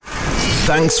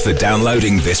Thanks for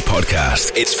downloading this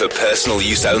podcast. It's for personal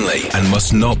use only and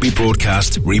must not be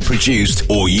broadcast, reproduced,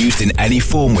 or used in any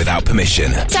form without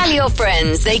permission. Tell your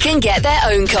friends they can get their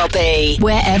own copy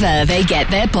wherever they get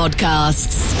their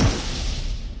podcasts.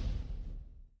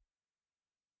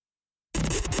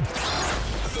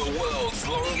 The world's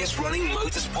longest running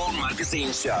motorsport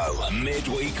magazine show,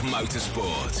 Midweek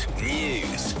Motorsport.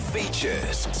 News,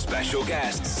 features, special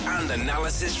guests, and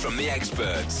analysis from the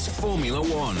experts. Formula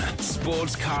One,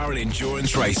 sports car and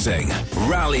endurance racing,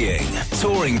 rallying,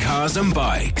 touring cars and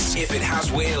bikes. If it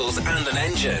has wheels and an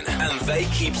engine, and they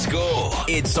keep score,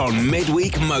 it's on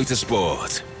Midweek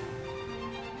Motorsport.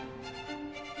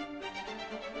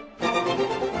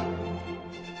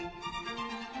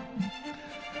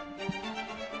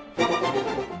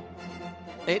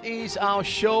 It is our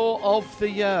show of the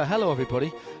year. Hello,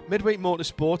 everybody. Midweek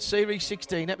Motorsport, Series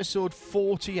 16, Episode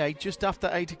 48, just after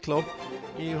 8 o'clock.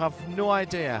 You have no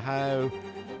idea how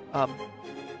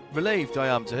relieved I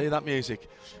am to hear that music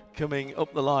coming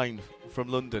up the line from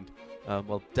London.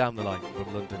 Down the line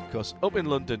from London, because up in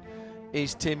London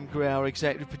is Tim Gray, our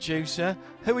executive producer.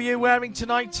 Who are you wearing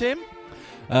tonight, Tim?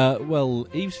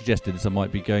 Eve suggested that I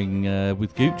might be going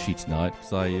with Gucci tonight,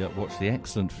 because I watched the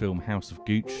excellent film House of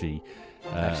Gucci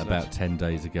about 10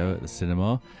 days ago at the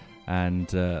cinema,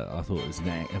 and I thought it was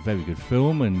a very good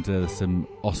film, and there's some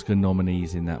Oscar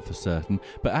nominees in that for certain.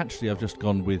 But actually I've just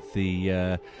gone with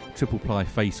the triple ply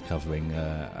face covering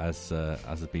as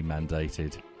has been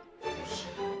mandated.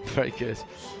 Very good.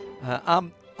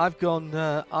 I've gone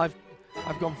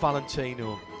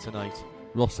Valentino tonight.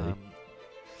 Rossi.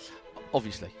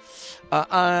 Obviously.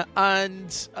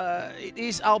 And it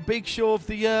is our big show of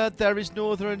the year. There is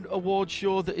no other award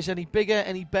show that is any bigger,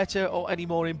 any better, or any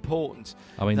more important.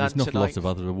 I mean, there's not tonight. a lot of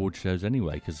other award shows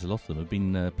anyway, because a lot of them have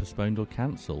been postponed or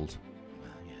cancelled.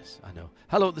 Yes, I know.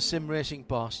 Hello at the Sim Racing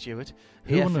Bar, Stuart.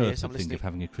 Who on earth would think of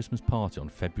having a Christmas party on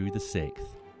February the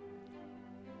 6th?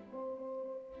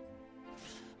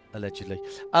 Allegedly.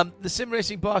 The Sim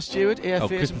Racing Bar Steward, EFA's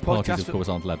Christmas podcast. Parties, of course,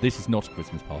 aren't allowed. This is not a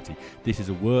Christmas party. This is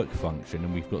a work function,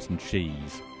 and we've got some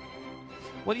cheese.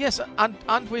 Well, yes,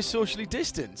 and we're socially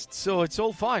distanced, so it's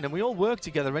all fine, and we all work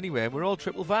together anyway, and we're all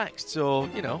triple vaxxed, so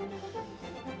you know,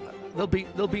 there'll be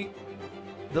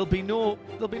no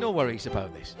worries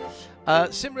about this.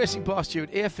 Sim Racing Bar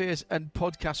Steward, EFA's and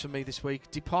podcast for me this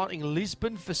week, departing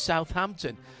Lisbon for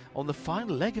Southampton on the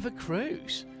final leg of a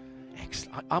cruise.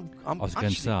 Excellent. I was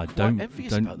going to say, I don't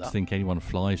think anyone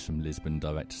flies from Lisbon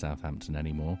direct to Southampton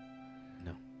anymore.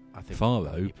 No, I think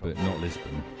Faro, but not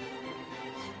Lisbon.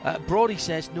 Brody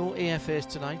says no AFAs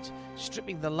tonight.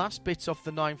 Stripping the last bits off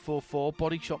the 944.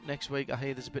 Body shop next week. I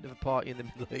hear there's a bit of a party in the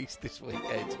Middle East this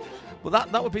weekend. Well,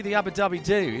 that would be the Abu Dhabi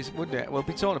Do's, wouldn't it? We'll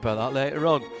be talking about that later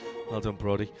on. Well done,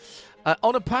 Brody.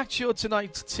 On a packed show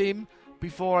tonight, Tim,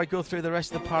 before I go through the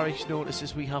rest of the parish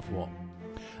notices, we have what?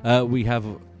 We have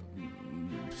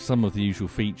some of the usual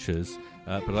features,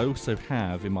 but I also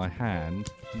have in my hand,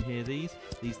 can you hear these?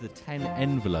 These are the 10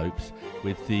 envelopes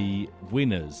with the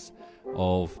winners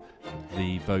of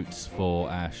the votes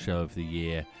for our Show of the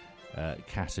Year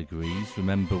categories.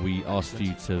 Remember, we asked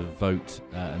you to vote,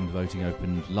 and the voting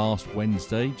opened last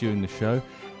Wednesday during the show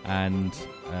and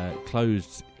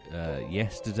closed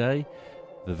yesterday.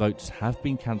 The votes have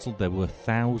been cancelled. There were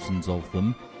thousands of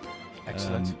them.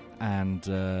 Excellent. And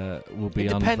we'll be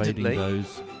unveiling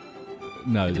those.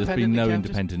 No, there's been no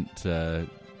independent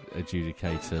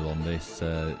adjudicator on this,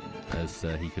 as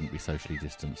he couldn't be socially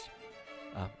distanced.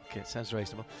 Okay, sounds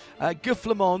reasonable. Guff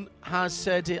Lamont has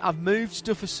said, I've moved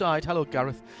stuff aside. Hello,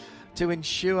 Gareth. To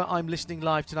ensure I'm listening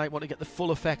live tonight, want to get the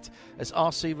full effect as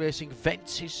RC Racing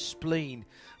vents his spleen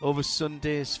over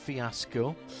Sunday's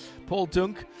fiasco. Paul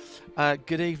Dunk,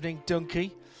 good evening,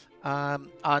 Dunky.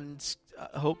 And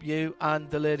I hope you and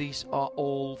the ladies are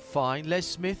all fine. Les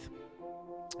Smith,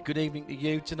 good evening to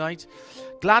you tonight.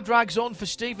 Glad rags on for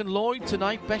Stephen Lloyd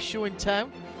tonight, best show in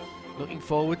town. Looking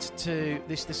forward to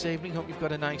this evening. Hope you've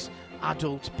got a nice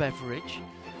adult beverage.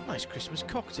 Nice Christmas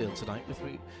cocktail tonight,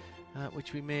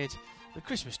 which we made. The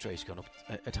Christmas tree's gone up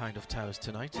at Hindhoff Towers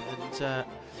tonight, and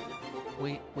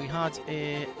we had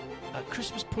a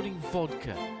Christmas pudding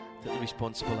vodka that the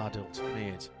responsible adult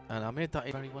made, and I made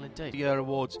that very well indeed. The Year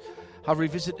Awards have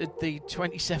revisited the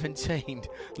 2017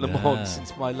 Le Mans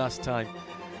since my last time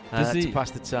to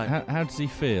pass the time. How does he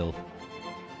feel?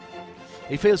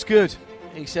 He feels good.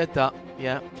 He said that,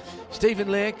 yeah.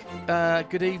 Stephen Lake,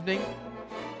 good evening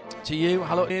to you.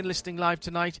 Hello, Ian, listening live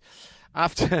tonight.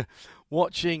 After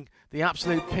watching the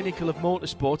absolute pinnacle of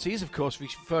motorsports, he is, of course,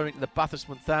 referring to the Bathurst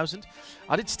 1000.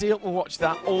 I did stay up and watch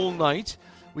that all night.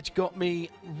 which got me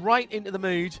right into the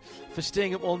mood for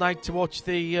staying up all night to watch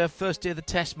the first day of the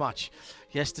Test match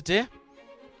yesterday.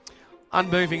 And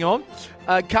moving on,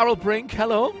 Carol Brink,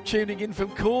 hello, tuning in from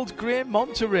cold grey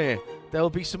Monterey. There will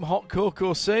be some hot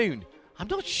cocoa soon. I'm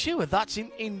not sure that's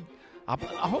in I'm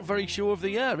not very sure of the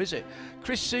year, is it?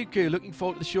 Chris Suku, looking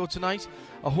forward to the show tonight.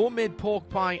 A homemade pork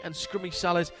pie and scrummy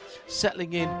salad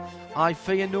settling in. I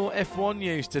fear no F1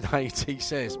 news tonight, he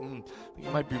says. You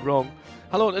might be wrong.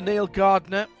 Hello to Neil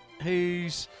Gardner,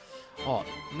 who's... Oh,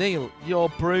 Neil, your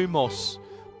Brumos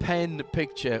pen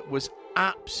picture was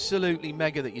absolutely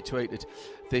mega that you tweeted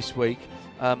this week.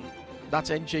 That's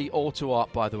NG Auto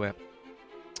Art, by the way.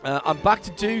 I'm back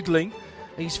to doodling.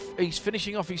 He's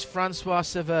finishing off his Francois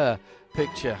Sever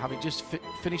picture, having just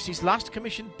finished his last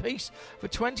commissioned piece for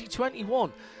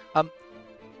 2021.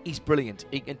 He's brilliant.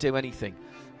 He can do anything.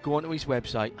 Go onto his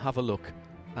website, have a look.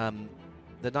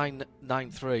 The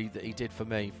 993 that he did for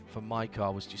me, for my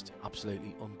car, was just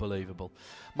absolutely unbelievable.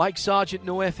 Mike Sargent,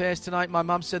 no FAs tonight. My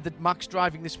mum said that Max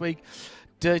driving this week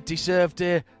deserved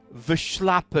a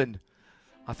Verschlappen.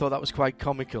 I thought that was quite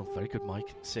comical. Very good,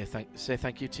 Mike. Say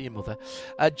thank you to your mother.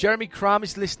 Jeremy Cram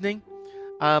is listening,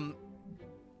 and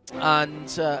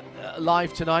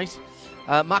live tonight.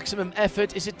 Maximum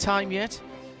Effort. Is it time yet?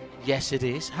 Yes, it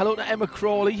is. Hello to Emma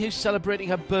Crawley, who's celebrating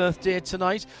her birthday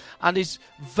tonight and is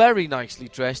very nicely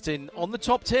dressed in on the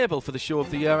top table for the show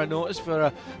of the year, I noticed, for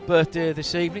her birthday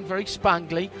this evening. Very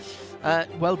spangly.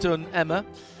 Well done, Emma.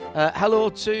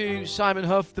 Hello to Simon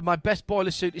Huff. My best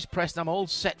boiler suit is pressed and I'm all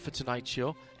set for tonight's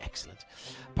show. Excellent.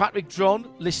 Patrick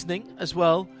Dron listening as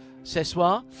well. Ce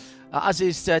soir. As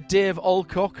is Dave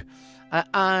Alcock.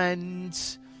 And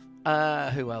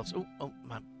who else? Oh,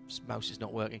 my mouse is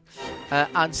not working.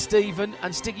 And Stephen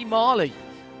and Stiggy Marley.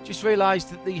 Just realised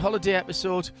that the holiday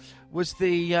episode was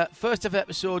the first ever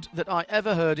episode that I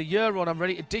ever heard. A year on, I'm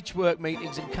ready to ditch work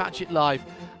meetings and catch it live.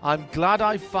 I'm glad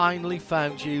I finally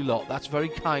found you lot. That's very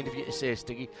kind of you to say,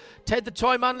 Stiggy. Ted the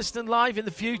Toy Man listening live in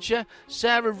the future.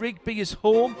 Sarah Rigby is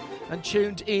home and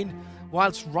tuned in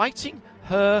whilst writing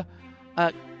her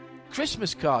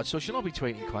Christmas card, so she'll not be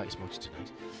tweeting quite as much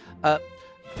tonight.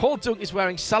 Paul Dunk is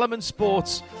wearing Salomon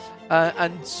Sports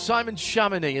and Simon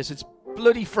Chamonix as it's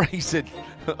bloody freezing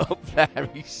up there,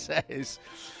 he says.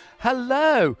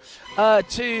 Hello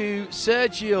to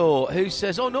Sergio, who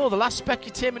says, oh no, the last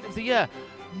Specutainment of the year.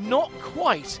 Not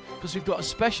quite, because we've got a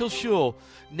special show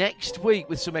next week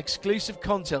with some exclusive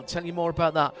content. I'll tell you more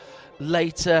about that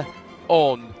later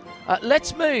on.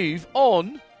 Let's move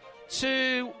on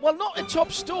to, well, not a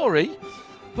top story,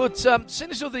 but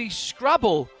seeing as though the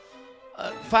Scrabble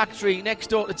factory next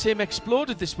door to Tim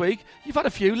exploded this week, you've had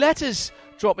a few letters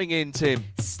dropping in, Tim.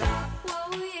 Stop,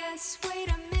 whoa, yes, wait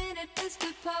a minute, Mr.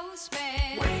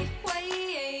 Postman. Wait,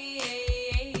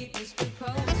 Mr.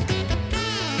 Postman.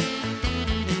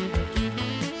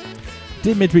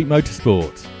 Dear Midweek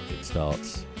Motorsport, it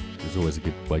starts. There's always a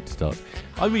good way to start.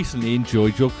 I recently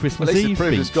enjoyed your Christmas Eve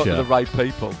feature. It's got to the right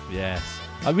people. Yes.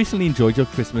 I recently enjoyed your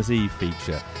Christmas Eve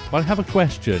feature, but I have a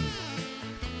question.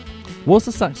 Was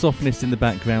the saxophonist in the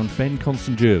background Ben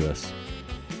Constanduros?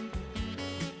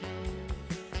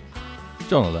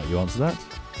 John, I'll let you answer that.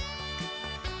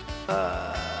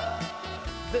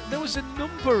 There was a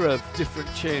number of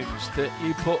different tunes that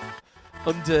you put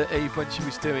under Eve when she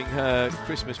was doing her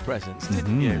Christmas presents,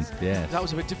 didn't you? Yes. That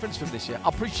was a bit different from this year.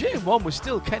 I presume one was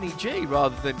still Kenny G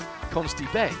rather than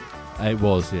Consty Ben. It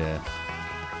was, yeah.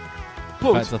 But,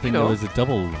 in fact, I think there was a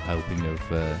double helping of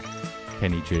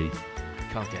Kenny G.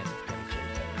 Can't get Kenny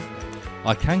G.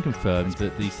 I can confirm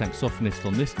that the saxophonist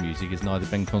on this music is neither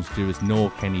Ben Constanduros nor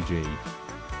Kenny G.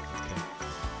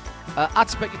 At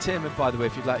Specutainment, by the way,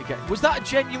 if you'd like to get... Was that a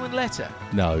genuine letter?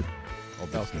 No,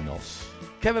 obviously not.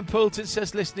 Kevin Poulton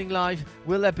says, listening live,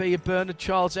 will there be a Bernard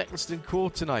Charles Eccleston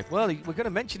quote tonight? Well, we're going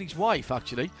to mention his wife,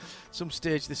 actually, some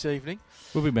stage this evening.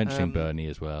 We'll be mentioning Bernie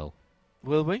as well.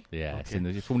 Will we? Yeah, okay. It's in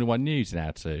the Formula 1 news now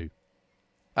too.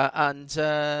 And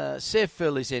Save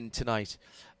Phil is in tonight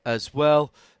as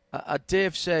well.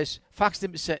 Dave says, faxed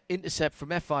intercept from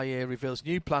FIA reveals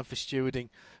new plan for stewarding.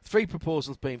 3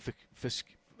 proposals being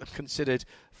considered.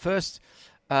 First,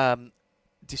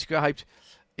 described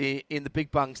in the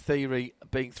Big Bang Theory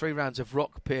being 3 rounds of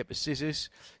rock, paper, scissors.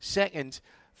 Second,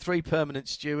 3 permanent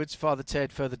stewards, Father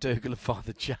Ted, Father Dougal and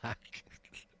Father Jack.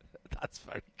 That's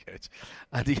very good.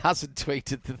 And he hasn't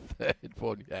tweeted the third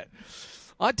one yet.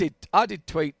 I did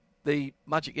tweet the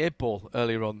Magic 8 Ball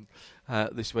earlier on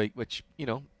this week, which,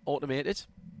 automated.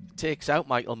 Takes out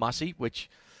Michael Massey, which,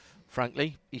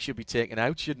 frankly, he should be taken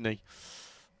out, shouldn't he?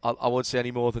 I won't say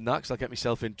any more than that because I'll get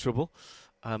myself in trouble.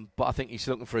 But I think he's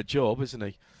looking for a job, isn't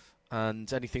he?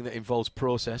 and anything that involves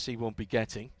process he won't be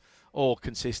getting, or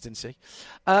consistency.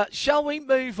 Shall we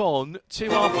move on to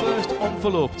our first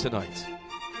envelope tonight?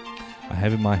 I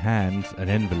have in my hand an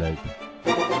envelope.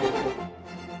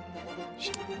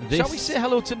 Shall we say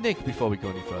hello to Nick before we go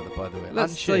any further, by the way?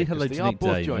 Let's say hello to Nick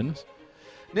Damon.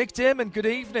 Nick Damon, good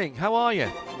evening. How are you?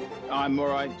 I'm all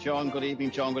right, John. Good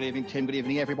evening, John. Good evening, Tim. Good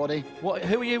evening, everybody.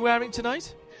 Who are you wearing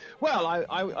tonight? Well,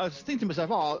 I was thinking to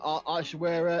myself, I should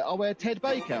I'll wear Ted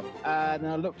Baker. And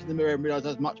I looked in the mirror and realised I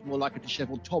was much more like a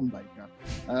dishevelled Tom Baker.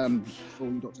 For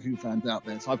all you Doctor Who fans out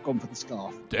there. So I've gone for the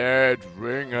scarf. Dead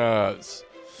ringers.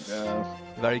 Yeah.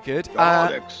 Very good.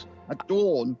 Alex. At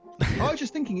dawn. I was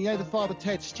just thinking, the father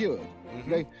Ted Stewart.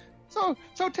 Mm-hmm.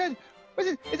 So Ted,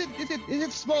 is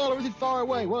it small or is it far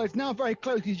away? Well, it's now very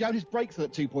close. He's jammed his brakes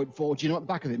at 2.4. Do you know at the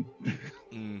back of him?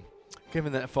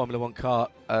 Given that a Formula One car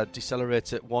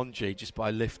decelerates at 1G just by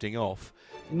lifting off,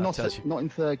 not in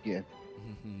third gear.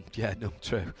 Yeah, no,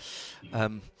 true.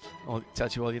 It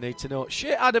tells you all you need to know.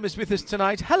 Shea Adam is with us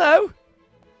tonight. Hello.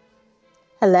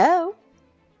 Hello.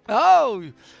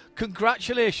 Oh,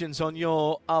 congratulations on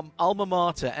your alma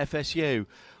mater, FSU,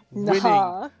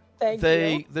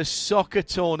 winning the soccer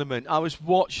tournament. I was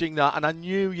watching that, and I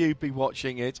knew you'd be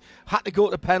watching it. Had to go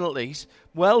to penalties.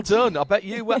 Well done. I bet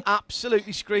you were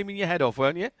absolutely screaming your head off,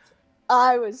 weren't you?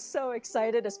 I was so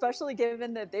excited, especially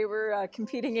given that they were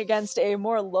competing against a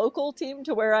more local team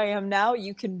to where I am now.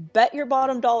 You can bet your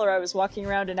bottom dollar I was walking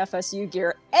around in FSU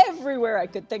gear everywhere I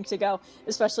could think to go,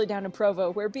 especially down in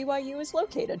Provo, where BYU is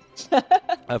located.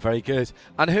 Very good.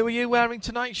 And who are you wearing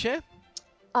tonight, Shea?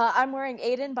 I'm wearing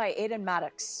Aiden by Aiden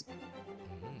Maddox.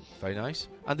 Very nice.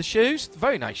 And the shoes?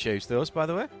 Very nice shoes, those, by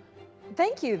the way.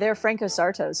 Thank you. They're Franco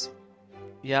Sarto's.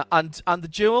 Yeah, and the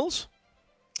jewels?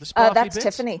 The sparkly that's bits?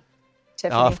 Tiffany.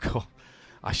 Oh, of course.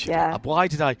 I should. Yeah. Why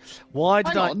did I?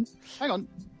 Hang on.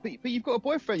 But you've got a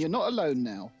boyfriend. You're not alone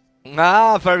now.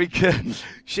 Ah, very good.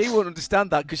 She won't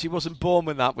understand that because she wasn't born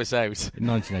when that was out. In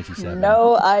 1987.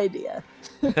 No idea.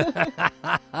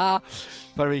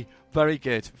 Very, very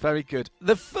good. Very good.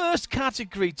 The first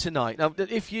category tonight. Now,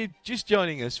 if you're just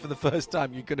joining us for the first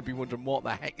time, you're going to be wondering what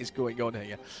the heck is going on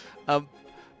here.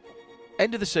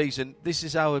 End of the season. This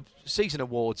is our season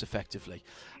awards, effectively.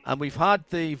 And we've had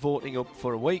the voting up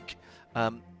for a week.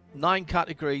 9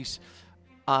 categories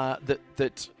that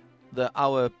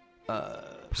our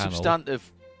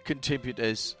substantive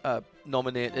contributors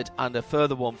nominated, and a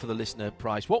further one for the listener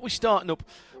prize. What we're starting up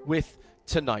with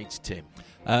tonight, Tim?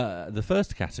 The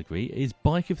first category is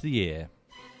Bike of the Year.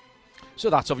 So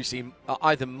that's obviously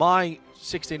either my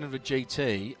 1600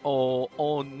 GT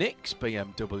or Nick's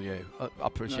BMW, I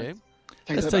presume.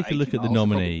 No. Let's take a look at the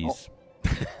nominees.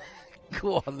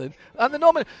 Go on then. And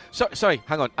the sorry,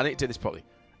 hang on. I need to do this properly.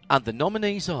 And the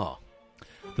nominees are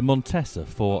the Montesa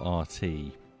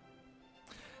 4RT,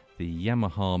 the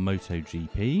Yamaha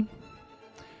MotoGP,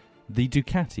 the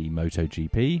Ducati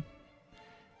MotoGP,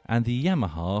 and the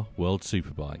Yamaha World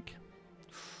Superbike.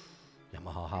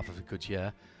 Yamaha half of a good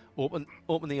year. Open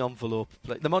the envelope.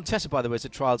 The Montesa, by the way, is a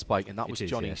trials bike, and that was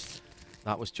Johnny's. Yes.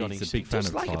 That was Johnny's. He's a big fan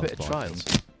of like a bit of trials.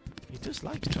 Bike. He does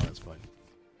like trials bike.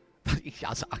 He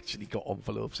has actually got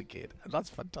envelopes again, and that's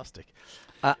fantastic.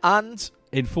 And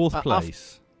in fourth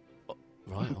place,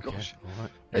 right? Oh, okay, gosh. all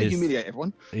right. Don't humiliate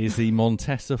everyone. Is the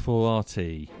Montesa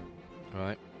 4RT.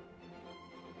 Right.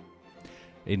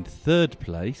 In third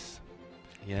place,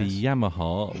 yes, the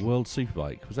Yamaha World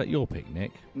Superbike. Was that your pick,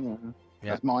 Nick? Yeah.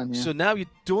 That's mine. Yeah. So now you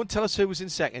don't tell us who was in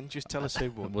second. Just tell us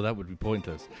who won. Well, that would be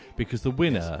pointless because the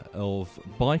winner of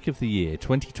Bike of the Year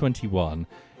 2021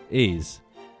 is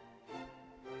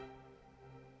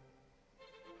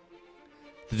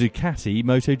the Ducati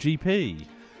MotoGP.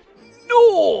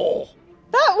 No!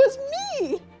 That was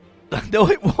me! No,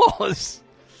 it was.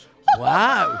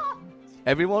 Wow.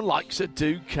 Everyone likes a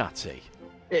Ducati.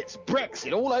 It's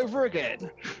Brexit all over again.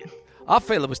 I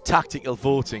feel there was tactical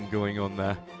voting going on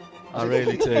there. I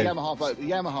really do. The Yamaha vote. The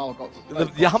Yamaha got. The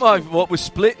Yamaha vote was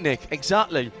split, Nick.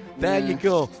 Exactly. There you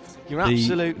go. You're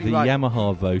absolutely right. The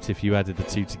Yamaha vote, if you added the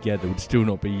two together, would still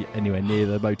not be anywhere near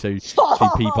the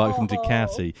MotoGP bike from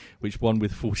Ducati, which won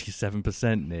with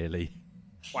 47% nearly.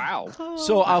 Wow.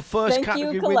 So our first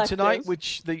category win collective. tonight,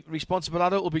 which the responsible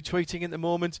adult will be tweeting in the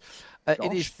moment,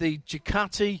 it is the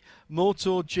Ducati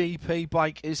MotoGP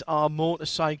bike is our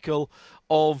motorcycle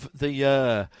of the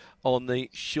year on the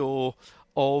show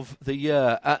of the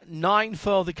year. 9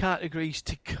 further categories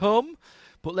to come,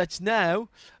 but let's now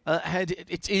head.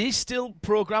 It is still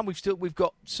programmed. We've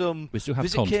got some Visit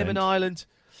content. Cayman Island.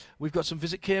 We've got some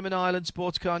Visit Cayman Island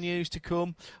sports car news to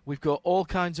come. We've got all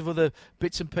kinds of other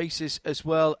bits and pieces, as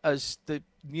well as the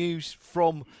news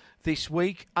from this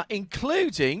week,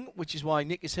 including, which is why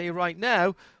Nick is here right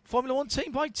now, Formula One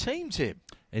team by team, Tim.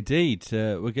 Indeed.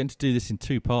 We're going to do this in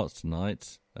 2 parts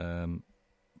tonight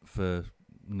for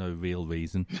no real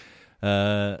reason.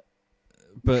 But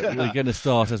we're going to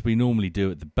start as we normally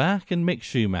do at the back, and Mick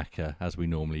Schumacher as we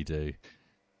normally do.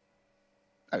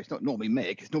 Oh, it's not normally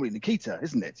Mick, it's normally Nikita,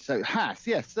 isn't it? So Haas,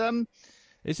 yes.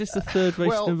 Is this the third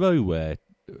race in a row where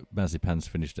Mazepin's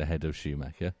finished ahead of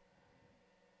Schumacher?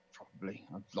 Probably.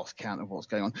 I've lost count of what's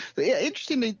going on. But yeah,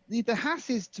 interestingly, the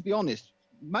Haas, to be honest,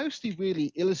 mostly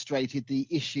really illustrated the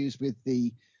issues with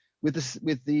the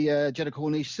Jeddah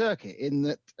Corniche circuit, in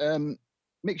that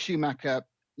Mick Schumacher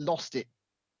lost it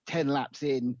 10 laps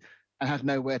in and had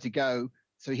nowhere to go,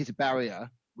 so he hit a barrier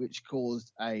which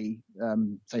caused a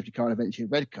safety car and eventually a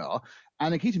red car.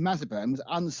 And Nikita Mazepin was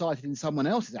unsighted in someone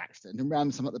else's accident and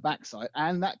rammed someone at the backside,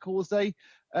 and that caused a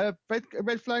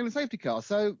red flag and a safety car.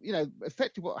 So,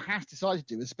 effectively what Haas decided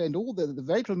to do is spend all the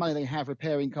very little money they have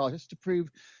repairing cars just to prove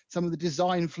some of the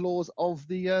design flaws of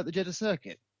the Jeddah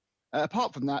circuit.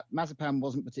 Apart from that, Mazepin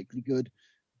wasn't particularly good,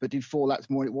 but did 4 laps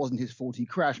more, and it wasn't his fault he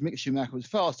crashed. Mick Schumacher was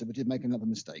faster, but did make another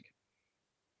mistake.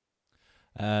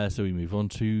 So we move on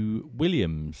to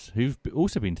Williams, who've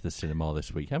also been to the cinema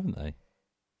this week, haven't they?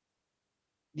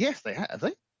 Yes, they have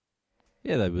they?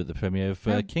 Yeah, they were at the premiere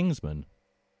of Kingsman.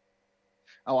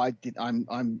 Oh, I did.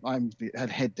 I'm had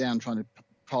head down trying to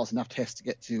pass enough tests to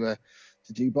get to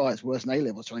Dubai. It's worse than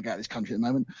A-levels trying to get out of this country at the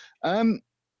moment.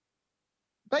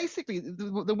 Basically,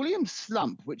 the Williams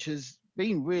slump, which has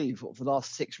been really for the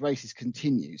last 6 races,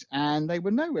 continues, and they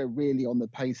were nowhere really on the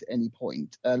pace at any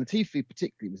point. Latifi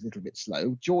particularly was a little bit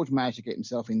slow. George managed to get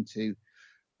himself into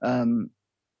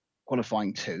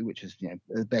qualifying 2, which is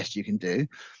the best you can do.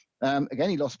 Again,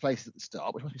 he lost places at the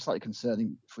start, which must be slightly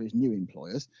concerning for his new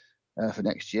employers for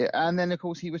next year. And then, of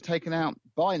course, he was taken out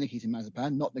by Nikita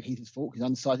Mazepin, not Nikita's fault, he's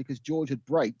unsighted, because George had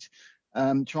braked,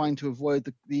 trying to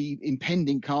avoid the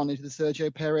impending carnage of the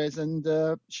Sergio Perez and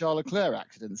Charles Leclerc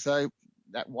accident. So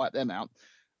that wiped them out.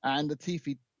 And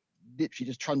Latifi literally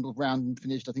just trundled round and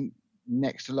finished, I think,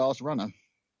 next to last runner.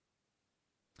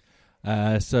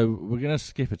 So we're going to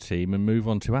skip a team and move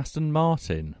on to Aston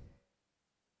Martin.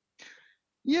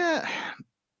 Yeah,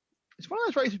 it's one of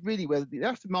those races really where the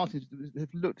Aston Martins have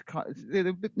looked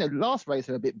last race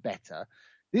they're a bit better.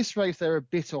 This race they're a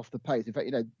bit off the pace. In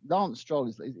fact, Lance Stroll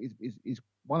is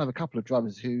one of a couple of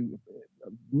drivers who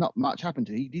not much happened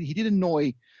to. He did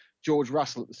annoy George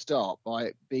Russell at the start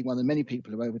by being one of the many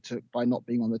people who overtook by not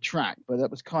being on the track, but that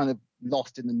was kind of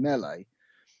lost in the melee.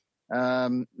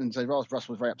 And so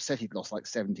Russell was very upset he'd lost like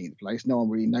 17th place. No one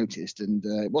really noticed. And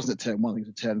it wasn't at turn 1, I think it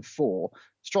was at turn 4.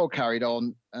 Stroll carried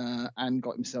on and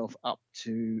got himself up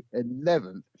to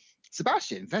 11th.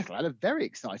 Sebastian Vettel had a very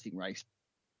exciting race.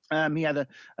 He had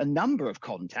a number of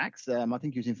contacts. I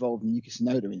think he was involved in the Yuki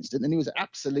Tsunoda incident, and he was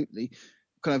absolutely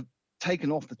kind of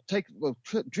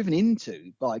driven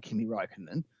into by Kimi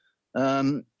Räikkönen.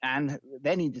 And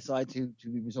then he decided to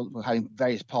be responsible for having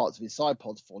various parts of his side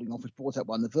pods falling off, which brought up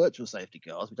one of the virtual safety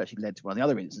cars, which actually led to one of the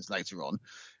other incidents later on.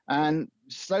 And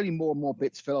slowly more and more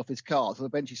bits fell off his car, so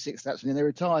eventually 6 laps, and then they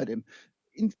retired him.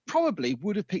 He probably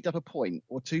would have picked up a point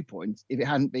or 2 points if it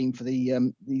hadn't been for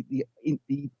the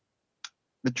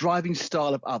driving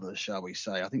style of others, shall we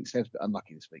say. I think Seb's a bit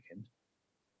unlucky this weekend.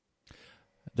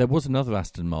 There was another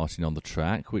Aston Martin on the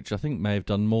track, which I think may have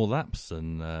done more laps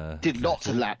than... Did lots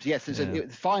of laps, yes.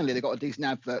 Finally, they got a decent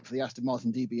advert for the Aston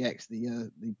Martin DBX.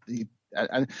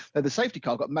 And the safety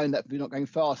car got moaned at for not going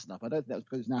fast enough. I don't think that was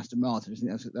because it was an Aston Martin.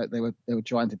 I think that they were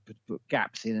trying to put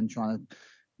gaps in and trying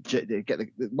to get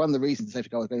one of the reasons the safety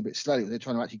car was going a bit slowly was they're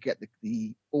trying to actually get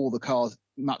all the cars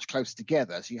much closer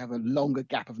together, so you have a longer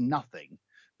gap of nothing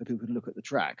for people to look at the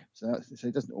track. So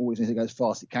it doesn't always need to go as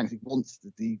fast as it can, because it wants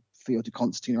the field to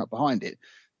constantly up behind it,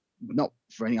 not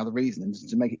for any other reason than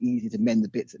to make it easy to mend the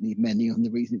bits that need mending and the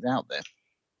reason it's out there.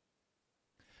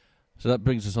 So that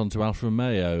brings us on to Alfa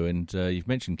Romeo, and you've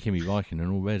mentioned Kimi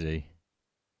Räikkönen already.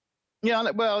 Yeah,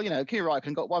 well, Kimi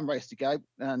Räikkönen got 1 race to go,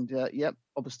 and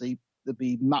obviously there'll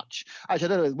be much. Actually, I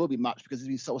don't know if there will be much, because there's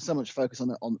been so much focus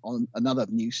on another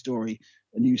news story.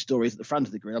 The news story is at the front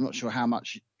of the grid. I'm not sure how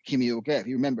much Kimi will get. If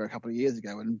you remember a couple of years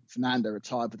ago when Fernando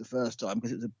retired for the first time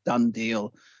because it was a done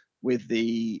deal with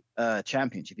the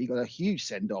championship, he got a huge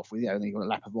send-off with, and he got a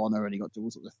lap of honour and he got to all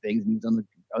sorts of things, and he was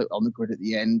on the grid at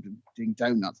the end doing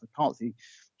donuts. I can't see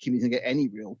Kimi's going to get any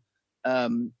real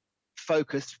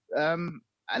focus. And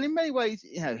in many ways,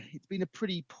 it's been a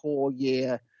pretty poor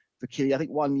year for Kimi. I think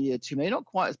 1 year too many, not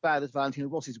quite as bad as Valentino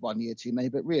Rossi's 1 year too many,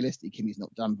 but realistically, Kimi's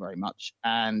not done very much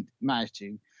and managed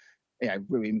to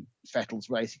ruin Vettel's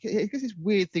race. Because this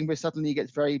weird thing where suddenly he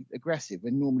gets very aggressive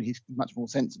when normally he's much more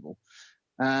sensible.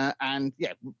 Not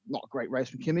a great race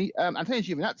from Kimi. Antonio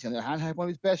Giovinazzi, on the other hand, had one of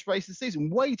his best races of the season.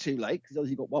 Way too late, because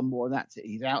obviously got one more, and that's it.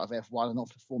 He's out of F1 and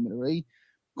off to Formula E.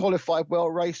 Qualified well,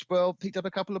 raced well, picked up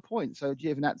a couple of points. So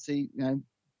Giovinazzi,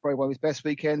 probably one of his best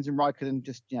weekends, and Raikkonen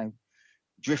just,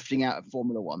 drifting out of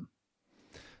Formula One.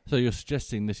 So you're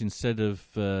suggesting that instead of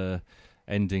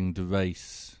ending the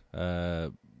race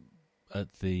at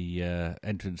the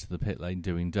entrance to the pit lane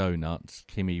doing donuts,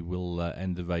 Kimi will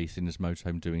end the race in his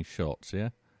motorhome doing shots, yeah?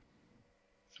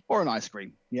 Or an ice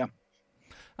cream, yeah.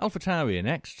 AlphaTauri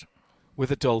next.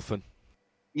 With a dolphin.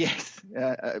 Yes.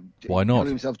 Why not? Calling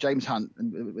himself James Hunt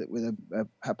with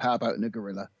a powerboat and a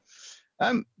gorilla.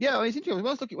 It's interesting. When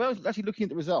I was actually looking at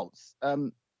the results,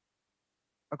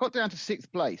 I got down to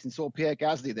 6th place and saw Pierre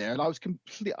Gasly there, and I was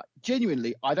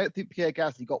genuinely, I don't think Pierre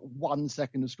Gasly got 1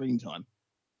 second of screen time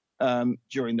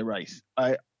during the race.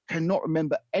 I cannot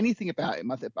remember anything about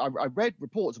him. I read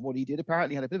reports of what he did.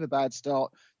 Apparently, he had a bit of a bad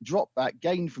start, dropped back,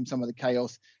 gained from some of the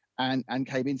chaos, and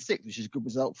came in 6th, which is a good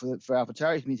result for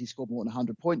AlphaTauri. It means he scored more than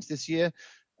 100 points this year,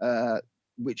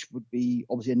 which would be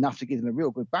obviously enough to give him a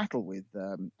real good battle with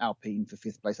Alpine for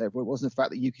 5th place overall. It wasn't the fact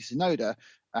that Yuki Tsunoda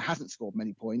hasn't scored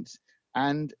many points.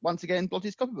 And once again, blotted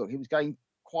his copybook. He was going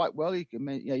quite well. He'd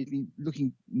been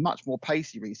looking much more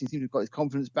pacey recently. He seemed to have got his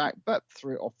confidence back, but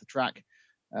threw it off the track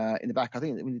in the back. I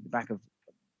think in the back of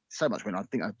so much when I'm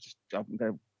going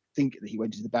to think that he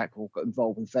went into the back or got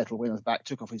involved with Vettel, went on the back,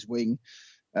 took off his wing,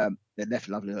 then left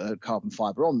a lovely carbon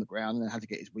fibre on the ground, and then had to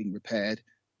get his wing repaired,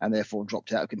 and therefore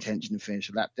dropped out of contention and finished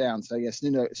a lap down. So yes,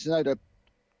 Tsunoda,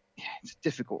 it's a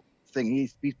difficult thing.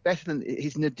 He's better than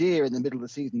his nadir in the middle of the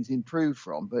season. He's improved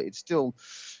from, but it's still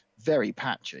very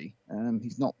patchy.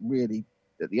 He's not really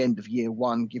at the end of year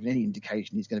one given any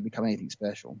indication he's going to become anything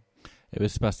special. It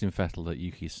was Sebastian Vettel that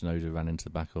Yuki Tsunoda ran into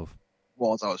the back of.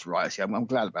 I was right. See, I'm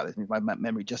glad about this. My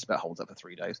memory just about holds up for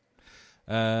 3 days.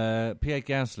 Pierre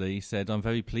Gasly said, "I'm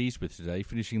very pleased with today,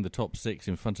 finishing the top 6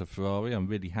 in front of Ferrari. I'm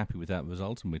really happy with that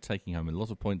result, and we're taking home a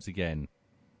lot of points again."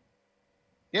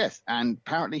 Yes, and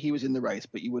apparently he was in the race,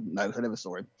 but you wouldn't know. I never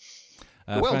saw him.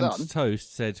 Well Franz done.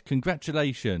 Toast said,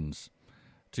 "Congratulations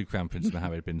to Crown Prince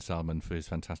Mohammed bin Salman for his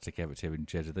fantastic effort here in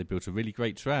Jeddah. They built a really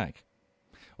great track.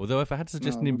 Although if I had to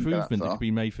suggest an improvement that could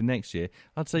be made for next year,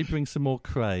 I'd say bring some more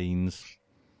cranes."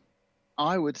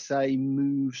 I would say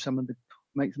make some of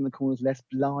the corners less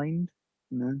blind.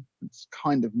 It's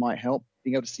kind of might help.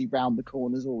 Being able to see round the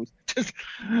corners always just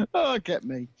get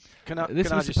me. Can I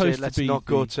just say, let's not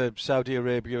go to Saudi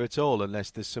Arabia at all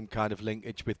unless there's some kind of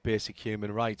linkage with basic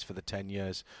human rights for the 10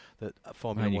 years that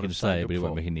Formula 1 have signed up for. But it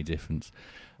won't make any difference.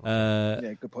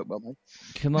 Yeah, good point, well made.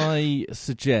 Can I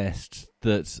suggest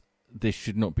that this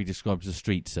should not be described as a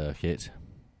street circuit?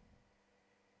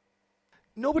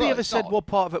 Nobody ever said what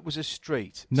part of it was a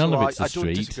street. None of it's a I street.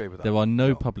 don't disagree with that. There are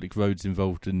no public roads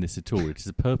involved in this at all. It is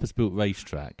a purpose-built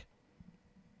racetrack.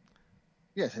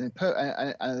 Yes, and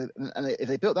if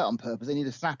they built that on purpose, they need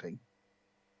a slapping.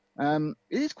 It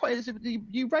is quite.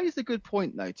 You raised a good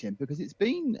point, though, Tim, because it's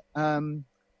been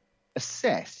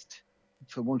assessed,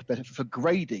 for want of better, for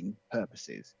grading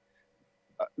purposes,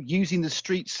 using the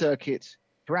street circuit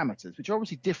parameters, which are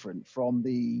obviously different from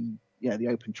the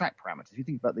open track parameters. If you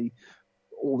think about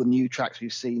all the new tracks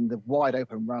we've seen, the wide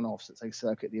open runoffs that say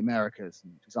circuit the Americas,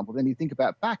 for example, then you think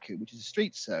about Baku, which is a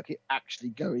street circuit actually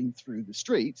going through the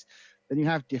streets. Then you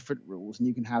have different rules, and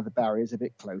you can have the barriers a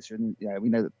bit closer. And we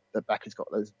know that Baku's got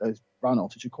those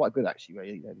runoffs, which are quite good actually, where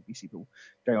you see people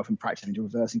going off in practice into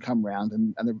reverse and come round,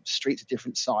 and the streets are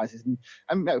different sizes.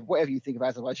 And whatever you think of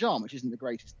Azerbaijan, which isn't the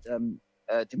greatest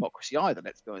democracy either,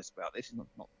 let's be honest about this, it's not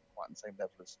quite on the same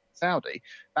level as Saudi.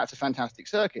 That's a fantastic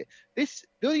circuit. This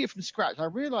building it from scratch, I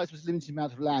realised was a limited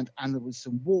amount of land and there was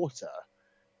some water.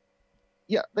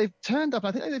 Yeah, they've turned up.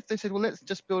 I think they said, well, let's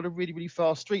just build a really, really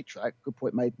fast street track. Good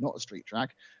point made, not a street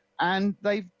track. And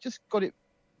they've just got it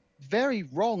very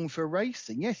wrong for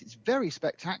racing. Yes, it's very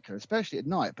spectacular, especially at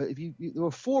night. But there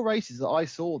were 4 races that I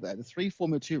saw there, the 3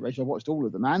 Formula 2 races, I watched all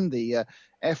of them, and the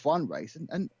F1 race,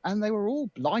 and they were all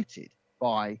blighted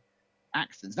by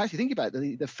accidents. And actually, think about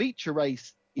it, the feature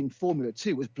race in Formula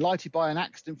 2 was blighted by an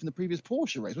accident from the previous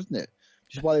Porsche race, wasn't it?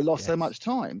 Which is why they lost so much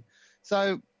time.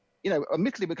 So,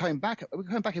 admittedly, we're coming back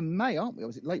in May, aren't we? Or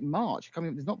was it late March?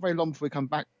 It's not very long before we come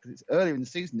back because it's earlier in the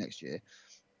season next year.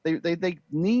 They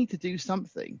need to do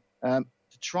something to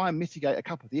try and mitigate a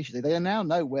couple of the issues. They now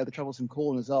know where the troublesome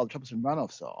corners are, the troublesome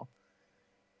runoffs are.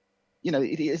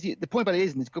 The point about it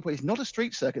is, and it's a good point, it's not a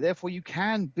street circuit. Therefore, you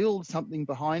can build something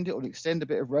behind it or extend a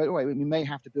bit of roadway. We may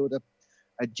have to build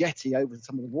a jetty over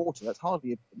some of the water. That's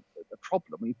hardly a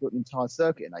problem when you built an entire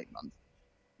circuit in 8 months.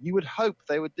 You would hope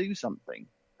they would do something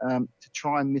to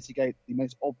try and mitigate the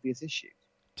most obvious issues.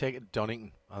 Take it to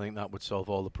Donington. I think that would solve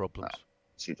all the problems.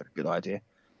 Seems like a good idea.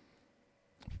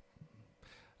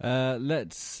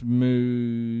 Let's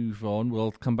move on.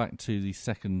 We'll come back to the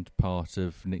second part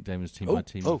of Nick Damon's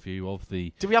team-by-team review of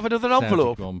the Do we have another Saudi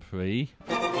envelope? Grand Prix.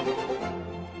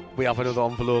 We have another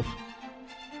envelope.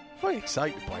 Very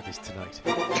excited by this tonight.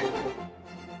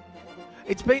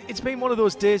 It's been one of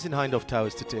those days in Hindhoff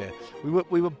Towers today.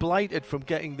 We were blighted from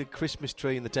getting the Christmas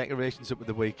tree and the decorations up at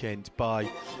the weekend by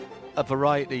a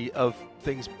variety of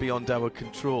things beyond our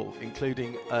control,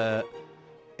 including a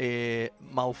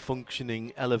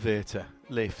malfunctioning elevator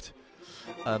lift.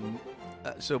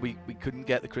 So we couldn't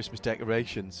get the Christmas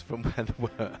decorations from where they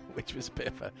were, which was a bit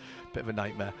of a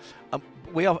nightmare.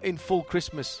 We are in full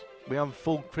Christmas. We are in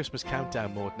full Christmas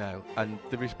countdown mode now, and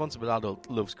the responsible adult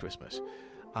loves Christmas,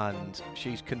 and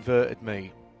she's converted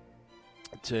me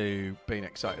to being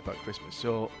excited about Christmas.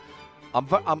 So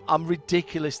I'm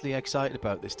ridiculously excited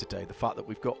about this today. The fact that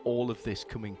we've got all of this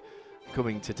coming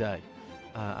today.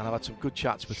 And I've had some good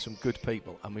chats with some good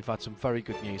people, and we've had some very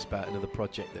good news about another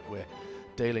project that we're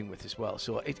dealing with as well.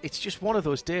 So it's just one of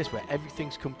those days where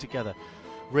everything's come together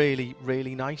really,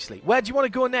 really nicely. Where do you want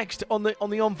to go next on the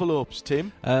envelopes,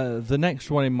 Tim? The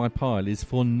next one in my pile is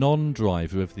for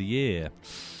non-driver of the year.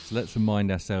 So let's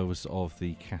remind ourselves of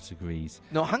the categories.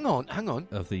 No, hang on.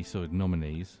 Of the sort of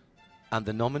nominees. And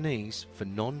the nominees for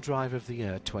non-driver of the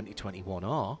year 2021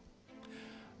 are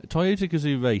Toyota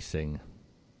Gazoo Racing.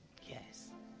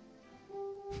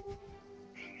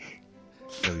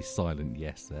 Very silent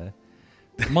yes there.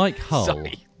 Mike Hull.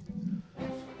 Sorry.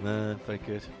 Very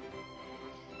good.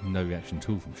 No reaction at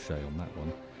all from Shay on that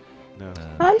one. No.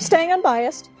 I'm staying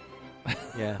unbiased.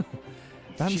 Yeah.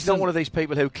 She's not one of these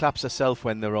people who claps herself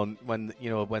when they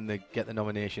get the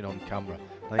nomination on camera.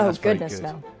 I think that's goodness,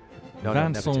 very good. no.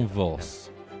 Vincent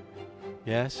Voss.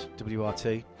 Yes,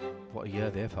 WRT. What a year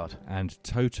they've had. And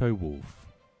Toto Wolff.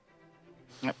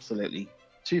 Absolutely.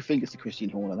 2 fingers to Christian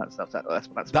Horner. That's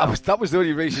That was the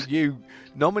only reason you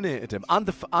nominated him, and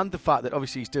the fact that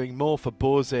obviously he's doing more for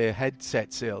Bose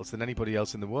headset sales than anybody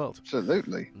else in the world.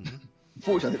 Absolutely. Mm-hmm.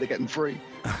 Unfortunately, they're getting free.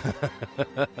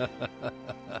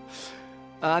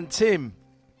 And Tim,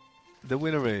 the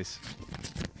winner is.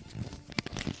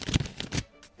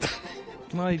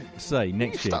 Can I say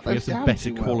next year we have some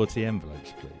better quality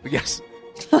envelopes, please? Yes.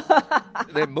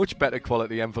 They're much better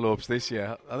quality envelopes this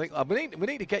year. I think we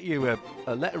need to get you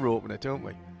a letter opener, don't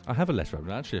we? I have a letter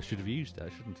opener. Actually, I should have used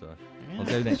that, shouldn't I? Yeah. I'll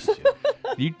go next year.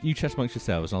 You chat amongst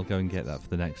yourselves, and I'll go and get that for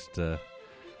the next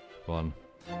one.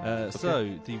 Okay. So,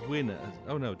 the winner...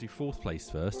 Oh, no, do 4th place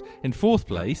first. In 4th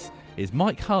place is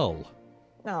Mike Hull.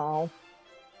 No.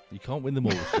 You can't win them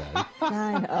all, Shay.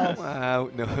 I know.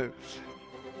 Wow, no.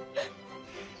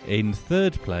 In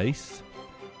 3rd place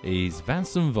is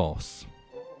Vincent Voss.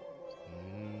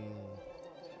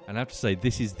 And I have to say,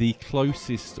 this is the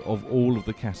closest of all of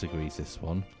the categories, this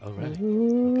one. Oh,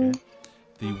 really? Okay.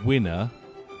 The winner,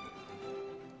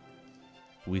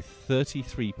 with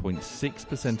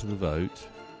 33.6% of the vote,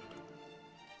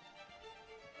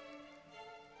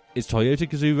 is Toyota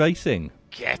Gazoo Racing.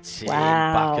 Get in,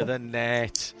 wow. back of the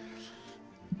net.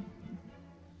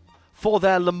 For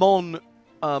their Le Mans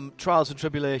trials and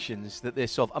tribulations that they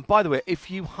solve. And by the way,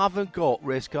 if you haven't got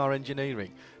race car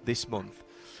engineering this month,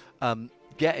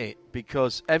 get it,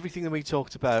 because everything that we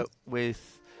talked about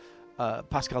with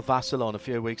Pascal Vasselon a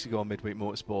few weeks ago on Midweek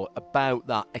Motorsport about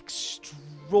that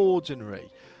extraordinary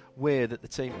way that the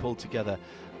team pulled together,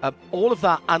 all of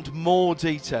that and more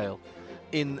detail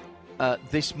in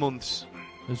this month's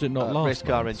Is it not last race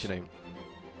car month's? engineering.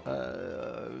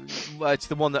 Well, it's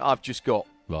the one that I've just got.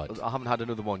 Right. I haven't had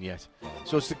another one yet.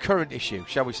 So it's the current issue,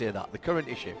 shall we say that? The current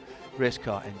issue, race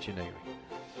car engineering.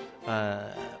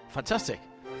 Fantastic.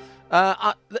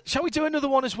 Shall we do another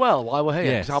one as well while we're here?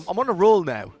 Yes. 'Cause I'm on a roll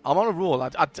now. I'm on a roll.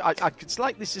 It's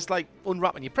like this is like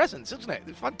unwrapping your presents, isn't it?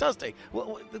 It's fantastic.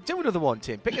 Well, do another one,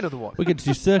 Tim. Pick another one. We're going to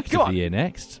do Circuit Go of on. the Year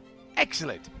next.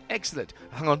 Excellent.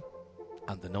 Hang on.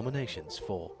 And the nominations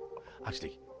for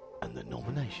Circuit of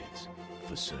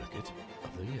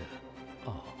the Year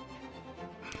are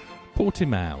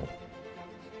Portimao,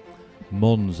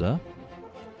 Monza,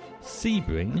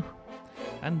 Sebring,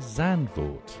 and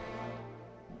Zandvoort.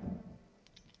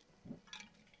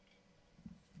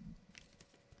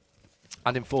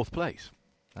 and in 4th place.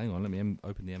 Hang on, let me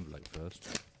open the envelope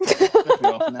first.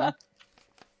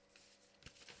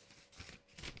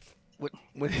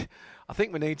 I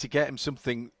think we need to get him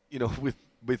something, with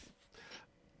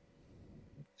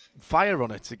fire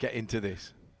on it to get into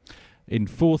this. In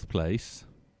 4th place,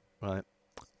 Right.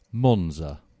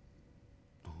 Monza.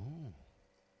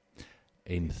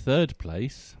 In third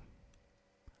place,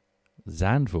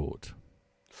 Zandvoort.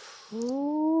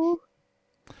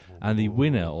 And the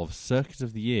winner of Circuit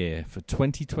of the Year for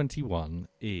 2021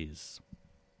 is,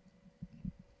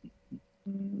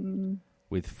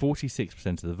 with 46%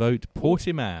 of the vote,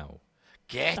 Portimao.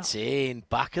 Get in,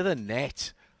 back of the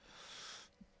net.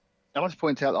 I want to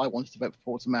point out that I wanted to vote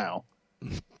for Portimao,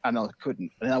 and I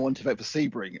couldn't. And then I wanted to vote for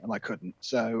Sebring, and I couldn't.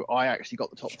 So I actually got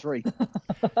the top three.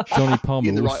 Johnny Palmer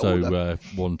In the right also order.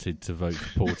 wanted to vote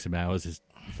for Portimao as his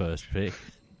first pick.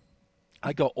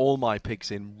 I got all my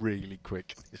picks in really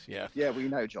quick this year. Yeah, we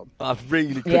know, John. I've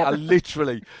really, Yeah. I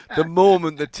literally, the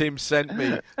moment that Tim sent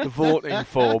me the voting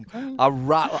form,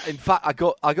 in fact, I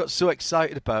got so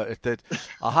excited about it that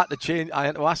I had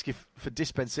to ask you for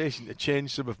dispensation to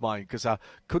change some of mine because I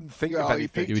couldn't think of you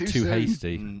anything. You were too soon.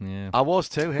 hasty. Yeah. I was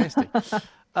too hasty.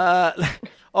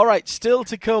 All right, still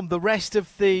to come, the rest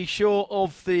of the show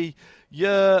of the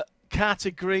year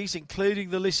categories,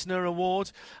 including the listener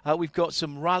award. We've got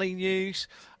some rally news.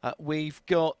 We've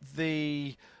got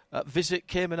the Visit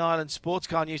Cayman Island sports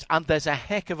car news, and there's a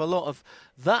heck of a lot of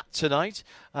that tonight.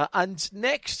 And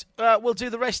next, we'll do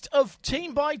the rest of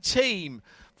Team by Team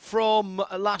from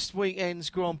last weekend's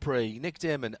Grand Prix. Nick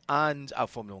Damon and our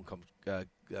Formula 1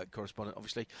 correspondent,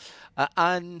 obviously,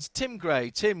 and Tim Gray.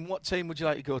 Tim, what team would you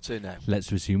like to go to now?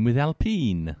 Let's resume with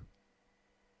Alpine.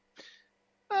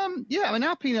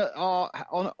 Alpine are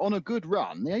on a good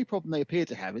run. The only problem they appear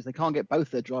to have is they can't get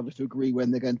both their drivers to agree when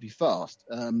they're going to be fast.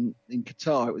 In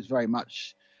Qatar, it was very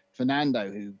much Fernando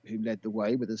who led the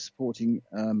way with a supporting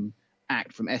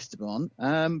act from Esteban.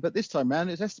 But this time round,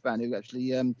 it was Esteban who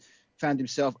actually found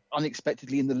himself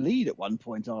unexpectedly in the lead at one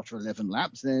point after 11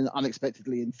 laps, then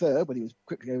unexpectedly in third when he was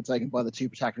quickly overtaken by the two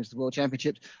protagonists of the World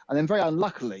Championships. And then very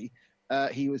unluckily,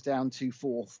 he was down to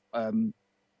fourth,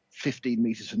 15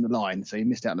 metres from the line, so he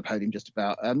missed out on the podium just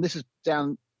about. This is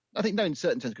down, I think, no, in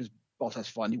certain terms, because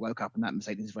Bottas finally woke up and that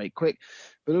Mercedes is very quick.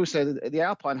 But also, the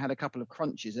Alpine had a couple of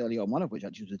crunches early on, one of which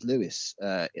actually was with Lewis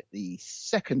at the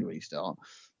second restart.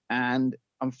 And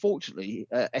unfortunately,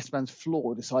 Esteban's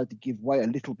floor decided to give way a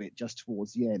little bit just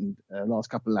towards the end, last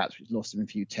couple of laps, which lost him a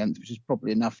few tenths, which is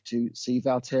probably enough to see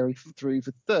Valtteri through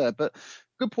for third. But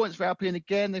good points for Alpine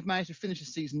again. They've managed to finish the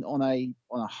season on a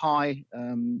high.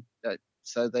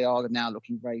 So they are now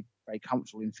looking very, very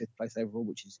comfortable in fifth place overall,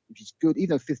 which is good. Even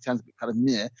though fifth sounds a bit kind of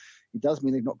near, it does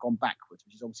mean they've not gone backwards,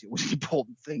 which is obviously always an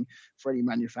important thing for any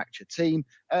manufacturer team.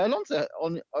 Alonso,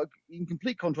 in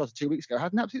complete contrast to 2 weeks ago,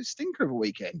 had an absolute stinker of a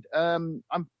weekend.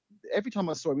 Every time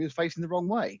I saw him, he was facing the wrong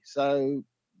way. So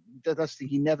I just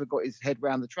think he never got his head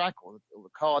round the track, or the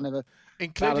car never.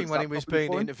 Including when he was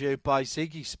being interviewed by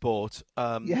Ziggy Sport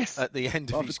at the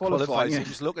end of his qualifying. He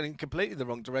was looking in completely the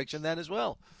wrong direction then as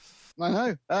well. I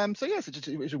know.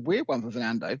 It was a weird one for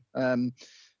Fernando.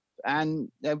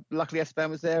 And luckily Esteban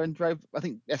was there and drove. I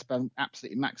think Esteban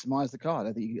absolutely maximised the car.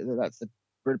 I think that's a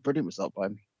brilliant result by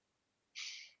him.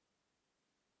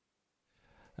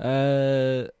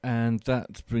 And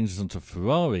that brings us on to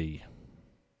Ferrari.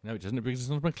 No, it doesn't. It brings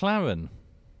us on to McLaren.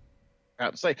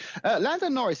 About to say, Lando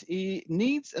Norris, he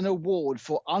needs an award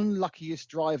for unluckiest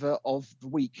driver of the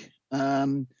week.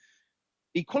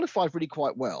 He qualified really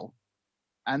quite well.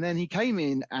 And then he came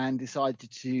in and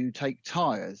decided to take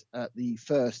tyres at the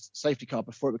first safety car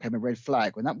before it became a red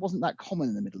flag, when that wasn't that common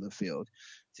in the middle of the field.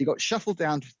 So he got shuffled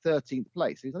down to 13th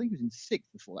place. I think he was in 6th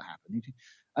before that happened.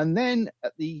 And then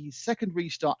at the second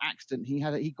restart accident,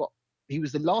 he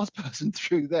was the last person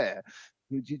through there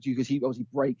because he obviously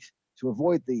braked to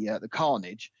avoid the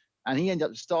carnage. And he ended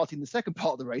up starting the second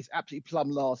part of the race, absolutely plumb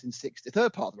last in 60th,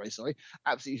 third part of the race, sorry,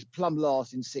 absolutely plumb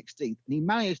last in 16th. And he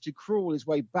managed to crawl his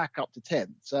way back up to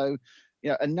 10th. So,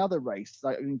 another race,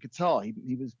 like in Qatar,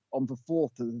 he was on for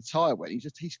fourth to the tyre wear.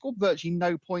 He scored virtually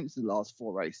no points in the last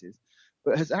 4 races,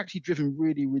 but has actually driven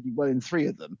really, really well in 3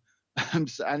 of them. And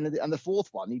the fourth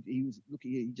one, he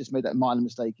just made that minor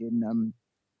mistake in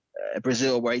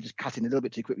Brazil, where he just cut in a little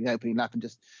bit too quickly in the opening lap and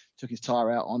just took his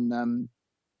tyre out on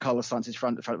Carlos Sainz's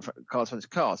front Carlos Sainz's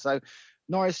car. So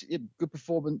Norris, good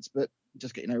performance, but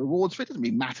just getting no rewards for it. Doesn't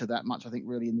really matter that much, I think,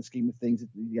 really, in the scheme of things.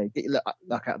 Get your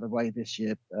luck out of the way this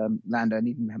year, Lando, and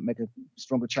even make a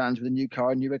stronger challenge with a new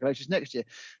car and new regulations next year.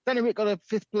 Danny Rick got a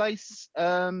 5th place.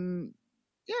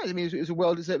 It was a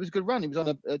well-deserved, it was a good run. He was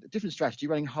on a different strategy,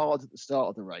 running hard at the start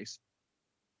of the race,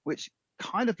 which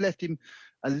kind of left him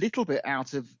a little bit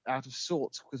out of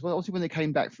sorts, because obviously when they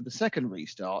came back for the second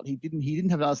restart, he didn't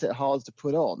have another set of hards to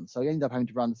put on, so he ended up having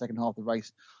to run the second half of the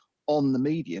race on the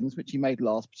mediums, which he made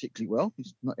last particularly well,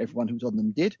 because not everyone who was on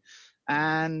them did.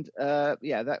 And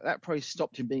that probably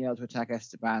stopped him being able to attack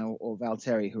Esteban or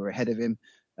Valtteri, who were ahead of him,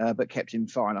 but kept him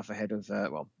far enough ahead of,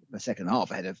 the second half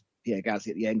ahead of Pierre Gasly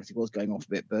at the end, because he was going off a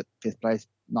bit. But fifth place,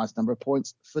 nice number of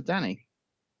points for Danny.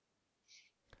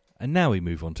 And now we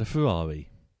move on to Ferrari.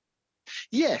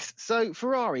 Yes, so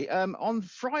Ferrari, on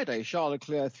Friday, Charles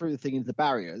Leclerc threw the thing into the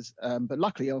barriers, but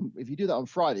luckily, if you do that on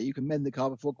Friday, you can mend the car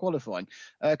before qualifying.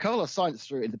 Carlos Sainz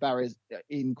threw it into the barriers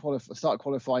in start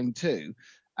qualifying too,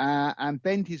 and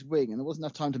bent his wing, and there wasn't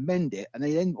enough time to mend it, and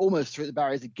they then almost threw it the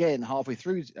barriers again halfway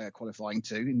through qualifying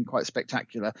too, in quite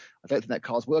spectacular. I don't think that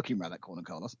car's working around that corner,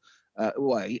 Carlos,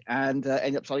 way, and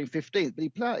ended up starting 15th. But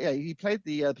he played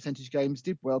the percentage games,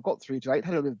 did well, got through to 8th,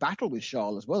 had a little bit of battle with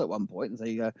Charles as well at one point, as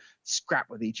they scrapped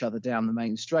with each other down the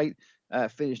main straight.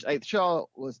 Finished 8th. Charles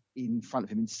was in front of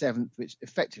him in 7th, which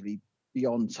effectively,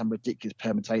 beyond some ridiculous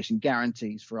permutation,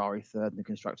 guarantees Ferrari third in the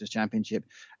Constructors' Championship,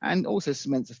 and also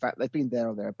cements the fact they've been there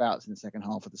or thereabouts in the second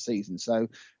half of the season. So,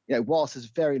 whilst there's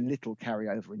very little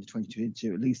carryover into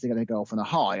 2022, at least they're going to go off on a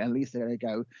high, and at least they're going to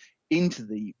go into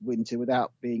the winter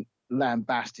without being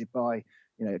lambasted by,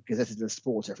 Gazzetta dello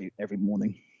Sport every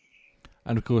morning.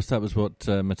 And of course, that was what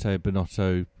Matteo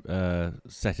Binotto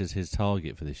set as his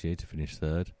target for this year, to finish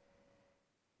third.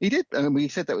 He did. I mean, we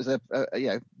said that was a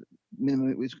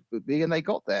minimum it was big, and they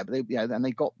got there. But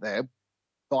they got there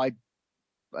by, I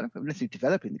don't know, necessarily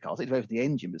developing the cars. They developed the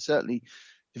engine, but certainly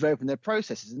developing their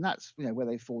processes, and that's where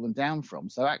they've fallen down from.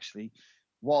 So actually,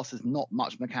 whilst there's not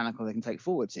much mechanical they can take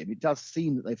forward to him, it does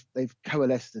seem that they've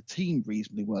coalesced the team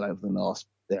reasonably well over the last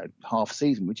half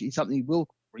season, which is something he will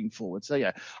bring forward. So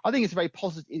I think it's a very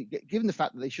positive, given the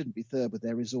fact that they shouldn't be third with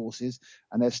their resources,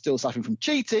 and they're still suffering from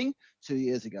cheating 2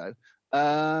 years ago.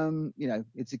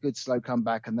 It's a good slow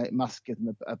comeback, and it must give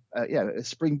them a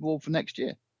springboard for next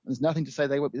year. There's nothing to say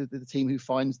they won't be the team who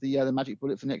finds the magic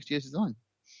bullet for next year's design.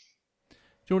 Do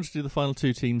you want to do the final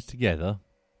two teams together?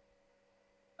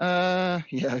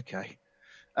 Okay.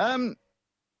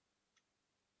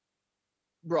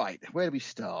 Right, where do we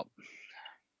start?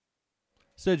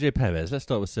 Sergio Perez. Let's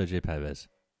start with Sergio Perez.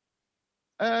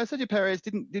 Sergio Perez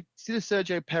did a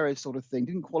Sergio Perez sort of thing.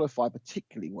 Didn't qualify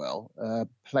particularly well.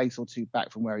 Place or two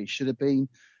back from where he should have been.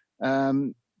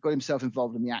 Got himself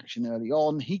involved in the action early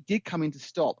on. He did come in to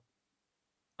stop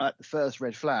at the first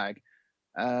red flag,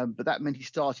 but that meant he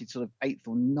started sort of 8th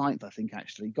or 9th, I think,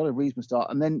 actually. Got a reasonable start,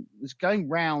 and then was going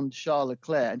round Charles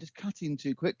Leclerc and just cut in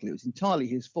too quickly. It was entirely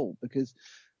his fault, because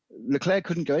Leclerc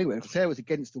couldn't go anywhere. Leclerc was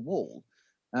against the wall.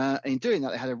 In doing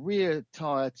that, they had a rear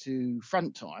tyre to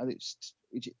front tyre, which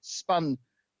spun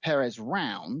Perez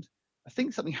round. I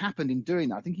think something happened in doing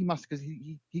that. I think he must, because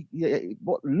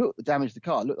what looked damaged the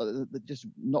car, looked like that just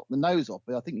knocked the nose off.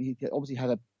 But I think he obviously had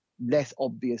a less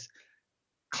obvious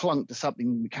clunk to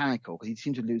something mechanical, because he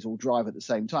seemed to lose all drive at the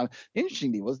same time.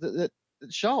 Interestingly was that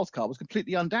Charles' car was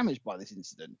completely undamaged by this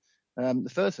incident. The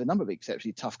first of a number of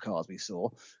exceptionally tough cars we saw,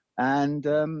 and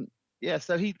so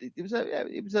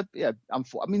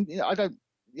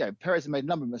Perez had made a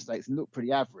number of mistakes and looked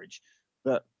pretty average,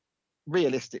 but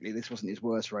realistically, this wasn't his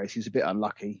worst race. He was a bit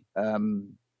unlucky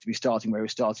to be starting where he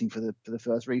was starting for the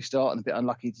first restart, and a bit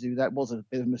unlucky to do that. Was a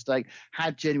bit of a mistake.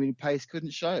 Had genuine pace,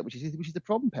 couldn't show it, which is the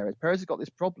problem. Perez has got this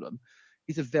problem.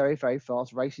 He's a very, very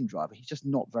fast racing driver. He's just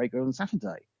not very good on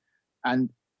Saturday, and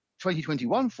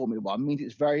 2021 Formula One means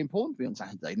it's very important to be on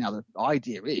Saturday. Now, the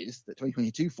idea is that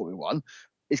 2022 Formula One,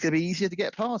 it's going to be easier to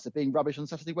get past it. Being rubbish on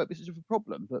Saturday won't be such a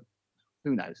problem, but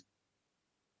who knows?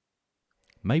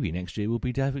 Maybe next year will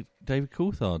be David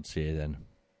Coulthard's year then.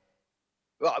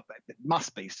 Well, it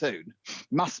must be soon.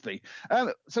 Must be.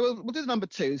 So we'll do the number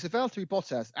two. So Valtteri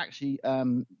Bottas actually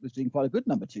was doing quite a good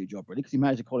number two job, really, because he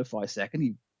managed to qualify second.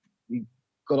 He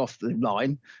got off the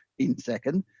line in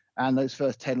second, and those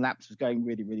first 10 laps was going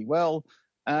really, really well.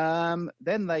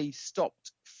 Then they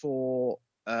stopped for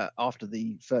after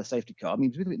the first safety car. I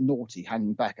mean, it was a bit naughty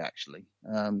hanging back, actually.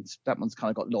 That one's kind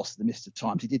of got lost in the mist of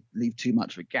times. He did leave too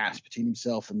much of a gas between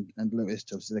himself and Lewis,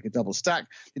 so they could double stack.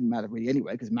 Didn't matter really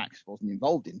anyway, because Max wasn't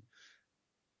involved in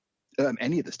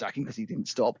any of the stacking, because he didn't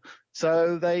stop.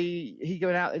 So he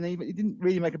going out, and he didn't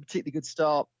really make a particularly good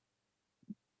start.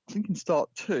 I think in start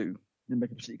 2, didn't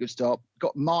make a particularly good start.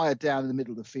 Got mired down in the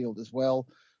middle of the field as well.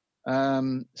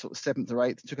 Sort of 7th or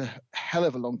 8th. It took a hell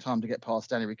of a long time to get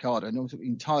past Danny Ricciardo, and also the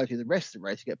entirety of the rest of the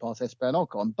race to get past Esteban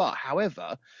Ocon. But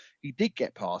however, he did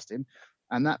get past him,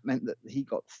 and that meant that he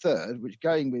got third, which,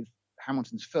 going with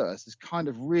Hamilton's first, has kind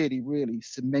of really, really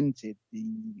cemented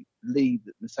the lead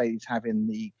that Mercedes have in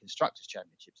the Constructors'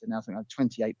 Championships. They're now something like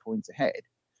 28 points ahead.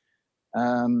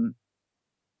 And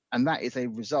that is a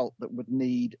result that would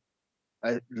need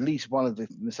at least one of the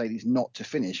Mercedes not to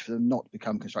finish, for them not to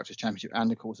become Constructors' Championship,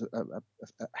 and of course a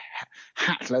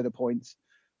hat load of points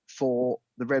for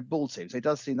the Red Bull team. So it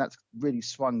does seem that's really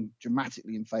swung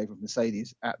dramatically in favour of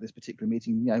Mercedes at this particular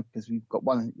meeting, because we've got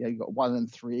you've got 1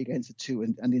 and 3 against a 2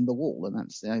 and in the wall, and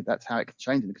that's how it can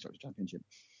change in the Constructors' Championship.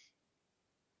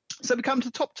 So we come to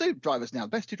the top 2 drivers now, the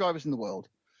best 2 drivers in the world.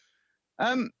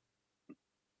 I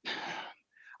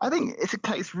think it's a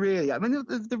case really. I mean,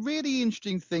 the really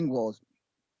interesting thing was,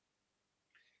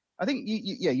 I think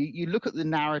you look at the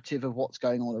narrative of what's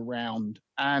going on around,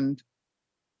 and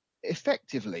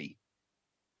effectively,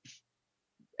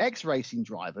 ex-racing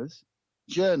drivers,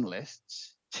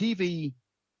 journalists, TV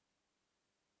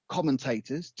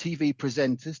commentators, TV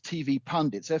presenters, TV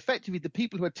pundits, so effectively the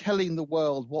people who are telling the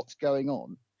world what's going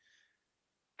on,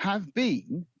 have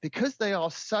been, because they are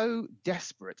so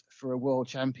desperate for a world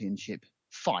championship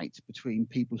fight between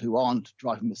people who aren't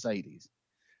driving Mercedes,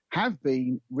 have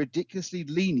been ridiculously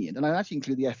lenient, and I actually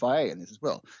include the FIA in this as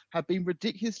well, have been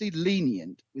ridiculously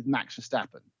lenient with Max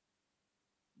Verstappen.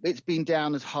 It's been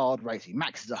down as hard racing.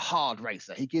 Max is a hard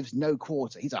racer. He gives no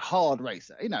quarter. He's a hard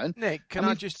racer. And, Nick, can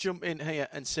I just jump in here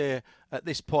and say at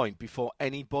this point, before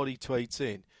anybody tweets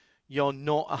in, you're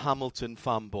not a Hamilton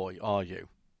fanboy, are you?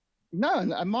 No,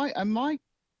 and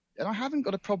I haven't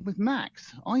got a problem with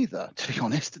Max either, to be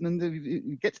honest. And then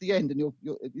you get to the end, and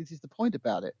this is the point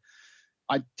about it.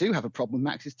 I do have a problem with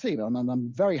Max's team, and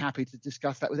I'm very happy to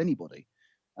discuss that with anybody.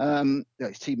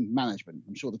 His team management.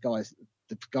 I'm sure the guys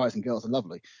and girls are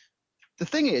lovely. The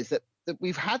thing is that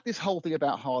we've had this whole thing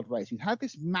about hard racing. We've had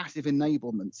this massive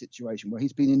enablement situation where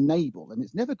he's been enabled, and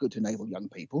it's never good to enable young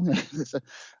people. It's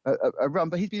a run,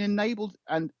 but he's been enabled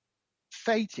and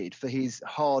fated for his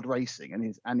hard racing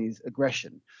and his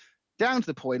aggression, down to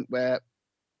the point where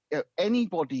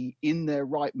anybody in their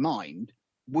right mind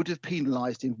would have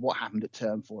penalised him for what happened at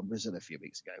Turn 4 in Brazil a few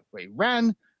weeks ago, where he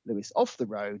ran Lewis off the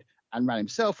road and ran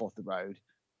himself off the road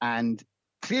and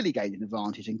clearly gained an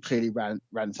advantage and clearly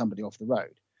ran somebody off the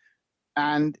road.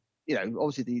 And,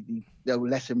 obviously the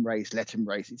let him race.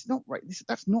 It's not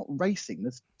that's not racing.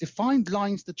 There's defined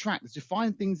lines to track. There's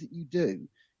defined things that you do.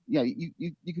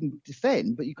 You can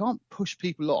defend, but you can't push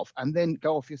people off and then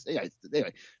go off your.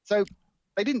 Anyway, so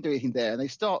they didn't do anything there, and they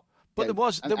start. But there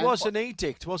was an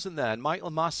edict, wasn't there? And Michael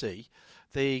Massey,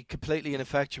 the completely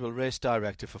ineffectual race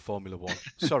director for Formula One.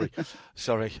 Sorry,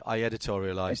 I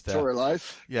editorialised there.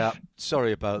 Editorialised. Yeah,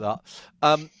 sorry about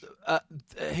that.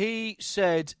 He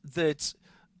said that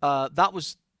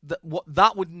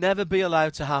that would never be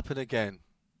allowed to happen again.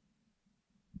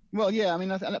 Well, yeah, I mean,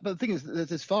 but the thing is,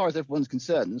 as far as everyone's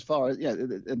concerned, as far as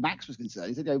Max was concerned,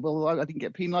 he said, well, I didn't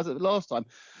get penalised at the last time.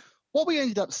 What we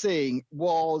ended up seeing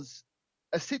was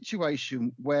a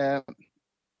situation where,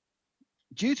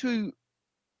 due to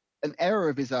an error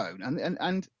of his own,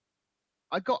 and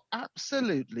I got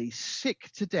absolutely sick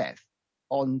to death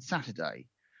on Saturday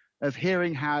of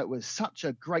hearing how it was such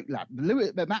a great lap.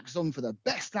 Max was on for the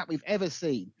best lap we've ever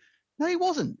seen. No, he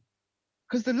wasn't,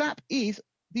 because the lap is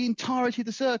the entirety of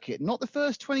the circuit, not the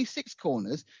first 26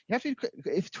 corners. You have to,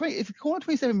 if corner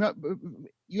 27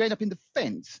 you end up in the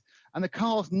fence and the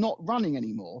car's not running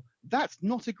anymore, that's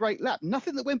not a great lap.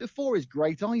 Nothing that went before is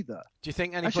great either. Do you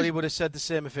think anybody would have said the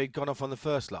same if he'd gone off on the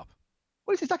first lap?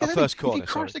 Well, it's exactly the first same. corner, if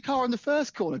you crash the car on the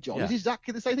first corner, John, Yeah. it's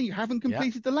exactly the same thing. You haven't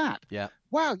completed the lap. Yeah.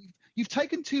 Wow, you've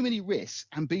taken too many risks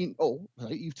and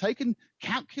you've taken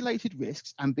calculated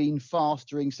risks and been fast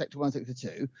during Sector 1, Sector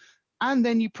 2, and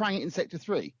then you prang it in Sector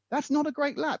 3. That's not a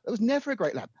great lap. It was never a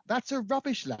great lap. That's a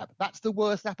rubbish lap. That's the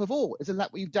worst lap of all. It's a lap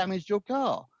where you've damaged your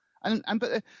car. And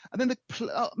then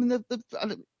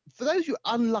for those who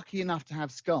are unlucky enough to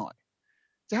have Sky,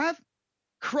 to have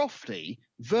Crofty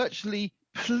virtually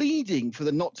pleading for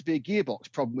there not to be a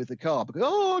gearbox problem with the car because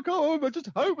I just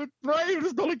hope and pray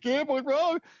it's not a gearbox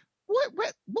wrong.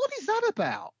 What is that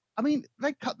about? I mean,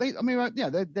 they're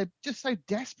just so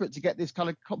desperate to get this kind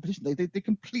of competition. They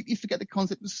completely forget the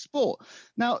concept of sport.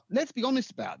 Now, let's be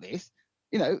honest about this.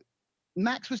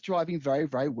 Max was driving very,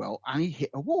 very well, and he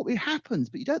hit a wall. It happens,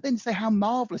 but you don't then say how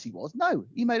marvellous he was. No,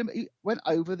 he went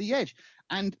over the edge.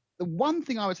 And the one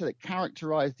thing I would say that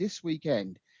characterised this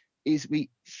weekend is we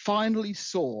finally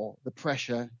saw the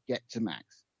pressure get to Max.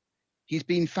 He's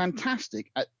been fantastic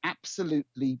at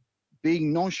absolutely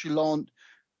being nonchalant,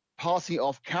 passing it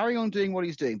off, carrying on doing what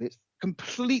he's doing, but it's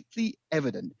completely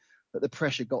evident that the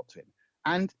pressure got to him.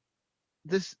 And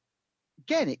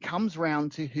again, it comes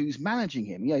round to who's managing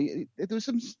him. There was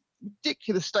some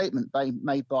ridiculous statement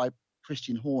made by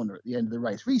Christian Horner at the end of the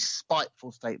race, really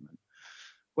spiteful statement,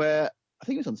 where I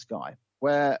think it was on Sky,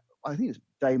 where I think it was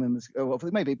Damon, or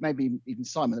maybe even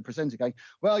Simon, the presenter, going,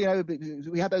 well,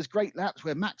 we had those great laps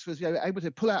where Max was able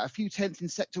to pull out a few tenths in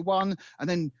sector 1, and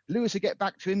then Lewis would get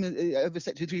back to him over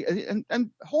sector 2.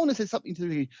 And Horner said something to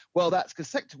the, well, that's because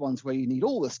sector 1's where you need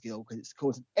all the skill, because it's, of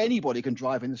course, anybody can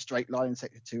drive in a straight line in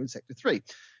sector 2 and sector 3.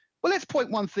 Well, let's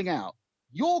point one thing out.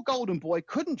 Your golden boy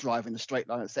couldn't drive in a straight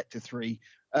line at sector 3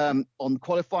 on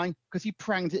qualifying because he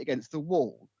pranged it against the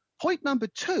wall. Point number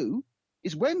 2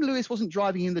 is when Lewis wasn't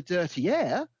driving in the dirty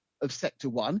air of sector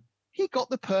 1, he got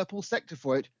the purple sector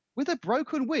for it with a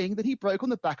broken wing that he broke on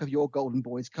the back of your golden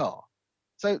boy's car.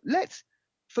 So let's,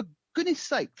 for goodness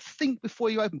sake, think before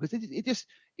you open, because it just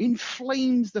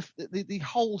inflames the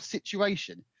whole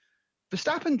situation.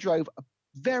 Verstappen drove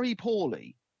very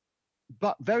poorly,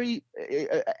 but very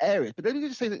areas. But let me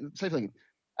just say something.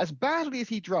 As badly as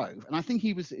he drove, and I think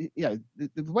he was, the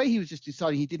way he was just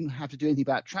deciding he didn't have to do anything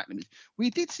about track limits, we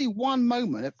did see one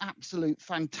moment of absolute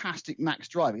fantastic Max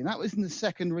driving, and that was in the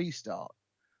second restart,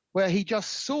 where he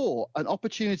just saw an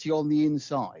opportunity on the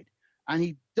inside, and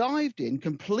he dived in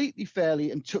completely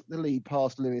fairly and took the lead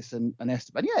past Lewis and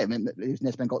Esteban. Yeah, I mean, Lewis and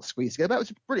Esteban got squeezed together. That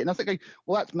was brilliant. I was thinking,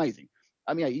 well, that's amazing.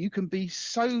 I mean, you can be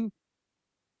so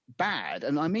bad,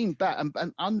 and I mean bad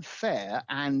and unfair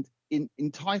and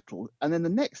entitled, and then the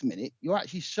next minute you're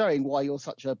actually showing why you're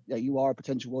such a you are a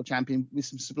potential world champion with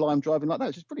some sublime driving like that.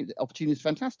 It's just brilliant. The opportunity is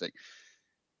fantastic.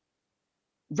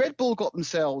 Red Bull got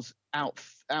themselves out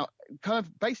kind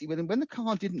of basically when the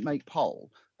car didn't make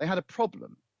pole, they had a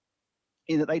problem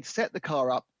in that they'd set the car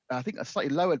up, I think, a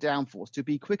slightly lower downforce to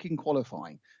be quick in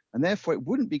qualifying, and therefore it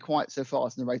wouldn't be quite so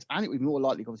fast in the race, and it would be more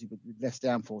likely, obviously, with less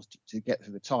downforce to get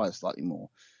through the tyres slightly more.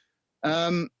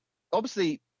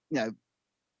 Obviously,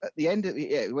 at the end of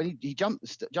when he jumped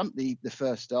the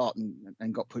first start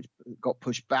and got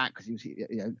pushed back because he was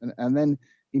and then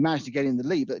he managed to get in the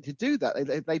lead. But to do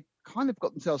that, they kind of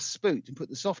got themselves spooked and put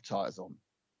the soft tyres on,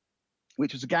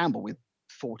 which was a gamble with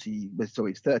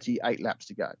 38 laps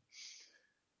to go.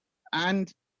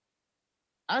 And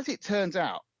as it turns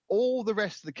out, all the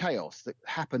rest of the chaos that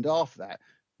happened after that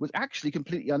was actually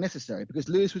completely unnecessary, because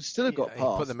Lewis would still have got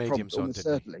past. Put the mediums on,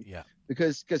 certainly. Yeah.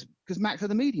 Because Max had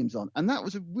the mediums on, and that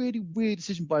was a really weird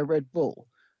decision by Red Bull.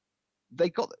 They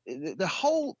got the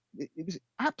whole. It was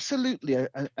absolutely I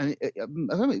don't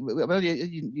know,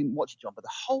 you didn't watch it, John, but the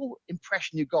whole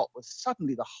impression you got was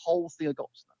suddenly the whole thing had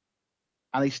got to them,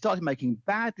 and they started making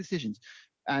bad decisions,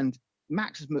 and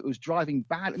Max was driving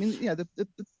bad. I mean, that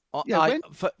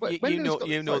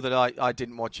I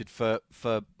didn't watch it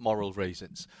for moral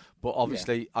reasons, but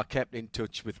obviously I kept in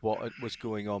touch with what was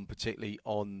going on, particularly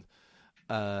on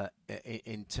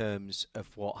in terms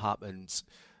of what happens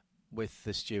with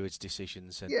the stewards'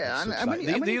 decisions and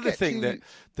the other thing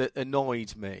that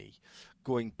annoyed me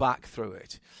going back through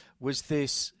it was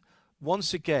this,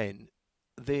 once again,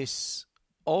 this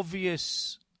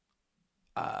obvious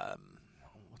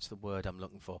what's the word I'm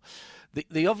looking for?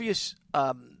 The obvious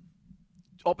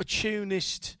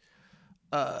opportunist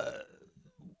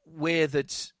way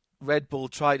that Red Bull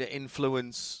try to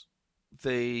influence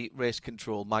the race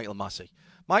control, Michael Massey.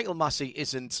 Michael Massey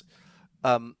isn't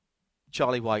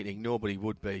Charlie Whiting, nobody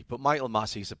would be, but Michael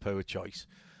Massey's a poor choice.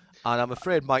 And I'm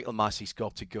afraid Michael Massey's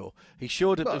got to go. He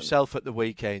showed himself at the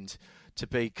weekend to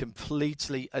be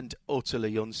completely and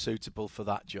utterly unsuitable for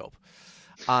that job.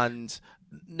 And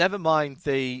never mind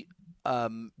the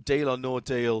deal or no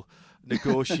deal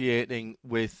negotiating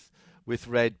with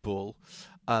Red Bull.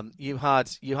 You had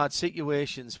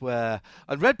situations where,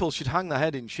 and Red Bull should hang their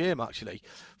head in shame actually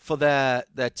for their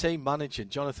team manager,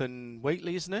 Jonathan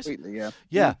Wheatley, isn't it? Wheatley, yeah.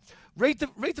 Yeah. Read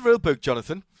the rule book,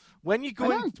 Jonathan. When you're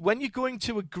going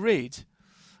to a grid,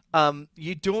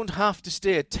 you don't have to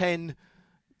stay at 10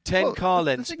 car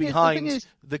lengths behind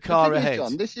the car ahead.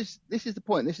 John, this is the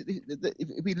point.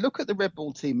 If we look at the Red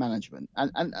Bull team management,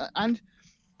 and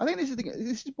I think this is the thing.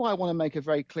 This is why I want to make it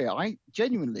very clear. I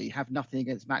genuinely have nothing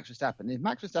against Max Verstappen. If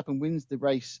Max Verstappen wins the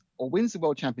race or wins the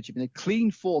World Championship in a clean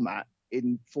format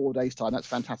in 4 days' time, that's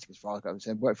fantastic as far as I'm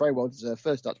concerned. Worked very well deserved.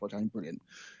 First Dutch World Champion, brilliant.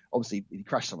 Obviously, he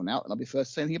crashed someone out, and I'll be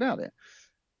first to say anything about it.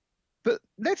 But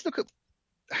let's look at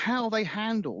how they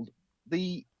handled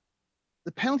the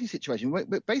penalty situation.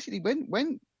 Basically,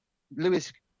 when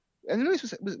Lewis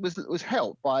was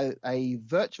helped by a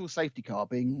virtual safety car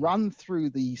being run through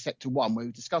the sector 1, where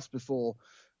we discussed before,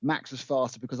 Max was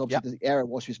faster because obviously the error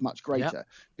wash was much greater. Yep.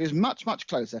 It was much, much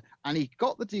closer, and he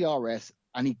got the DRS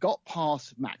and he got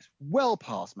past Max, well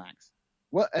past Max.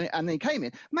 Well, and then he came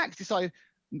in. Max decided.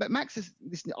 But Max has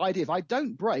this idea: if I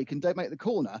don't brake and don't make the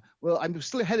corner, well, I'm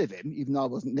still ahead of him, even though I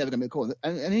wasn't never going to make the corner.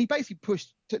 And he basically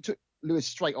took Lewis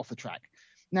straight off the track.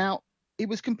 Now, it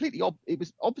was completely. It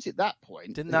was obvious at that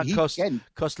point. Didn't that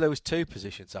cost Lewis 2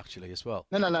 positions actually as well?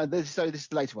 No. This is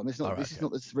the later one. This is not. This is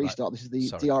not the restart. This is the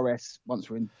DRS once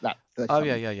we're in lap 30. Oh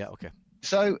yeah. Okay.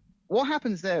 So what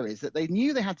happens there is that they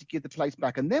knew they had to give the place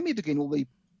back, and then we begin all the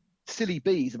silly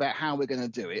bees about how we're going to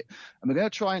do it, and we're going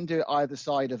to try and do it either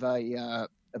side of a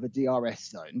DRS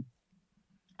zone,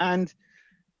 and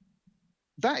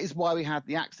that is why we had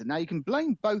the accident. Now you can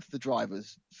blame both the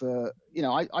drivers for,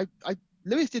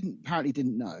 Lewis apparently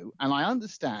didn't know, and I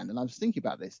understand, and I was thinking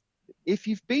about this. If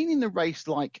you've been in a race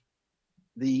like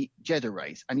the Jeddah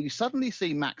race and you suddenly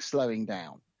see Max slowing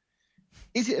down,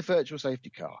 is it a virtual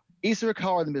safety car? Is there a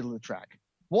car in the middle of the track?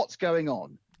 What's going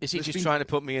on? Is he just trying to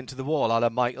put me into the wall, a la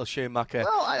Michael Schumacher?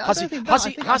 Well, has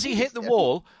he hit the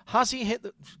wall? Has he hit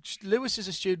the... Lewis is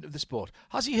a student of the sport.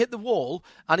 Has he hit the wall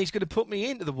and he's going to put me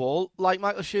into the wall like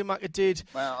Michael Schumacher did?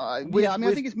 Well, I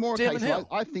think it's more a case.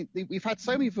 I think we've had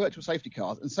so many virtual safety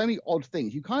cars and so many odd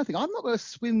things. You kind of think, I'm not going to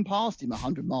swim past him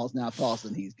 100 miles an hour faster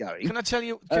than he's going. Can I tell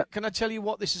you? Can I tell you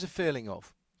what this is a feeling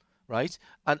of? Right,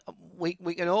 and we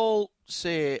can all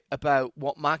say about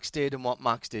what Max did and what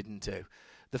Max didn't do.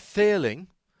 The feeling.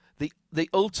 The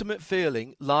ultimate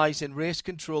feeling lies in race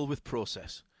control with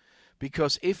process.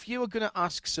 Because if you are going to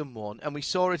ask someone, and we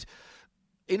saw it,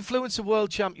 influence a world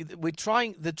champion,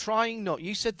 they're trying not,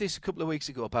 you said this a couple of weeks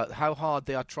ago about how hard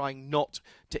they are trying not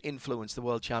to influence the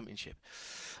world championship.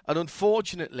 And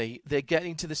unfortunately, they're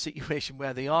getting to the situation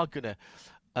where they are going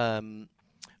to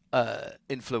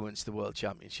influence the world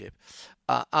championship.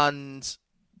 And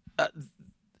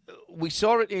we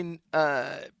saw it in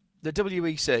the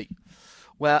WEC,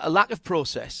 where a lack of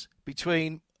process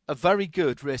between a very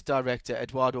good race director,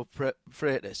 Eduardo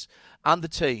Freitas, and the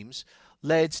teams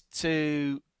led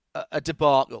to a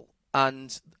debacle.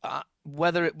 And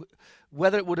whether it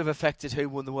would have affected who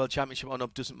won the World Championship or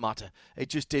not doesn't matter. It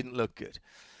just didn't look good.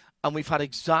 And we've had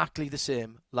exactly the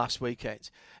same last weekend.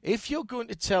 If you're going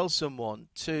to tell someone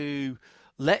to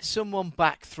let someone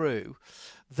back through,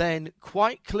 then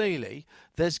quite clearly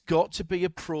there's got to be a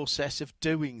process of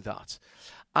doing that.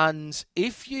 And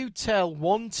if you tell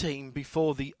one team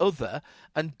before the other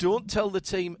and don't tell the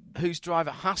team whose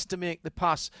driver has to make the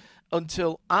pass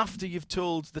until after you've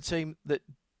told the team that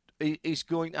is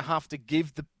going to have to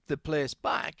give the place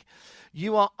back,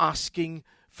 you are asking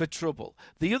for trouble.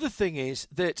 The other thing is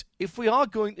that if we are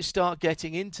going to start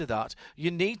getting into that,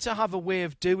 you need to have a way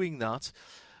of doing that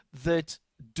that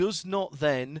does not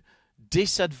then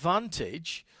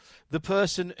disadvantage the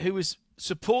person who is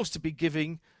supposed to be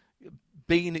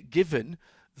being given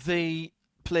the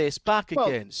place back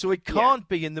again. So it can't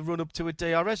be in the run-up to a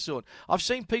DRS zone. I've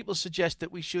seen people suggest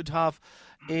that we should have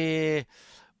a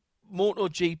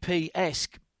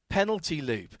MotoGP-esque penalty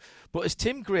loop. But as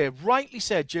Tim Gray rightly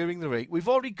said during the week, we've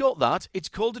already got that. It's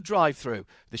called a drive-through.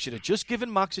 They should have just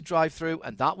given Max a drive-through,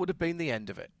 and that would have been the end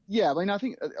of it. Yeah, I mean, I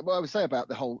think what I would say about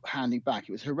the whole handing back,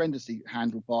 it was horrendously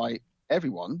handled by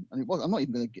everyone, and it was. I'm not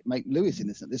even going to make Lewis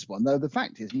innocent at this one, though. The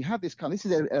fact is, you have this this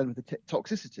is an element of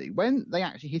toxicity. When they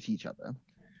actually hit each other,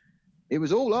 it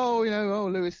was all,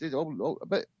 Lewis is,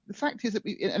 but the fact is that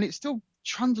and it's still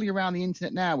trundling around the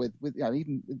internet now with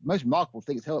even the most remarkable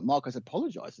thing is Helmut Marko's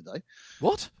apologised today.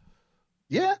 What?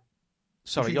 Yeah.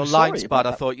 Sorry, your line's bad.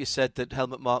 I thought you said that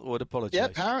Helmut Marko would apologise. Yeah,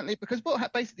 apparently, because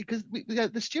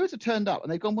the stewards have turned up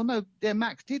and they've gone, well, no,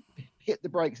 Max did hit the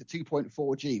brakes at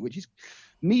 2.4 G, which is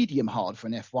medium hard for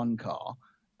an F1 car,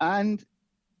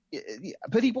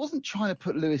 but he wasn't trying to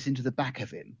put Lewis into the back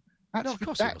of him. No, of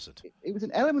course he wasn't. It was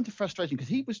an element of frustration because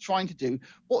he was trying to do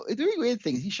the really weird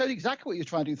thing is he showed exactly what he was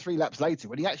trying to do 3 laps later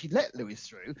when he actually let Lewis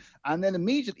through and then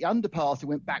immediately underpassed and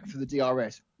went back through the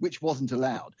DRS, which wasn't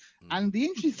allowed. And the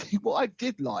interesting thing, what I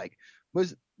did like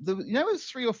was it was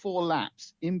 3 or 4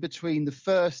 laps in between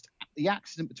the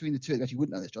accident between the two. Actually, you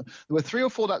wouldn't know this, John. There were 3 or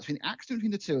 4 laps between the accident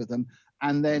between the two of them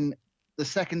and then the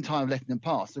second time of letting them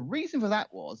pass. The reason for that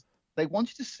was they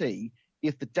wanted to see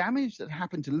if the damage that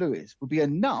happened to Lewis would be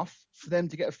enough for them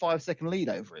to get a 5-second lead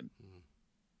over him.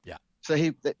 Yeah. So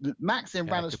Max then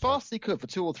ran as fast as he could for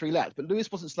 2 or 3 laps, but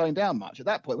Lewis wasn't slowing down much. At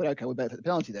that point, we went, okay, we'll better take the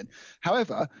penalty then.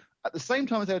 However, at the same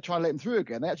time as they were trying to let him through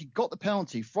again, they actually got the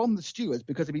penalty from the stewards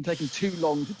because it'd been taking too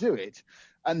long to do it.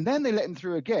 And then they let him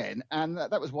through again, and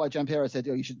that was why Giampiero said,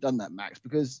 you should have done that, Max,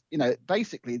 because,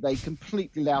 basically they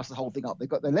completely loused the whole thing up. They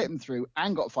let him through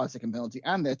and got a 5-second penalty,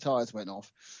 and their tyres went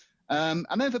off. And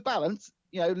then for balance,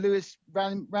 Lewis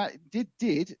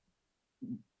did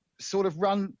sort of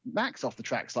run Max off the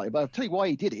track slightly. But I'll tell you why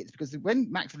he did it. It's because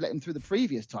when Max had let him through the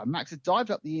previous time, Max had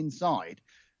dived up the inside,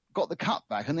 got the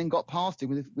cutback, and then got past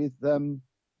him with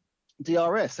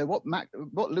DRS. So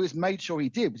what Lewis made sure he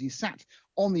did was he sat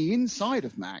on the inside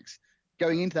of Max,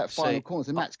 going into that final corner.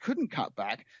 So Max couldn't cut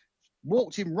back,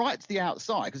 walked him right to the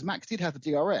outside because Max did have the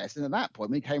DRS. And at that point,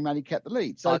 when he came around, he kept the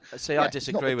lead. So I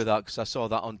disagree with that because I saw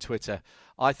that on Twitter.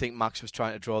 I think Max was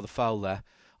trying to draw the foul there.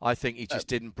 I think he just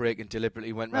didn't brake and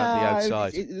deliberately went round the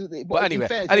outside. But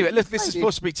anyway, look, this is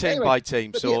supposed to be team by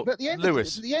team. So,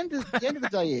 Lewis. The end of the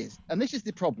day is, and this is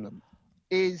the problem,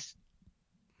 is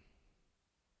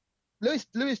Lewis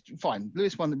fine.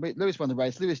 Lewis won the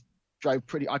race. Lewis drove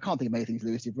pretty. I can't think of many things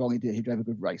Lewis did wrong. He drove a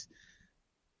good race.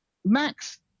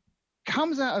 Max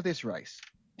comes out of this race.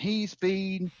 He's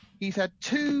had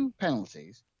 2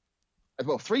 penalties,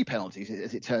 well, 3 penalties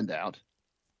as it turned out,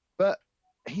 but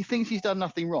he thinks he's done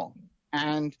nothing wrong.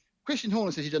 And Christian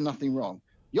Horner says you've done nothing wrong.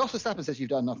 Jos Verstappen says you've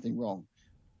done nothing wrong.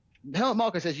 Helmut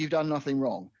Marko says you've done nothing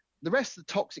wrong. The rest of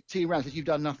the toxic team around says you've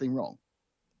done nothing wrong.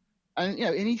 And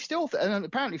and he still, and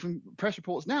apparently from press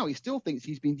reports now, he still thinks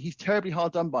he's terribly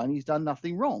hard done by and he's done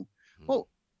nothing wrong. Well,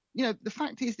 the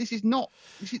fact is, if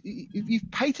you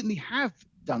patently have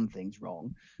done things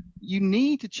wrong, you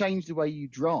need to change the way you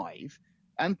drive,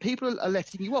 and people are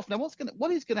letting you off. Now,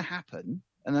 what is going to happen?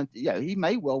 And then, he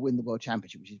may well win the world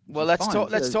championship. Which is let's fine.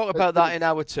 Let's talk about that in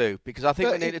hour 2 because I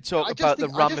think we need to talk about the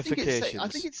ramifications. I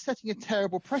think it's setting a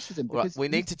terrible precedent. Right, we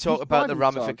need to talk about the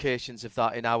ramifications of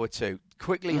that in hour 2.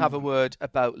 Quickly have a word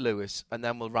about Lewis, and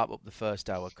then we'll wrap up the first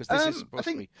hour because this is supposed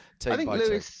to be team by team. I think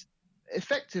Lewis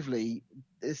effectively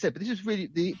said, but this is really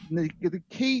the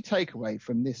key takeaway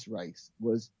from this race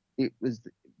was it was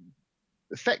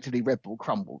effectively Red Bull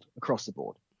crumbled across the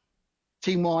board,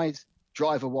 team-wise,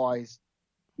 driver-wise.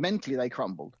 Mentally, they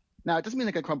crumbled. Now, it doesn't mean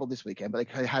they're going to crumble this weekend, but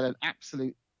they had an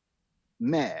absolute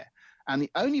mare. And the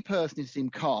only person who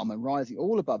seemed calm and rising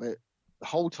all above it the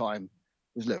whole time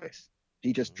was Lewis.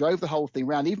 He just drove the whole thing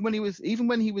round, even when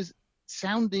he was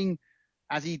sounding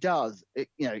as he does,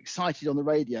 excited on the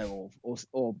radio,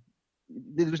 or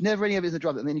there was never any evidence of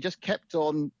drive. And then he just kept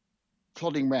on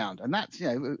plodding round. And that's,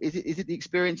 is it the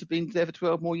experience of being there for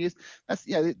 12 more years? That's,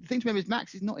 the thing to remember is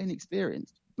Max is not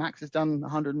inexperienced. Max has done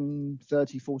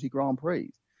 130, 40 Grand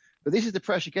Prix. But this is the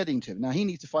pressure getting to him. Now, he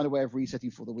needs to find a way of resetting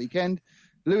for the weekend.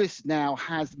 Lewis now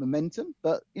has the momentum,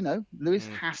 but, Lewis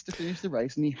has to finish the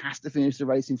race, and he has to finish the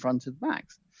race in front of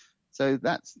Max. So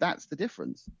that's the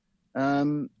difference. We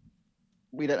don't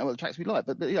know what the tracks we like,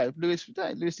 but Lewis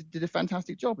did a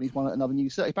fantastic job, and he's won at another new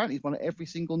circuit. Apparently, he's won at every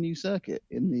single new circuit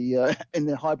in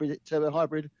the hybrid turbo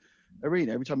hybrid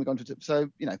arena every time we go into it.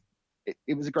 So,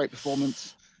 it was a great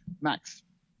performance. Max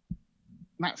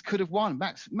could have won.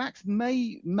 Max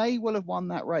may well have won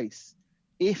that race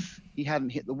if he hadn't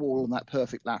hit the wall on that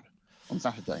perfect lap on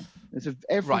Saturday. There's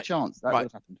every chance that would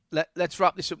have happened. Let's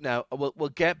wrap this up now. We'll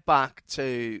get back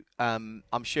to,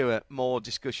 I'm sure, more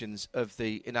discussions of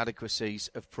the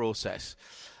inadequacies of process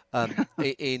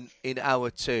in hour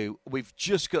 2. We've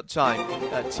just got time,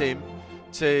 Tim,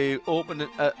 to open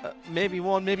maybe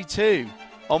 1, maybe 2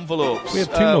 envelopes. We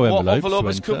have 2 more envelopes. What envelope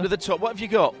has come to the top? What have you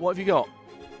got?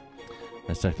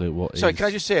 Let's take a look what Sorry, can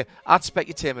I just say, at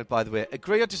Specutainment, by the way,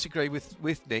 agree or disagree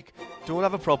with Nick? Don't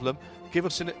have a problem. Give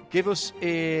us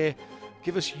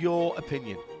your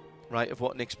opinion, right, of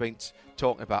what Nick's been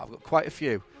talking about. I've got quite a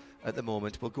few at the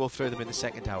moment. We'll go through them in the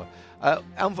second hour.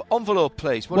 Envelope,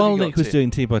 please. While Nick was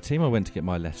doing team by team, I went to get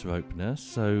my letter opener.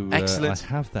 So excellent. I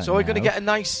have that. So we're going to get a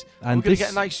nice.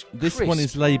 This one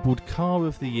is labelled Car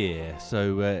of the Year.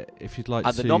 So if you'd like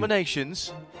to. The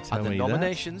nominations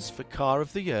for Car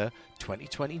of the Year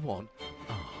 2021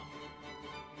 are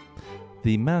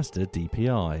the Mazda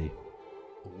DPI,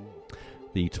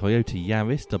 the Toyota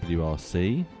Yaris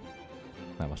WRC.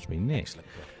 That must have been Nick. Excellent.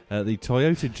 The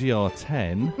Toyota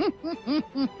GR10.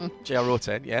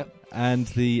 GR10, yeah. And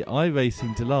the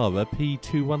iRacing Dallara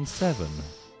P217.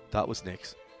 That was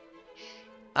Nick's.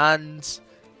 And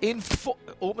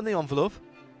open the envelope.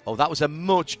 Oh, that was a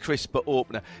much crisper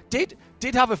opener. Did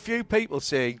have a few people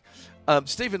saying,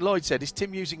 Stephen Lloyd said, is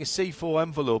Tim using a C4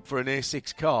 envelope for an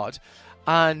A6 card?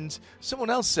 And someone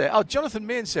else said, Jonathan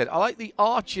Main said, I like the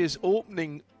Archer's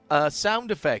opening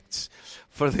sound effects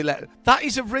for the letter. That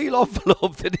is a real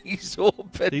envelope that he's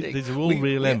opening. These are all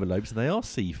real envelopes, and they are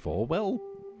C4. Well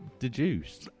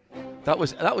deduced. That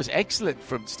was excellent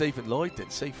from Stephen Lloyd. Then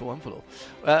C4 envelope,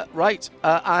 right?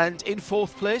 And in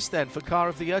 4th place then for Car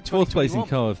of the Year 2021. 4th place in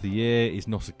Car of the Year is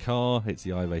not a car. It's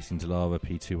the iRacing Dallara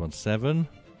P217.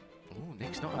 Oh,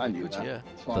 Nick's not having a good year.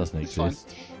 Doesn't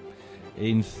exist.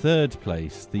 In 3rd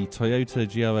place, the Toyota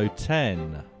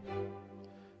GR10.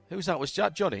 Who was that? Was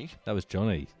that Johnny? That was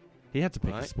Johnny. He had to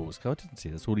pick a sports car, didn't he?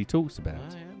 That's all he talks about.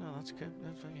 That's good.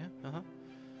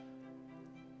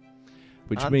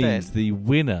 Which means the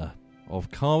winner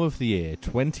of Car of the Year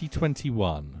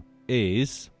 2021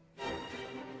 is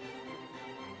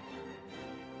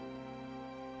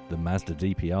the Mazda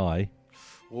DPI.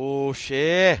 Oh,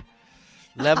 share.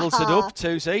 Levels it up,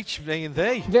 2s each, me and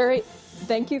thee.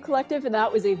 Thank you, Collective, and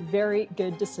that was a very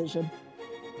good decision.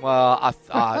 Well,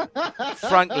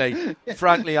 frankly,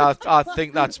 I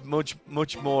think that's much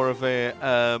more of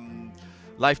a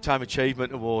lifetime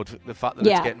achievement award. The fact that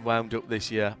it's getting wound up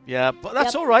this year, but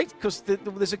that's all right because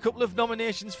there's a couple of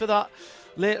nominations for that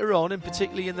later on, and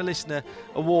particularly in the listener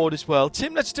award as well.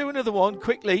 Tim, let's do another one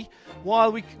quickly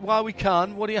while we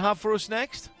can. What do you have for us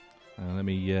next? Let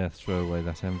me throw away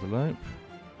that envelope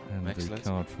and Excellent. the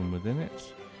card from within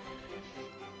it.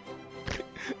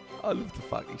 I love the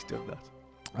fact he's done that.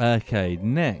 Okay,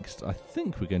 next, I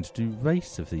think we're going to do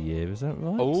Race of the Year, is that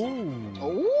right?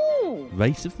 Oh.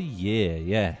 Race of the Year,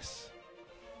 yes.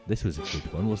 This was a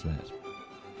good one, wasn't it?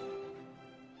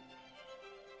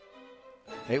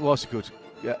 It was good.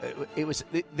 Yeah, it was.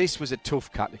 This was a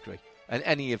tough category, and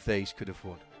any of these could have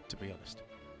won, to be honest.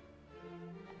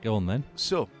 Go on then.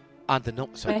 So, and the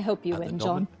I hope you win,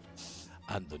 John.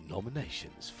 And the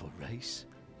nominations for Race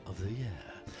of the Year.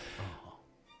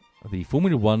 The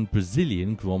Formula One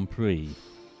Brazilian Grand Prix.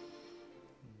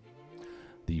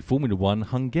 The Formula One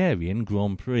Hungarian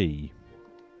Grand Prix.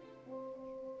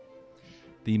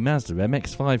 The Mazda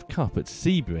MX-5 Cup at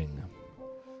Sebring.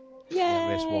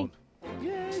 Yeah, race one.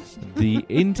 The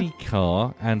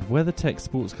IndyCar and WeatherTech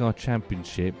Sports Car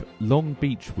Championship Long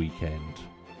Beach weekend.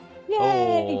 Yay!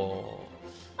 Oh,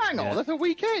 Hang on, that's a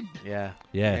weekend. yeah.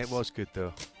 Yes. It was good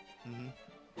though.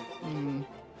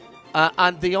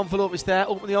 And the envelope is there.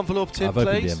 Open the envelope, Tim, I've please.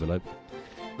 opened the envelope.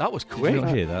 That was Did quick. you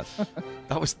not hear that?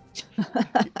 That was. You While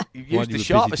used you the were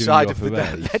sharper busy doing side your of the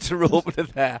race. letter opener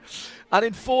there. And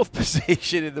in fourth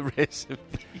position in the race of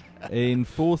the year. In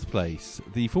fourth place,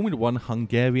 the Formula One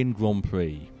Hungarian Grand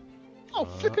Prix. Oh,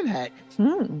 flipping heck.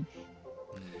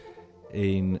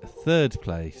 In third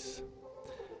place,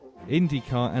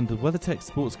 IndyCar and the WeatherTech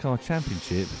Sports Car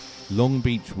Championship Long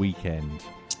Beach weekend.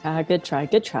 Good try,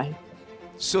 good try.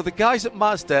 So the guys at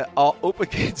Mazda are up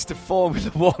against a Formula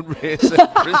One race in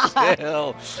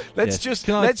Brazil.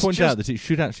 Can I point out that it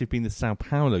should actually have been the Sao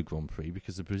Paulo Grand Prix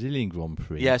because the Brazilian Grand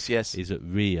Prix Yes. is at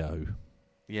Rio.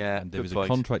 Yeah, And there is a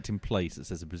contract in place that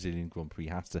says the Brazilian Grand Prix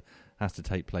has to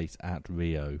take place at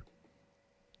Rio.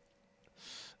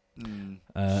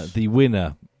 The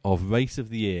winner of Race of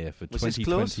the Year for Was this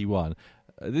 2021.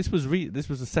 This was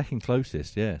the second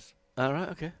closest. Yes. All right.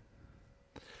 Okay.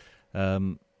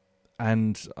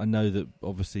 And I know that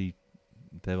obviously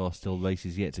there are still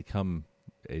races yet to come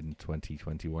in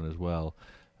 2021 as well.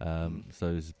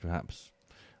 So it's perhaps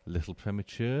a little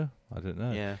premature. I don't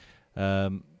know. Yeah.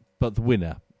 But the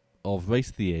winner of Race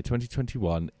of the Year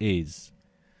 2021 is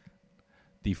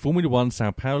the Formula One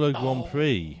Sao Paulo Grand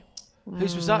Prix.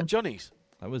 Whose was that? Johnny's?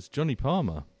 That was Johnny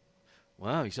Palmer.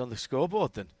 Wow, he's on the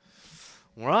scoreboard then.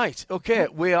 Right, okay,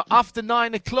 we are after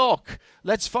 9 o'clock.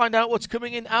 Let's find out what's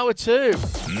coming in hour 2.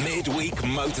 Midweek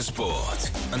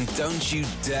Motorsport. And don't you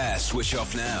dare switch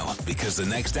off now, because the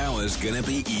next hour's going to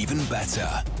be even better.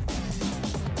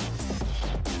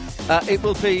 It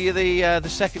will be the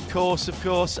second course, of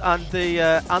course, and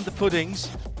the puddings,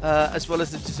 as well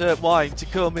as the dessert wine to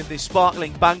come in the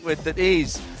sparkling banquet that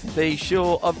is the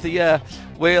show of the year.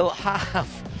 We'll have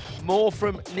more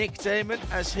from Nick Damon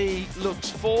as he looks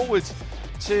forward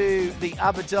to the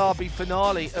Abu Dhabi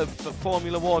finale of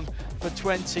Formula One for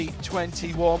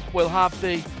 2021. We'll have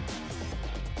the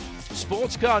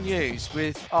sports car news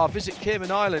with our Visit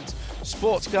Cayman Islands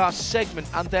sports car segment,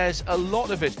 and there's a lot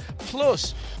of it.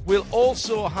 Plus, we'll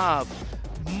also have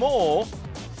more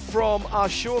from our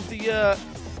show of the year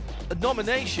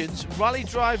nominations: Rally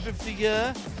Driver of the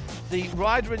Year, the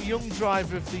Rider and Young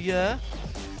Driver of the Year,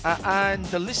 and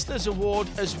the Listeners Award,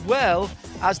 as well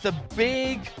as the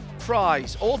big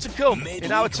prize. All to come Midweek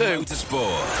in hour 2.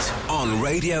 Motorsport on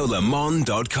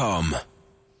RadioLeMans.com.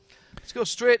 Let's go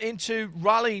straight into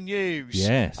rally news.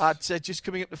 Yes. At just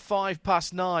coming up to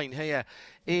 9:05 here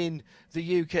in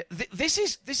the UK. This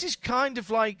is kind of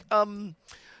like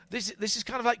this is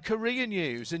kind of like career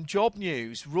news and job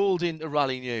news rolled into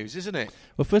rally news, isn't it?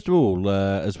 Well, first of all,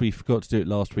 as we forgot to do it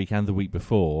last week and the week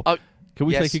before, can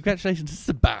we say congratulations to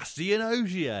Sebastian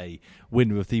Ogier,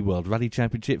 winner of the World Rally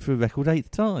Championship for a record 8th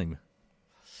time.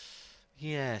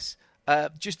 Yes.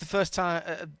 Just the first time,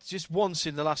 just once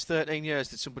in the last 13 years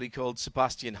that somebody called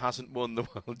Sebastian hasn't won the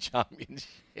World Championship.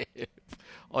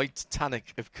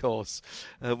 Titanic, of course,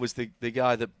 was the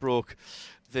guy that broke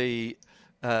the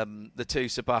two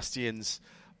Sebastians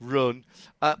run.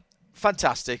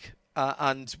 Fantastic.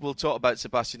 And we'll talk about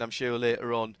Sebastian, I'm sure,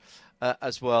 later on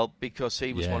as well, because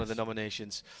he was one of the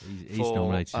nominations. He's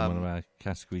nominated in one of our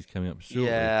categories coming up shortly.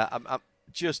 Yeah,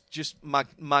 just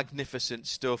magnificent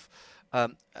stuff.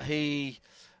 He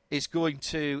is going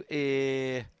to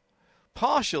a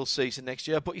partial season next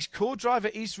year, but his co-driver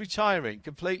is retiring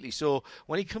completely. So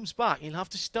when he comes back, he'll have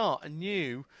to start a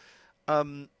new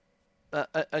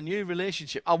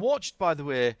relationship. I watched, by the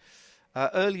way,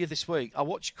 earlier this week, I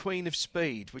watched Queen of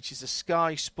Speed, which is a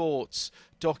Sky Sports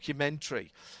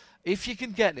documentary. If you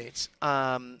can get it,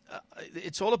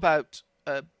 it's all about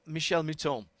Michèle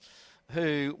Mouton,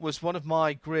 who was one of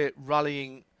my great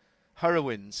rallying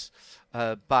heroines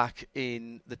back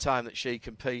in the time that she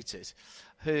competed.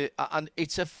 And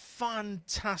it's a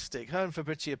fantastic. Her and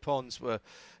Fabrizio Pons were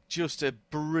just a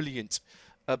brilliant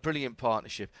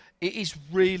partnership. It is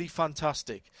really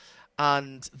fantastic,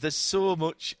 and there's so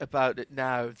much about it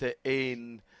now that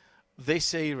in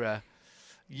this era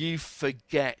you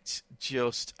forget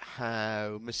just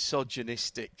how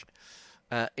misogynistic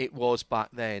it was back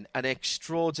then, and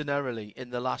extraordinarily in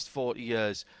the last 40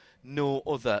 years no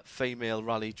other female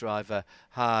rally driver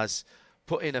has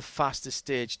put in a faster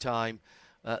stage time,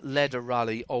 led a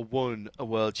rally or won a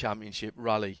World Championship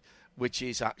rally, which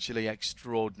is actually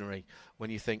extraordinary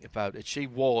when you think about it. She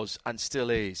was and still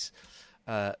is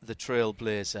the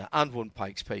trailblazer, and won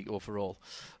Pikes Peak overall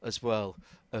as well,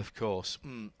 of course.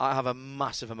 I have a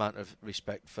massive amount of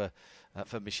respect for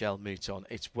Michèle Mouton.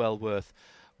 It's well worth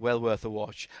a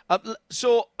watch.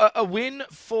 So a win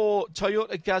for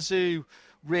Toyota Gazoo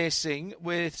Racing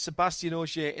with Sébastien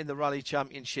Ogier in the Rally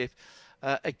Championship.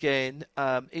 Again,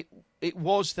 it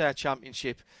was their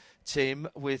championship, Tim.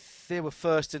 They were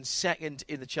first and second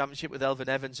in the championship with Elvin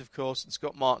Evans, of course, and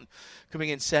Scott Martin coming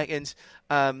in second.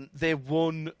 They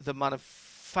won the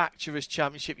Manufacturers'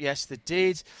 Championship. Yes, they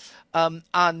did.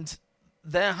 And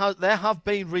there have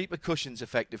been repercussions,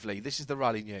 effectively. This is the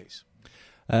rally news.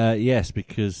 Yes,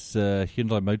 because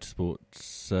Hyundai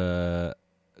Motorsport's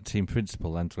team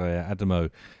principal, Andrea Adamo,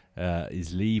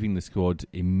 is leaving the squad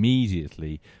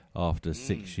immediately after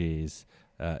 6 years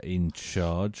in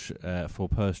charge for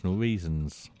personal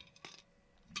reasons.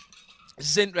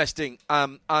 This is interesting.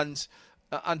 And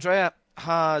Andrea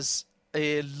has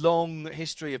a long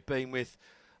history of being with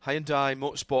Hyundai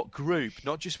Motorsport Group,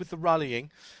 not just with the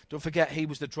rallying. Don't forget, he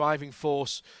was the driving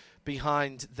force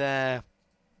behind their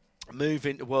move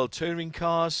into World Touring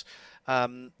Cars,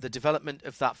 the development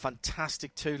of that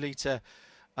fantastic 2-litre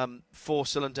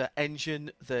 4-cylinder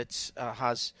engine that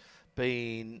has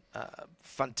been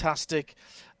fantastic.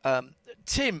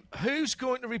 Tim, who's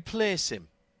going to replace him?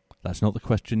 That's not the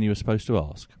question you were supposed to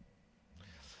ask.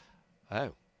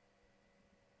 Oh.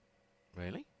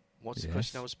 Really? What's the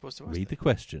question I was supposed to ask? Read the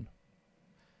question.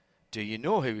 Do you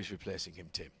know who is replacing him,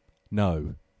 Tim?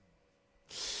 No.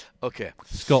 Okay.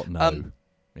 Scott, no,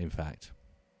 in fact.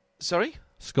 Sorry?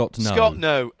 Scott, no. Scott,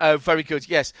 no. Oh, very good.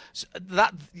 Yes. So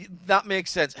that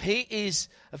makes sense. He is,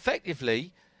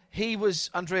 effectively, he was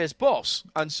Andrea's boss,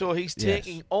 and so he's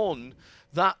taking on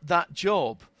that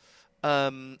job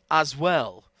as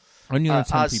well. Only on a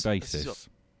temporary basis.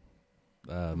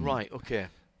 Right, okay.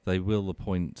 They will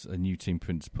appoint a new team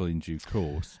principal in due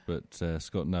course, but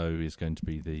Scott No is going to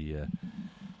be the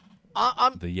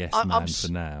yes man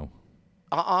for now.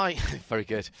 Very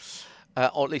good.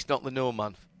 Or at least not the no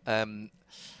man. Well,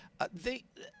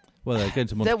 they're going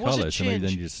to Monte Carlo, so maybe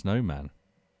they need a snowman.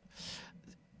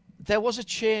 There was a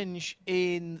change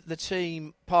in the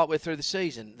team partway through the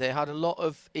season. They had a lot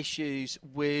of issues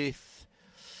with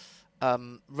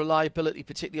reliability,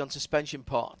 particularly on suspension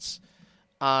parts.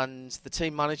 And the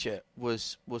team manager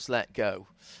was let go,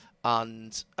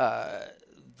 and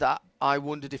that I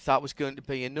wondered if that was going to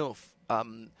be enough.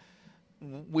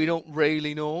 We don't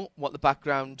really know what the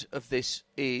background of this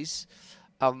is,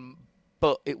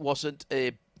 but it wasn't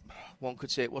one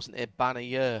could say it wasn't a banner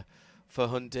year for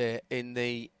Hyundai in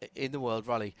the World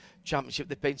Rally Championship.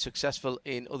 They've been successful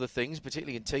in other things,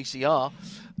 particularly in TCR,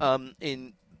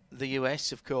 in the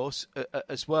US, of course,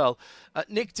 as well.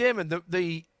 Nick Damon,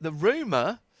 the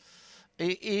rumour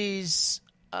is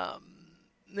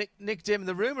Nick Damon.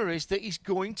 The rumour is that he's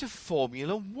going to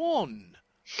Formula One.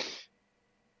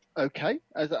 Okay,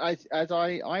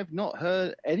 I've not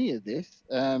heard any of this.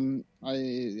 I'm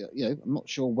not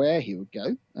sure where he would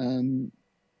go.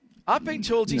 I've been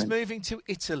told he's moving to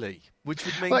Italy, which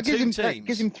would mean two teams. That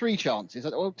gives him 3 chances,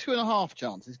 or 2.5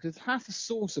 chances, because Haas is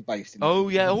sort of based in.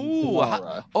 Sort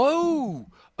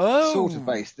of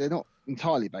based. They're not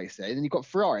entirely based there. And then you've got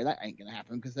Ferrari. That ain't going to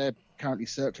happen because they're currently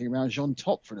circling around Jean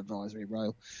Top for an advisory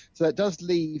role. So that does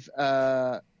leave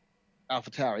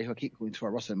AlphaTauri, who I keep calling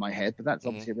Toro Rosso in my head, but that's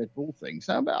obviously a Red Bull thing.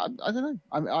 So but I don't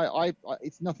know.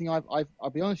 It's nothing. I'll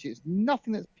be honest with you, it's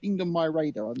nothing that's pinged on my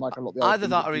radar. Unlike a lot of the either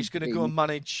that, or he's going to go and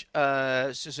manage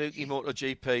Suzuki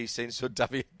MotoGP since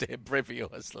Davide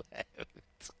Brivio has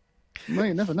left. Well,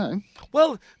 you never know.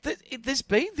 Well, there's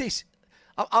been this.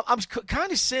 I'm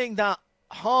kind of saying that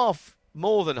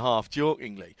more than half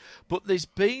jokingly, but there's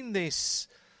been this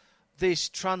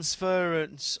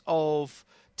transference of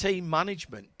team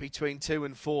management between 2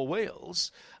 and 4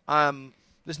 wheels.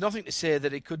 There's nothing to say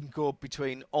that it couldn't go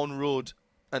between on-road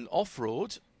and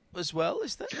off-road as well,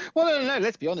 is there? Well, no.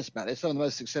 Let's be honest about it. Some of the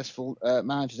most successful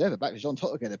managers ever, back to John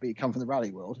Tottegatter, but he come from the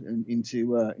rally world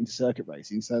into circuit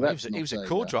racing. So he was a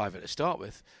co-driver to start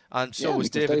with, and so was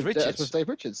David Richards. That was Dave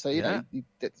Richards. So you know,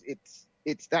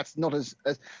 that's not as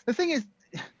the thing is.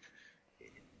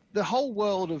 The whole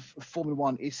world of Formula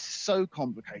One is so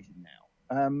complicated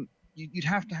now. You'd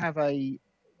have to have a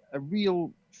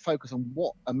real focus on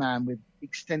what a man with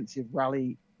extensive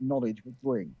rally knowledge would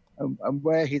bring, and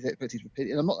where his expertise would fit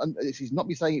in. And this is not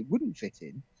me saying it wouldn't fit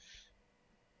in.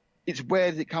 It's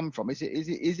where does it come from? Is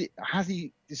it has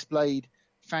he displayed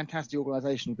fantastic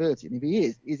organisational ability? And if he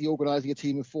is he organising a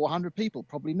team of 400 people?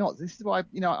 Probably not. This is why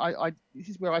this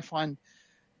is where I find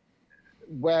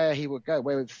where he would go,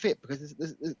 where it would fit, because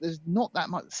there's not that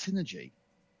much synergy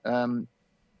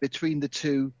between the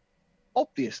two.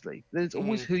 Obviously, there's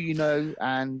always who you know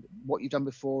and what you've done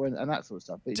before and that sort of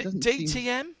stuff. But it doesn't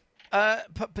DTM,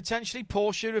 potentially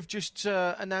Porsche have just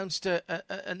announced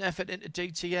an effort into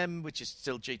DTM, which is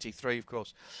still GT3, of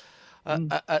course,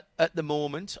 at the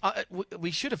moment.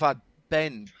 We should have had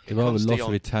Ben. There are a lot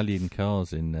of Italian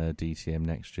cars in DTM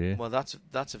next year. Well, that's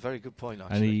a very good point,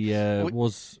 actually. And he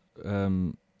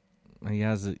he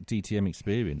has DTM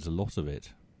experience, a lot of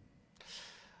it.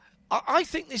 I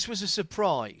think this was a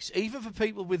surprise, even for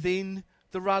people within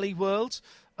the rally world.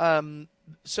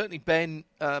 Certainly Ben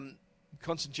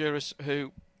Constanduris,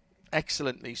 who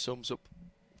excellently sums up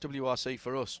WRC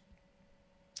for us,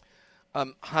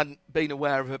 hadn't been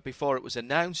aware of it before it was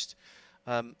announced.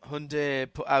 Hyundai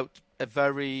put out a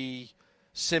very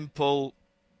simple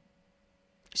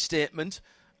statement,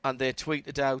 and they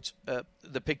tweeted out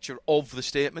the picture of the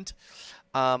statement.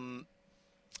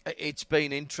 It's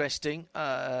been interesting.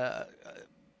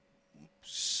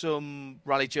 Some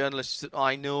rally journalists that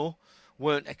I know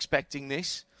weren't expecting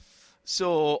this.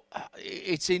 So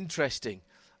it's interesting.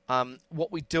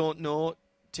 What we don't know,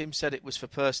 Tim said it was for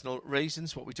personal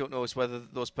reasons. What we don't know is whether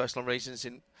those personal reasons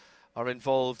are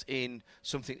involved in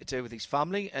something to do with his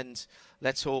family. And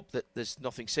let's hope that there's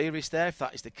nothing serious there, if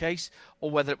that is the case, or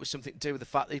whether it was something to do with the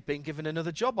fact that he'd been given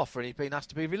another job offer and he'd been asked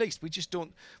to be released. We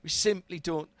simply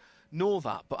don't know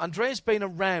that. But Andrea's been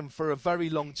around for a very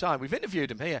long time. We've interviewed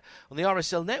him here on the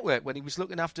RSL network when he was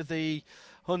looking after the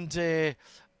Hyundai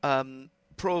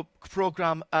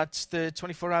program at the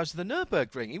 24 Hours of the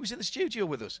Nürburgring. He was in the studio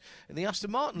with us in the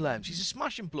Aston Martin lounge. He's a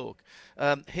smashing bloke.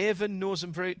 Haven knows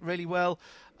him really well.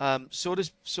 So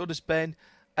does Ben.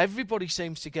 Everybody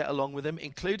seems to get along with him,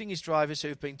 including his drivers, who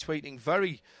have been tweeting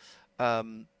very,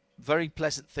 very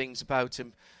pleasant things about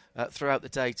him throughout the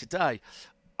day today.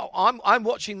 I'm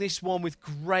watching this one with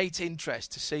great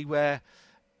interest to see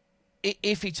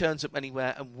if he turns up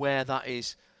anywhere and where that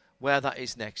is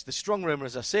next. The strong rumour,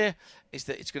 as I say, is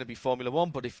that it's going to be Formula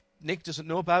One, but if Nick doesn't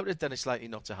know about it, then it's likely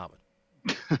not to happen.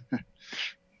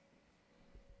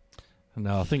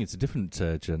 No, I think it's a different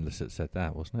journalist that said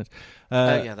that, wasn't it?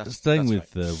 That's staying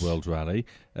that's with right. World Rally,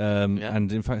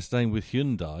 and in fact staying with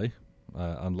Hyundai,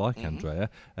 unlike Andrea,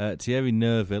 Thierry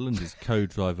Neuville and his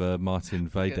co-driver Martin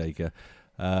Veideger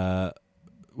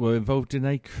were involved in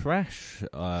a crash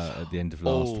at the end of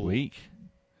last week.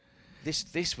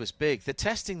 This was big. They're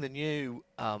testing the new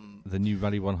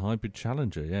Rally 1 Hybrid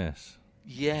Challenger, yes.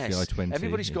 Yes. The i20.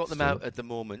 Everybody's got them out at the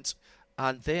moment,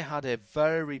 and they had a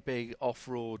very big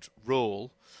off-road roll.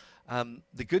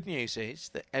 The good news is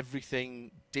that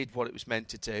everything did what it was meant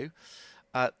to do.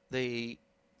 The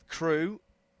crew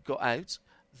got out.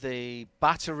 The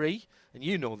battery, and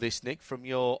you know this, Nick, from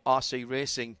your RC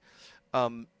racing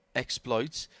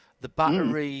exploits, the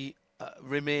battery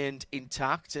remained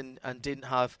intact and didn't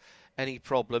have any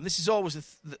problem. This is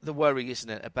always the worry, isn't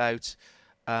it, about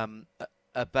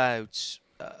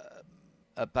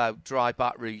dry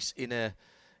batteries in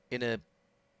a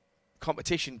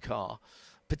competition car,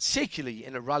 particularly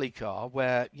in a rally car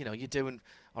where you're doing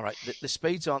all right. The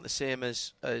speeds aren't the same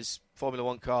as Formula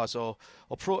One cars or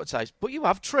prototypes, but you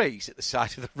have trees at the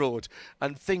side of the road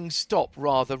and things stop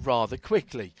rather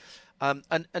quickly.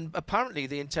 And apparently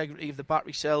the integrity of the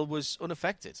battery cell was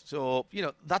unaffected. So,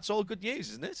 that's all good news,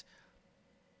 isn't it?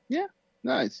 Yeah.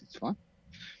 No, it's fine.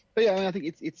 But yeah, I mean, I think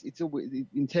it's always the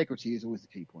integrity is always the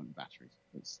key point in batteries.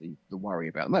 It's the worry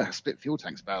about them. Well, split fuel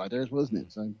tank's a bad idea as well, isn't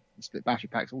it? So the split battery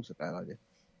pack's also a bad idea.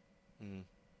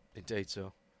 Indeed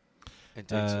so.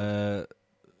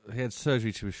 He had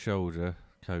surgery to his shoulder,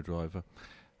 co-driver,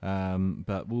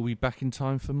 but we'll be back in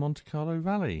time for Monte Carlo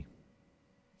Rally.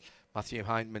 Matthew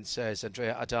Hindman says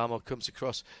Andrea Adamo comes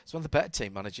across as one of the better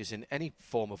team managers in any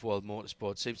form of world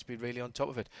motorsport. Seems to be really on top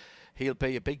of it. He'll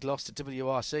be a big loss to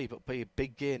WRC, but be a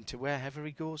big gain to wherever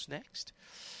he goes next.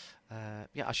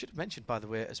 I should have mentioned, by the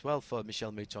way, as well, for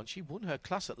Michelle Mouton, she won her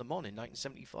class at Le Mans in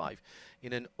 1975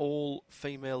 in an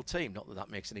all-female team. Not that that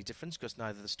makes any difference, because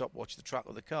neither the stopwatch, the track,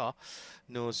 or the car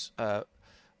knows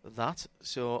that.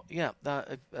 So, yeah,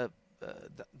 that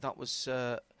was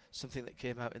something that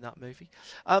came out in that movie.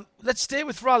 Let's stay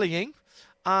with rallying,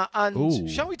 and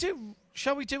shall we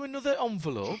do another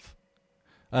envelope?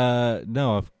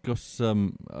 No, I've got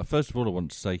some. First of all, I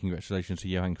want to say congratulations to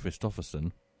Johan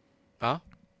Kristoffersson.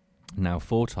 Now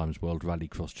 4 times World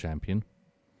Rallycross champion.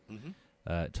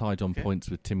 Tied on points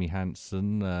with Timmy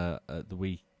Hansen at the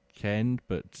weekend,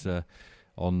 but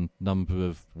on number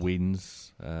of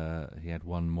wins, he had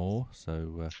one more.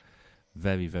 So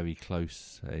very, very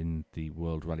close in the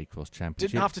World Rallycross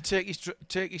Championship. Didn't have to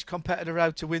take his competitor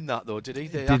out to win that, though, did he?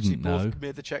 They Didn't, actually both no.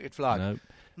 made the checkered flag.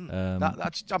 No.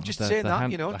 I'm just saying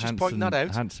that, just pointing that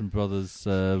out. Hansen brothers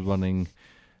running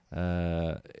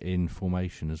in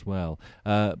formation as well.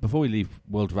 Before we leave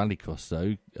World Rallycross,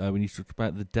 though, we need to talk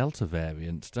about the Delta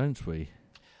variant, don't we?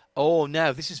 Oh,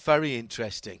 now, this is very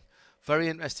interesting. Very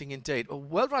interesting indeed. Well,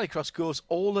 World Rallycross goes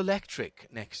all electric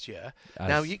next year.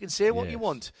 Now, you can say what you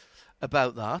want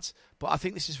about that, but I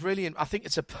think this is really... I think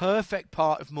it's a perfect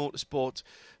part of motorsport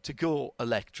to go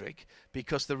electric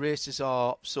because the races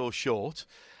are so short.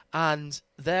 And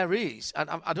there is... And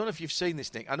I don't know if you've seen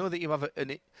this, Nick. I know that you have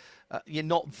you're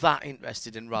not that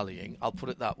interested in rallying, I'll put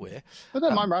it that way. I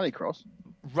don't mind rallycross.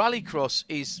 Rallycross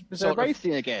is... They're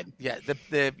racing again. Yeah,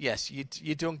 yes,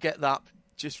 you don't get that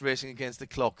just racing against the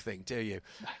clock thing, do you?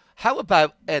 How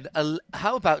about an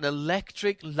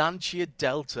electric Lancia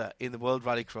Delta in the World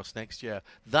Rallycross next year?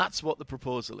 That's what the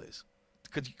proposal is.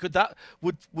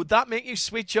 Would that make you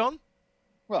switch on?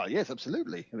 Well, yes,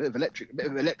 absolutely. A bit of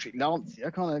electric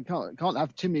Lancia. Can't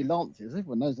have too many Lancias.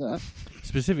 Everyone knows that.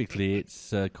 Specifically,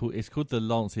 it's called the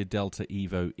Lancia Delta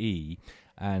Evo E,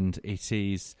 and it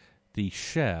is the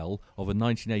shell of a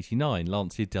 1989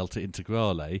 Lancia Delta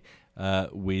Integrale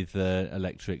with an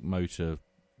electric motor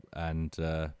and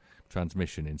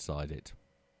transmission inside it.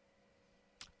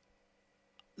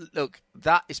 Look,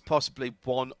 that is possibly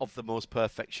one of the most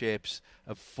perfect shapes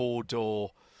of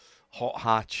 4-door hot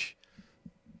hatch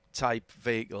type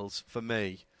vehicles for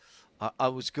me. I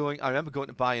remember going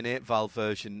to buy an 8-valve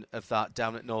version of that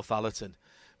down at North Allerton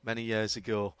many years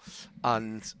ago,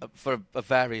 and for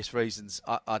various reasons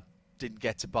I didn't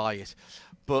get to buy it.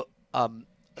 But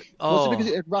was it because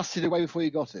it had rusted away before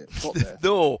you got it?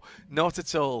 No, not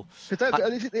at all.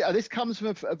 This comes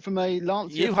from a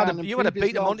Lancia. You had a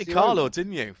Beta Monte Carlo,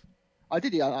 didn't you? I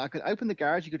did. I could open the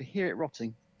garage. You could hear it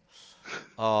rotting.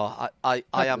 Oh, I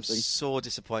am so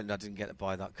disappointed I didn't get to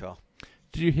buy that car.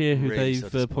 Did you hear who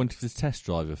they've appointed as test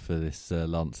driver for this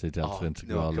Lancia Delta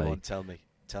Integrale? No, come on, tell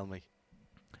me.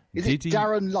 Is it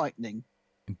Darren Lightning?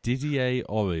 Didier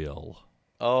Auriol.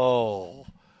 Oh,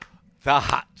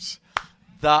 that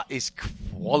is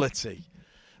quality.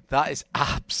 That is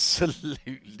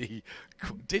absolutely...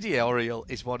 Didier Auriol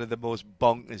is one of the most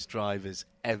bonkers drivers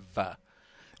ever.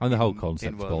 And the whole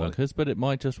concept's bonkers, but it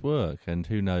might just work, and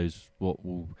who knows what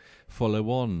will follow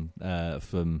on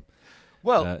from...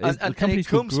 Well, the company's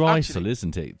called Greisel,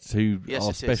 isn't it? Who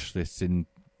are specialists in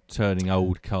turning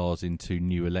old cars into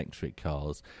new electric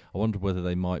cars. I wonder whether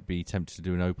they might be tempted to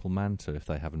do an Opel Manta if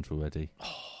they haven't already.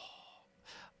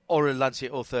 Or a Lancia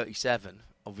 037,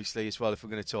 obviously, as well, if we're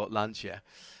going to talk Lancia.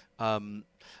 On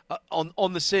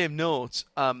the same note,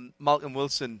 Malcolm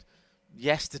Wilson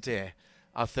yesterday,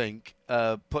 I think,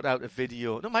 put out a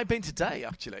video, no, it might have been today,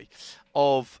 actually,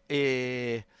 of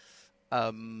a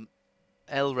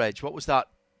L Reg. What was that,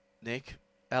 Nick?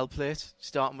 L plate,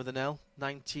 starting with an L?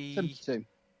 72.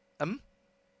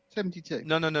 72.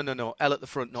 No. L at the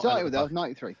front, not Starting L at with the L, back.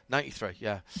 93. 93,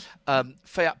 yeah.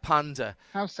 Fiat Panda.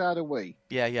 How sad are we?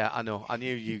 Yeah, I know. I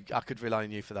knew you. I could rely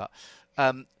on you for that.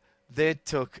 They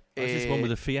took this one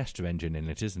with a Fiesta engine in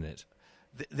it, isn't it?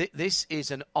 This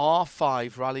is an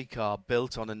R5 rally car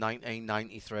built on a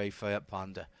 1993 Fiat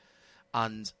Panda.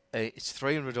 And it's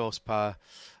 300 horsepower,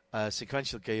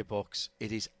 sequential gearbox.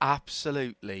 It is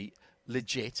absolutely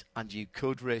legit, and you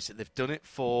could race it. They've done it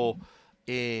for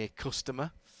a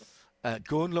customer.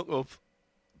 Go and look up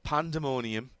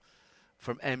Pandemonium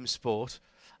from M Sport.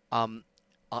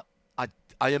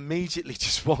 I immediately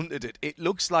just wanted it. It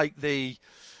looks like the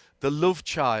love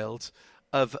child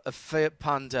of a Fiat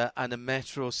Panda and a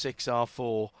Metro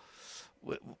 6R4.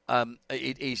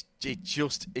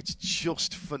 It's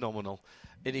just phenomenal.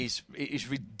 It is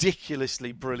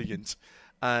ridiculously brilliant,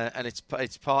 and it's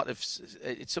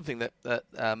something that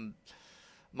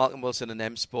Malcolm Wilson and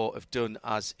M Sport have done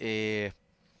as a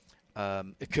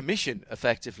commission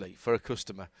effectively for a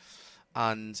customer.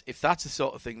 And if that's the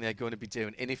sort of thing they're going to be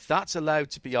doing, and if that's allowed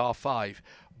to be R5,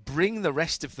 bring the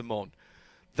rest of them on.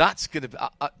 That's going to be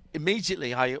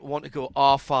immediately. I want to go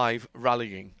R5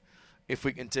 rallying, if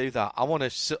we can do that. I want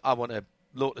a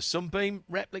Lotus Sunbeam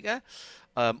replica,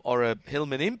 or a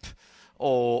Hillman Imp,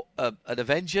 or an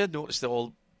Avenger. Notice they're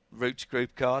all Roots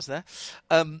Group cars there.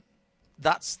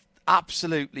 That's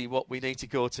absolutely what we need to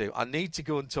go to. I need to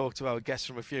go and talk to our guest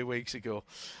from a few weeks ago,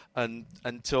 and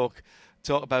talk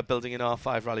about building an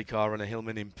R5 rally car and a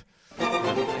Hillman Imp.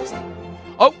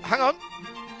 Oh, hang on.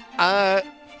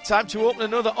 Time to open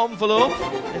another envelope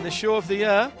in the show of the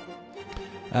year.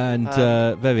 And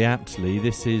very aptly,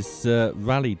 this is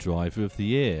Rally Driver of the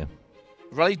Year.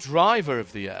 Rally Driver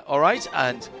of the Year. All right.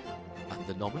 And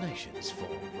the nominations for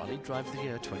Rally Driver of the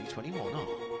Year 2021 are...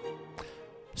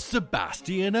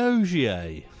 Sebastian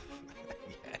Ogier.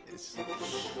 Yes.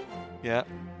 Yeah.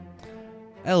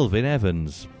 Elvin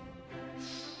Evans.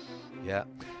 Yeah.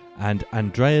 And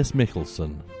Andreas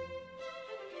Mikkelsen.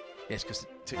 Yes,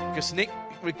 because Nick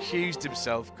recused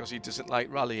himself because he doesn't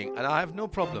like rallying, and I have no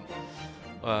problem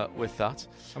with that.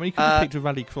 I mean, you could have picked a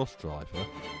rally cross driver.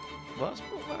 Well,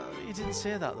 you didn't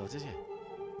say that, though, did you?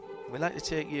 We like to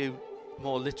take you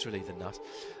more literally than that.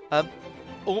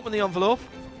 Open the envelope.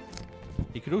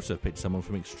 You could also have picked someone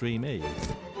from Extreme E.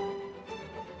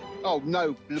 Oh,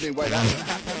 no, blooming way that would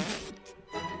happen.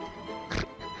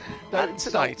 Don't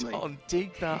Tonight insult me. on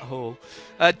Dig That Hole.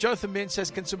 Jonathan Main says,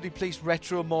 can somebody please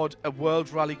retro mod a World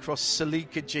Rallycross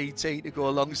Celica GT to go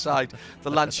alongside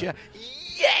the Lancia?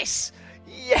 Yes!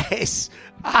 Yes!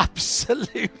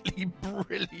 Absolutely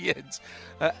brilliant.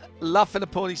 La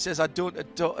Filipponi says, I don't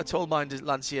at all mind a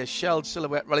Lancia, Shelled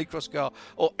Silhouette Rallycross car,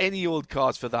 or any old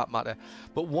cars for that matter.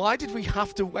 But why did we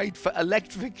have to wait for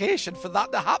electrification for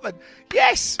that to happen?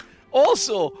 Yes!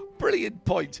 Also, brilliant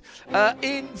point.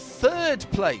 In third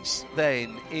place,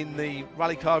 then, in the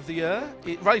Rally Car of the Year,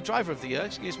 Rally Driver of the Year,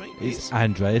 excuse me, is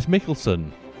Andreas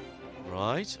Mikkelsen.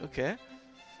 Right, okay.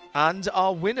 And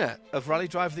our winner of Rally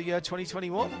Driver of the Year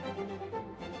 2021?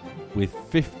 With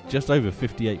just over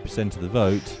 58% of the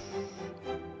vote,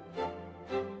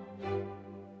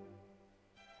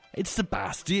 it's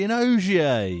Sebastian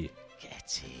Ogier.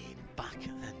 Get him back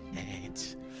at the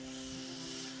net.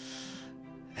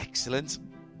 Excellent.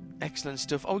 Excellent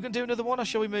stuff. Are we going to do another one, or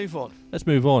shall we move on? Let's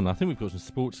move on. I think we've got some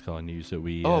sports car news that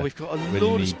we... we've got a really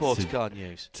load of need sports car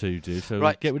news to do. So right.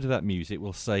 We'll get rid of that music.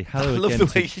 We'll say I hello love again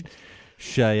the way to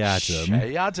Shay Adam.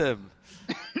 Shay Adam.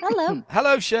 Hello.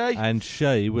 Hello, Shay. And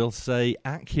Shay will say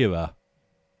Acura.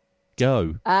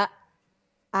 Go.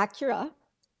 Acura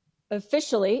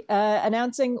officially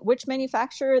announcing which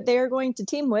manufacturer they are going to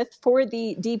team with for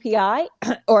the DPI,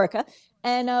 Orica,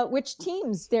 and which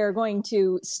teams they're going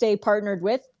to stay partnered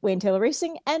with, Wayne Taylor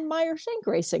Racing and Meyer Shank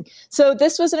Racing. So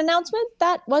this was an announcement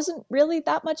that wasn't really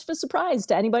that much of a surprise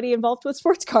to anybody involved with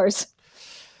sports cars.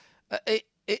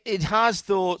 It has,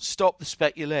 though, stopped the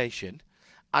speculation,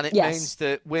 and it Yes. means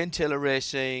that Wayne Taylor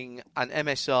Racing and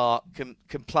MSR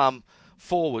can plan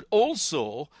forward.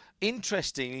 Also,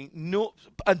 interestingly,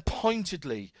 and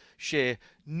pointedly, Shay,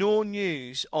 no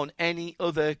news on any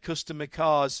other customer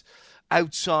cars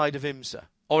outside of IMSA,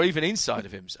 or even inside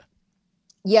of IMSA.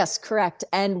 Yes, correct.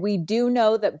 And we do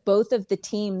know that both of the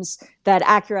teams that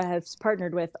Acura has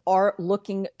partnered with are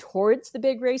looking towards the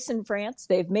big race in France.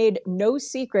 They've made no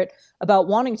secret about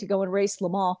wanting to go and race Le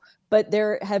Mans, but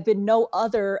there have been no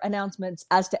other announcements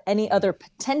as to any other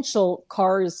potential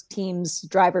cars, teams,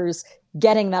 drivers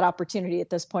getting that opportunity at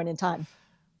this point in time.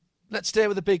 Let's stay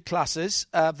with the big classes.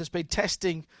 There's been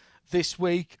testing this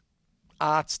week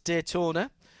at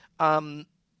Daytona.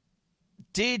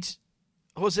 Did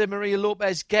Jose Maria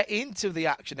Lopez get into the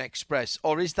Action Express,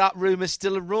 or is that rumour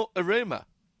still a rumour?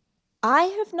 I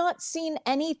have not seen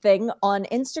anything on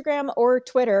Instagram or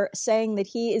Twitter saying that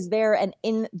he is there and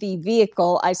in the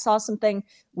vehicle. I saw something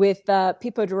with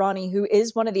Pipo Durrani, who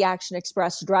is one of the Action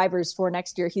Express drivers for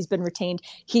next year. He's been retained.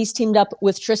 He's teamed up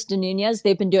with Tristan Nunez.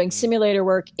 They've been doing simulator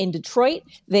work in Detroit.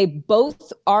 They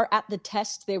both are at the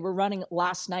test they were running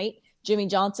last night. Jimmy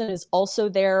Johnson is also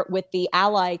there with the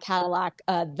Ally Cadillac.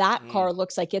 That car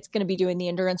looks like it's going to be doing the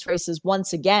endurance races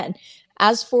once again.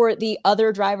 As for the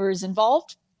other drivers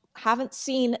involved, haven't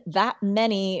seen that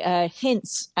many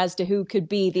hints as to who could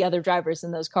be the other drivers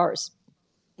in those cars.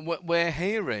 We're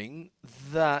hearing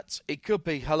that it could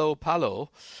be Hello Palo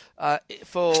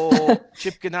for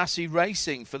Chip Ganassi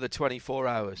Racing for the 24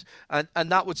 hours.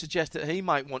 And that would suggest that he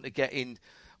might want to get in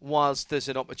whilst there's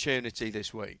an opportunity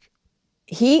this week.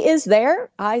 He is there.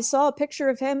 I saw a picture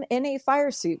of him in a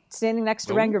fire suit standing next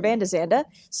to Renger van de Zande.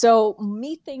 So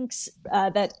methinks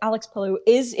that Alex Palou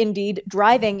is indeed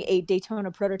driving a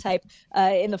Daytona prototype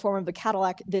in the form of a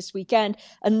Cadillac this weekend.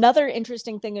 Another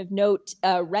interesting thing of note,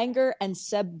 Renger and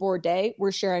Seb Bourdais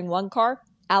were sharing one car.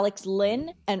 Alex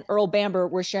Lynn and Earl Bamber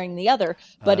were sharing the other.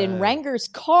 But in Ranger's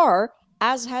car,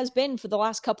 as has been for the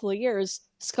last couple of years,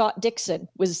 Scott Dixon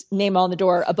was name on the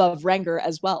door above Renger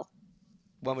as well.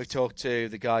 When we talked to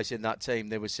the guys in that team,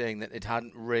 they were saying that it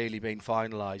hadn't really been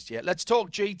finalised yet. Let's talk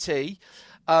GT.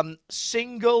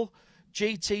 Single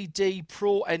GTD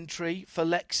Pro entry for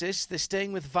Lexus. They're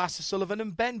staying with Vassar Sullivan,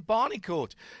 and Ben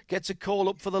Barnicourt gets a call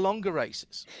up for the longer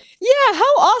races. Yeah,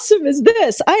 how awesome is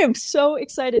this? I am so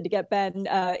excited to get Ben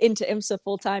into IMSA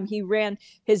full-time. He ran,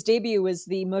 his debut was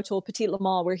the Motul Petit Le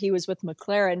Mans, where he was with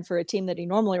McLaren for a team that he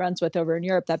normally runs with over in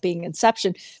Europe, that being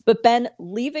Inception. But Ben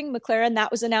leaving McLaren,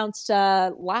 that was announced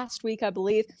last week, I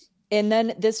believe. And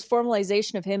then this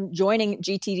formalization of him joining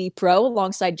GTD Pro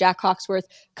alongside Jack Hawksworth.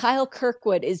 Kyle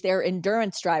Kirkwood is their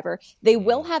endurance driver. They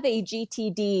will have a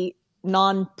GTD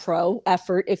non-pro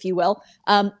effort, if you will.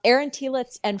 Aaron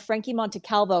Telitz and Frankie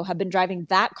Montecalvo have been driving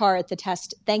that car at the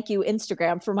test. Thank you,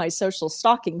 Instagram, for my social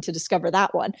stalking to discover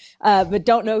that one. But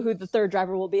don't know who the third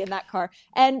driver will be in that car.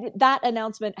 And that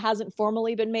announcement hasn't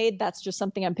formally been made. That's just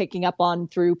something I'm picking up on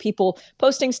through people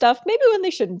posting stuff, maybe when they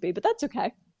shouldn't be, but that's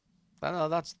okay. No,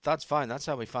 that's fine. That's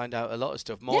how we find out a lot of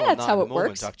stuff. More Yeah, on that's that how in a it moment,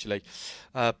 works. actually.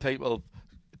 People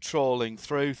trawling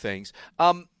through things.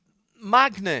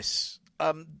 Magnus,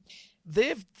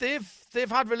 they've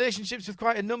had relationships with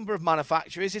quite a number of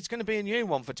manufacturers. It's going to be a new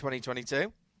one for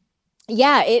 2022.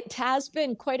 Yeah, it has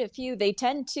been quite a few. They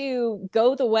tend to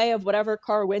go the way of whatever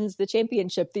car wins the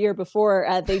championship the year before.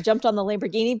 They jumped on the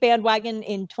Lamborghini bandwagon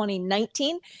in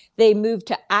 2019. They moved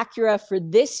to Acura for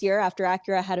this year after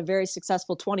Acura had a very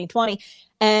successful 2020.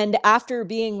 And after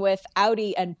being with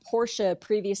Audi and Porsche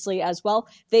previously as well,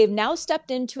 they've now stepped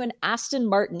into an Aston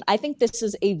Martin. I think this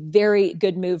is a very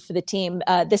good move for the team.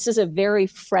 This is a very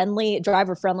friendly,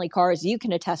 driver-friendly car, as you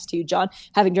can attest to, John,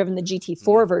 having driven the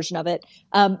GT4 version of it.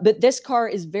 But this car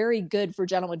is very good for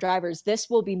gentleman drivers. This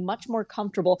will be much more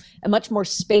comfortable and much more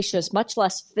spacious, much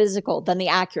less physical than the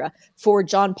Acura for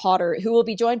John Potter, who will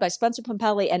be joined by Spencer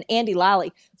Pompelli and Andy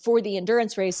Lally for the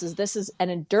endurance races. This is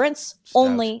an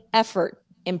endurance-only effort.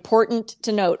 Important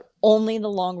to note, only the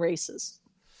long races.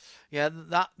 Yeah,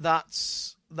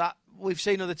 that's we've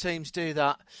seen other teams do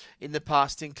that in the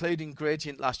past, including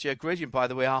Gradient last year. Gradient, by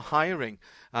the way, are hiring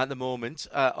at the moment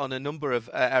on a number of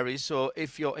areas. So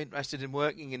if you're interested in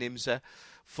working in IMSA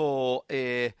for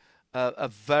a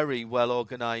very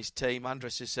well-organised team,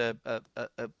 Andres is a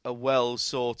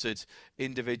well-sorted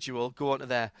individual. Go onto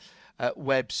their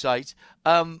website.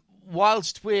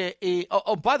 Whilst we're...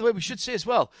 by the way, we should say as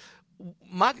well,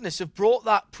 Magnus have brought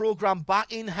that program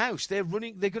back in-house. They're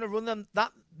going to run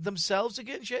that themselves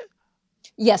again, yeah?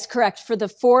 Yes, correct. For the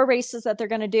 4 races that they're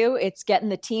going to do, it's getting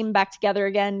the team back together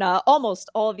again. Almost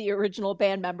all of the original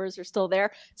band members are still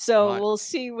there. So We'll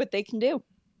see what they can do.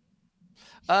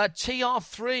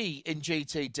 TR3 in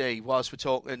GTD, whilst we're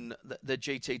talking the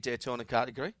GT Daytona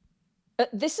category.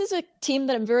 This is a team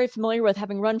that I'm very familiar with,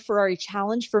 having run Ferrari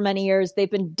Challenge for many years. They've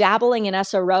been dabbling in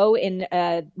SRO in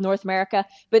North America,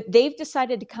 but they've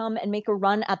decided to come and make a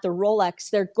run at the Rolex.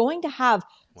 They're going to have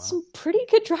some pretty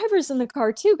good drivers in the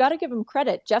car, too. Got to give them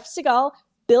credit. Jeff Segal,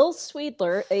 Bill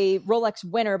Sweedler, a Rolex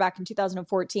winner back in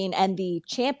 2014 and the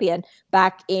champion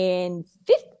back in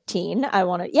 2015,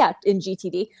 in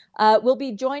GTD, will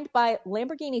be joined by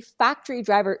Lamborghini factory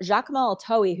driver Giacomo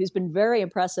Altoи, who's been very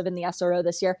impressive in the SRO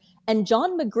this year, and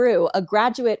John McGrew, a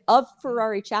graduate of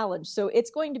Ferrari Challenge. So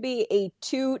it's going to be a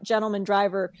 2-gentleman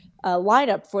driver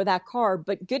lineup for that car,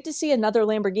 but good to see another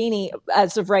Lamborghini,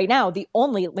 as of right now, the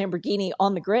only Lamborghini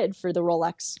on the grid for the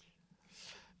Rolex.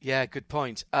 Yeah, good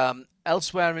point.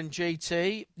 Elsewhere in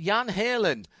GT, Jan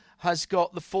Halen has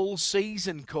got the full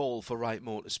season call for Wright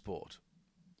Motorsport.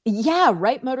 Yeah,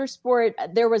 Wright Motorsport,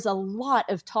 there was a lot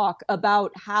of talk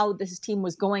about how this team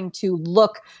was going to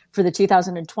look for the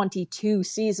 2022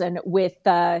 season with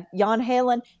Jan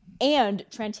Halen and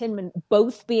Trent Hinman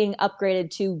both being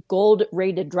upgraded to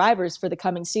gold-rated drivers for the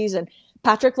coming season.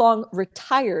 Patrick Long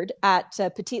retired at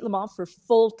Petit Le Mans for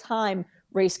full-time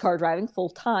race car driving.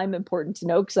 Full-time, important to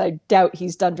know, because I doubt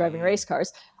he's done driving race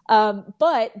cars.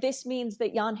 But this means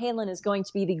that Jan Heylen is going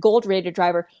to be the gold-rated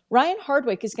driver. Ryan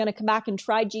Hardwick is going to come back and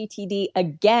try GTD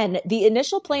again. The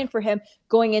initial plan for him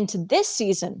going into this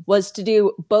season was to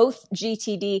do both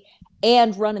GTD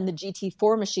and run in the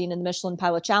GT4 machine in the Michelin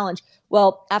Pilot Challenge.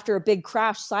 Well, after a big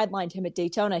crash sidelined him at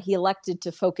Daytona, he elected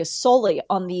to focus solely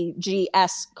on the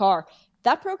GS car.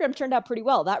 That program turned out pretty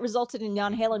well. That resulted in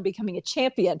Jan Heylen becoming a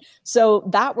champion. So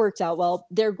that worked out well.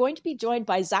 They're going to be joined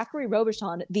by Zachary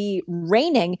Robichon, the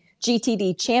reigning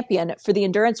GTD champion for the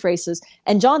endurance races.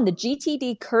 And John, the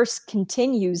GTD curse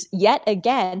continues yet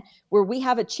again, where we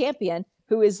have a champion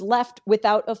who is left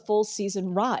without a full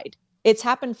season ride. It's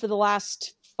happened for the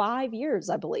last 5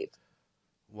 years, I believe.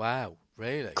 Wow,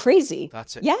 really? Crazy.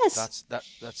 That's it. Yes.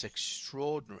 That's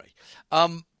extraordinary.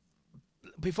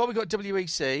 Before we got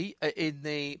WEC in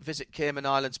the Visit Cayman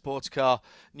Island Sports Car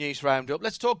News Roundup,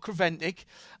 let's talk Creventic.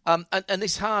 And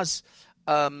this has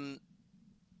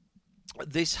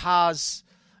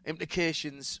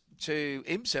implications to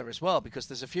IMSA as well, because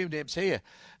there's a few names here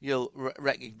you'll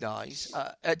recognise.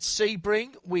 At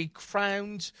Sebring, we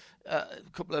crowned a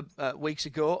couple of weeks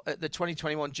ago the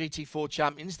 2021 GT4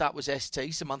 champions. That was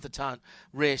ST, Samantha Tan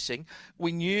Racing.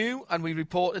 We knew and we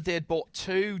reported they had bought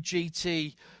 2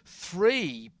 GT3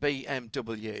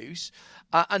 BMWs,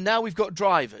 and now we've got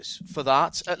drivers for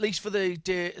that, at least for the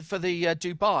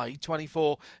Dubai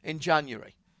 24 in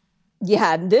January.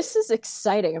 Yeah, this is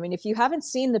exciting. I mean, if you haven't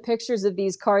seen the pictures of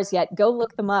these cars yet, go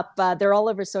look them up. They're all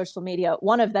over social media.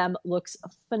 One of them looks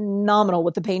phenomenal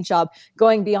with the paint job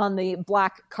going beyond the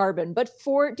black carbon. But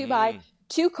for Dubai,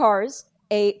 2 cars,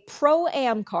 a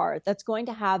Pro-Am car that's going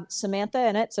to have Samantha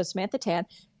in it, so Samantha Tan,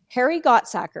 Harry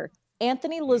Gottsacker,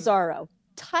 Anthony Lazzaro,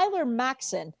 Tyler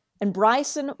Maxon, and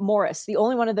Bryson Morris. The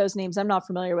only one of those names I'm not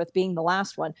familiar with being the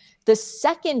last one. The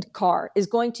second car is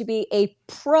going to be a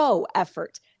pro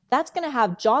effort. That's going to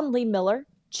have John Lee Miller,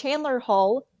 Chandler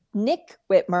Hull, Nick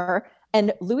Whitmer,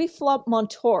 and Louis Philippe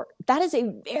Montour. That is a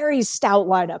very stout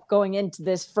lineup going into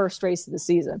this first race of the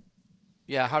season.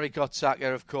 Yeah, Harry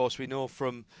Gottsacker, of course, we know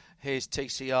from his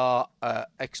TCR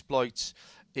exploits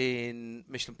in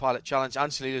Michelin Pilot Challenge.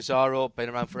 Anthony Lazzaro, been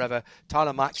around forever.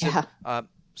 Tyler Maxon,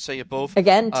 see above.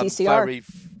 Again, TCR.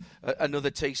 Another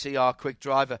TCR quick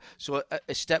driver. So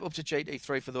a step up to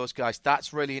GT3 for those guys.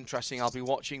 That's really interesting. I'll be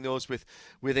watching those with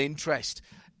interest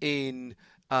in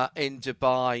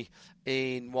Dubai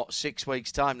in 6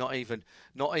 weeks' time. Not even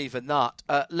that.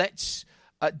 Let's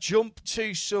jump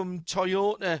to some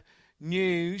Toyota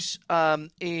news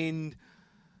in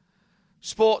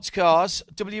sports cars,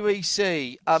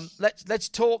 WEC. Let's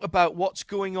talk about what's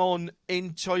going on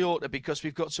in Toyota, because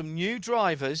we've got some new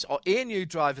drivers, or a new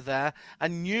driver there,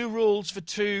 and new rules for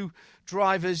 2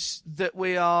 drivers that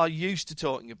we are used to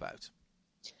talking about.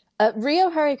 Ryo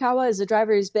Harikawa is a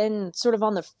driver who's been sort of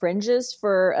on the fringes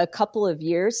for a couple of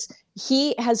years.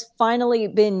 He has finally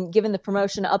been given the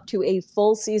promotion up to a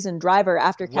full season driver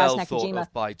after Kaz Nakajima. Thought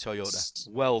of by Toyota.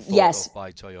 Well thought of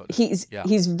by Toyota.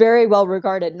 He's very well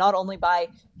regarded, not only by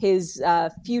his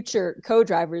future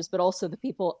co-drivers, but also the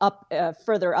people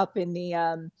further up in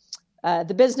the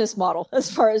business model as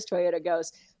far as Toyota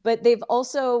goes. But they've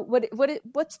also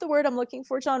what's the word I'm looking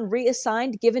for, John?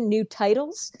 Reassigned, given new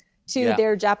titles to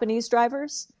their Japanese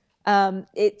drivers.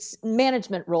 It's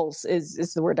management roles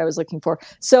is the word I was looking for.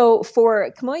 So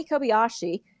for Kamui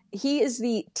Kobayashi, he is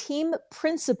the team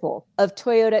principal of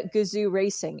Toyota Gazoo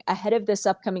Racing ahead of this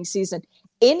upcoming season.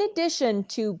 In addition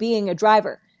to being a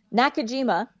driver,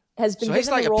 Nakajima has been given the role. So he's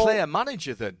like a player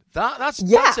manager then. That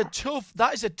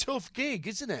is a tough gig,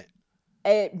 isn't it?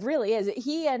 It really is.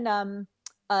 He and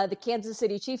the Kansas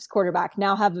City Chiefs quarterback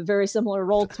now have a very similar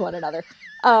role to one another.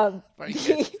 Very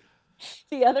good.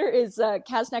 The other is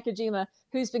Kaz Nakajima,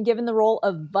 who's been given the role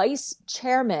of vice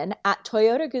chairman at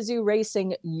Toyota Gazoo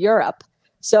Racing Europe.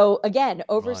 So again,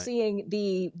 overseeing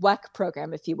the WEC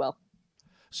program, if you will.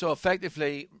 So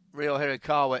effectively, Ryo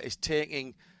Hirakawa is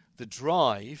taking the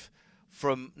drive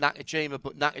from Nakajima,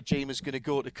 but Nakajima's going to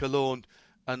go to Cologne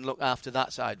and look after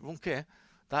that side. Okay,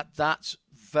 that's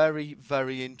very,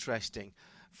 very interesting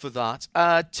for that.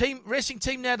 Racing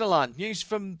Team Nederland, news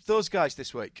from those guys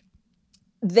this week.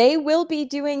 They will be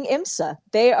doing IMSA.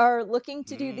 They are looking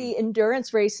to do the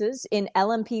endurance races in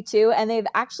LMP2, and they've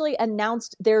actually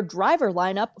announced their driver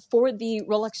lineup for the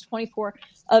Rolex 24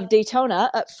 of Daytona.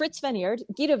 Fritz Veniard,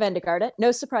 Guido Vendegarde,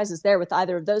 no surprises there with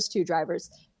either of those 2 drivers.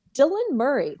 Dylan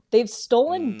Murray, they've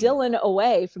stolen Dylan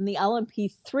away from the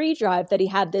LMP3 drive that he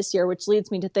had this year, which leads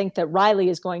me to think that Riley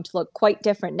is going to look quite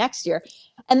different next year.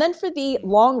 And then for the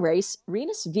long race,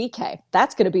 Rinus VeeKay.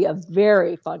 That's going to be a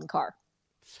very fun car.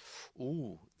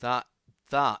 Ooh, that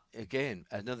again,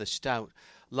 another stout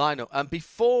lineup. And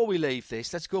before we leave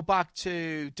this, let's go back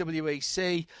to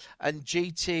WEC and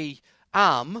GT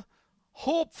Am.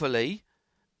 Hopefully,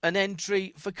 an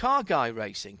entry for Car Guy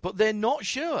Racing, but they're not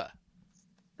sure.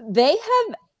 They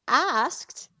have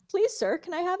asked, please, sir,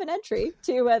 can I have an entry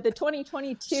to the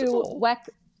 2022 WEC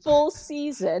full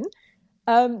season?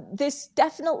 This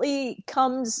definitely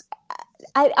comes,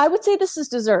 I would say this is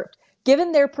deserved.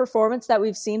 Given their performance that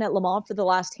we've seen at Le Mans for the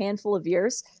last handful of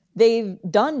years, they've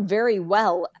done very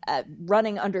well at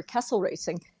running under Kessel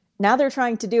Racing. Now they're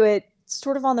trying to do it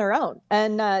sort of on their own.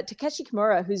 And Takeshi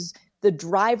Kimura, who's the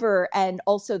driver and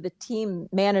also the team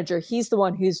manager, he's the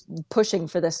one who's pushing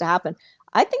for this to happen.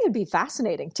 I think it'd be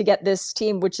fascinating to get this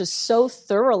team, which is so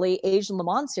thoroughly Asian Le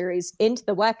Mans Series, into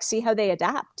the WEC, see how they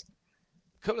adapt.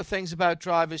 A couple of things about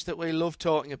drivers that we love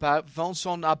talking about.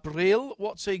 Vincent Abril,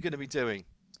 what's he going to be doing?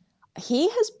 He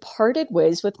has parted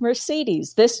ways with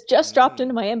Mercedes. This just dropped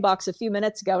into my inbox a few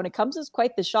minutes ago, and it comes as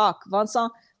quite the shock.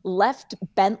 Vincent left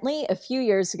Bentley a few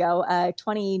years ago,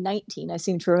 2019, I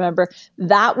seem to remember.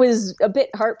 That was a bit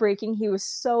heartbreaking. He was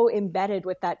so embedded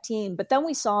with that team. But then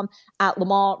we saw him at Le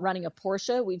Mans running a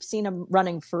Porsche. We've seen him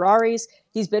running Ferraris.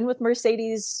 He's been with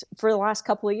Mercedes for the last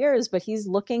couple of years, but he's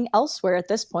looking elsewhere at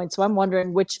this point. So I'm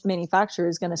wondering which manufacturer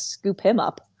is going to scoop him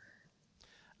up.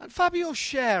 And Fabio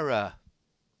Scherer.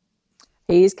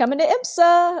 He's coming to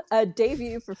IMSA, a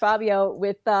debut for Fabio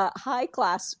with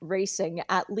high-class racing,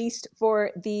 at least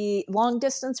for the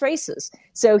long-distance races.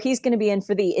 So he's going to be in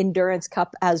for the Endurance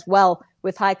Cup as well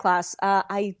with high-class.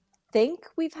 I think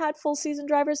we've had full-season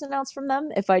drivers announced from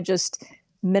them, if I just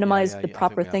minimize the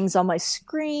proper things on my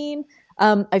screen.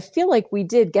 I feel like we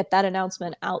did get that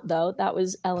announcement out, though. That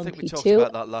was LMP2. I think we talked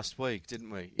about that last week, didn't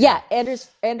we? Yeah, Anders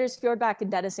Fjordback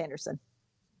and Dennis Anderson.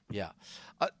 Yeah.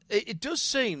 It does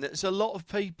seem that there's a lot of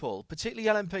people, particularly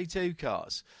LMP2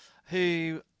 cars,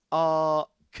 who are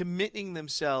committing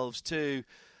themselves to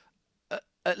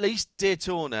at least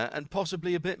Daytona and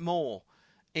possibly a bit more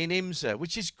in IMSA,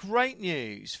 which is great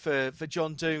news for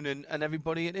John Doon and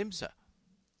everybody at IMSA.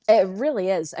 It really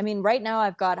is. I mean, right now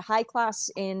I've got High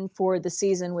Class in for the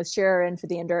season with Scherer in for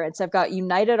the Endurance. I've got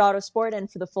United Autosport in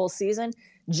for the full season.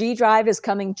 G-Drive is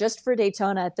coming just for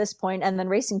Daytona at this point, and then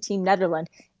Racing Team Netherlands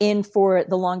in for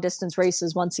the long-distance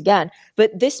races once again.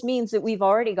 But this means that we've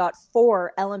already got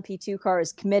 4 LMP2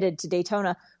 cars committed to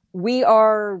Daytona. We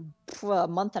are a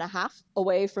month and a half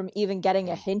away from even getting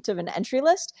a hint of an entry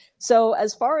list. So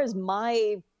as far as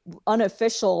my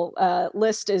unofficial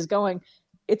list is going,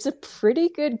 it's a pretty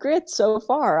good grid so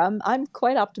far. I'm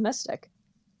quite optimistic.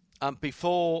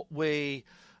 Before we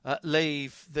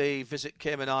leave the Visit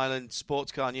Cayman Island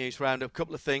Sports Car News Roundup, a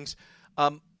couple of things.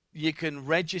 You can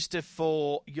register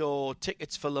for your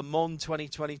tickets for Le Mans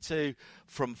 2022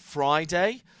 from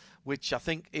Friday, which I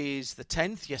think is the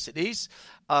 10th. Yes, it is.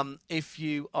 If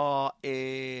you are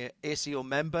a ACO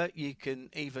member, you can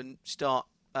even start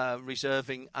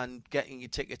reserving and getting your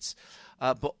tickets.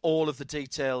 But all of the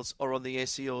details are on the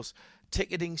ACO's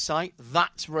ticketing site.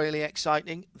 That's really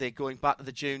exciting. They're going back to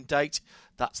the June date.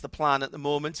 That's the plan at the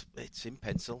moment. It's in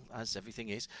pencil, as everything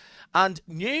is. And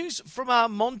news from our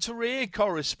Monterey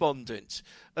correspondent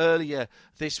earlier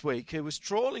this week, who was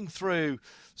trawling through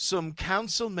some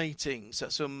council meetings,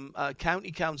 some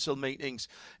county council meetings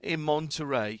in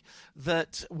Monterey,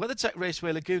 that WeatherTech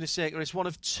Raceway Laguna Seca is one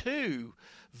of 2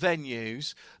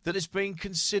 venues that has been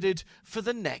considered for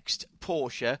the next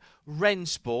Porsche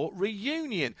Rennsport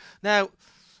reunion. Now,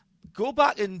 go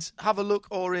back and have a look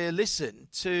or a listen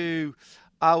to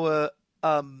our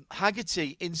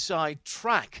Haggerty Inside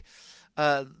Track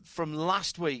from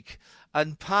last week,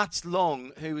 and Pat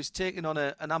Long, who is taking on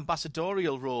an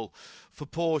ambassadorial role for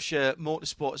Porsche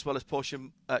Motorsport as well as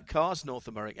Porsche Cars North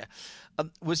America,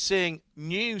 was saying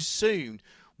news soon.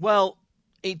 Well,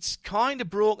 it's kind of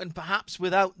broken, perhaps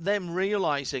without them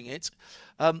realising it,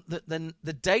 that then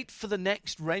the date for the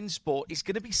next Rennsport is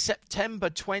going to be September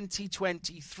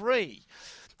 2023.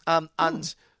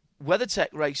 And WeatherTech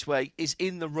Raceway is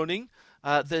in the running.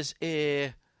 There's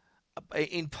in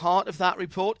part of that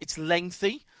report, it's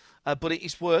lengthy, but it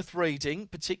is worth reading,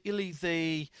 particularly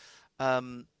the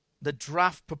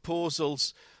draft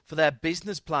proposals for their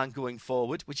business plan going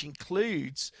forward, which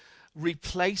includes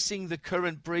replacing the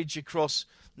current bridge across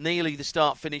nearly the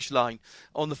start-finish line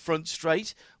on the front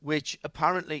straight, which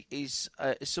apparently is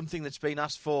something that's been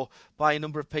asked for by a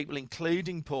number of people,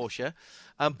 including Porsche.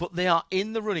 But they are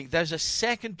in the running. There's a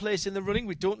second place in the running.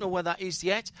 We don't know where that is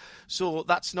yet, so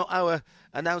that's not our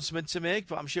announcement to make,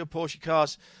 but I'm sure Porsche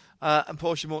Cars and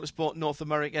Porsche Motorsport North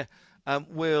America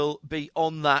will be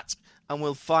on that, and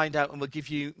we'll find out and we'll give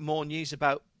you more news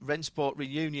about Rennsport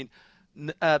Reunion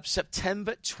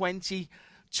September 2023.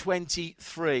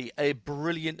 23. A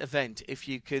brilliant event if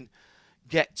you can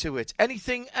get to it.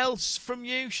 Anything else from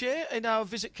you, Shea, in our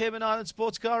Visit Cayman Island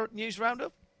Sports Car News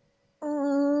Roundup?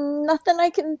 Nothing I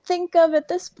can think of at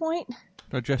this point.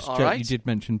 I just All checked, right. you did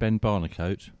mention Ben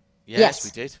Barnacote. Yes,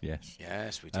 we did. Yes.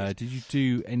 Yes, we did. Did you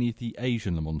do any of the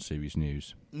Asian Le Mans Series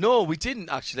news? No, we didn't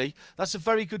actually. That's a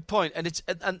very good point, and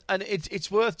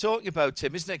it's worth talking about,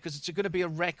 Tim, isn't it? Because it's going to be a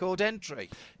record entry.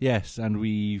 Yes, and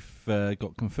we've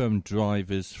got confirmed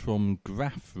drivers from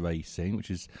Graf Racing,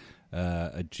 which is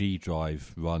a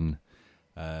G-Drive run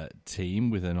team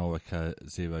with an Orica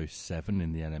 07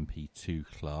 in the LMP2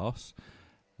 class.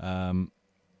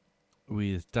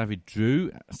 With David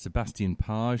Drew, Sebastian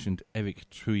Page and Eric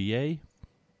Trouillet,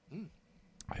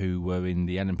 who were in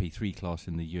the LMP3 class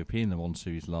in the European Le Mans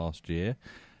Series last year.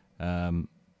 Are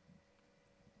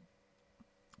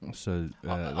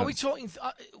we talking...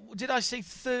 did I say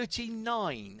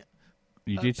 39?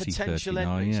 You did see potential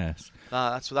 39, entries? yes.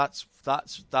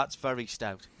 That's very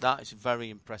stout. That is very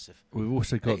impressive. We've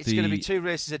also got it's going to be 2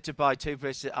 races at Dubai, 2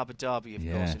 races at Abu Dhabi, of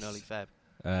course, in early Feb.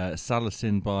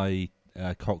 Salacin by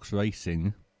Cox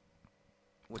Racing.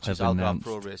 Which is Algarve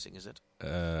Pro Racing, is it?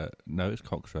 No, it's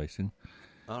Cox Racing.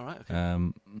 All right,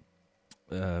 okay.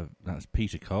 That's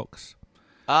Peter Cox.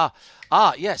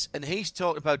 Yes, and he's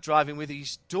talking about driving with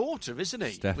his daughter, isn't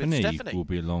he? Stephanie will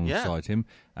be alongside him,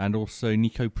 and also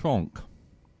Nico Pronk.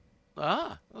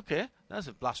 Okay. That's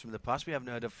a blast from the past we haven't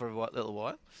heard of for a little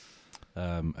while.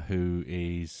 Who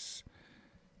is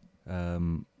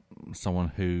someone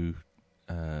who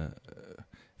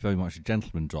very much a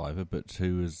gentleman driver, but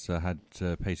who has had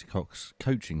Peter Cox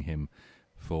coaching him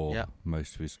for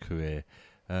most of his career.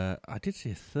 I did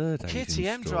see a third Asian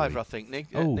KTM story. driver, I think.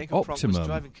 Nico Optimum. Pronk was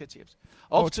driving KTMs.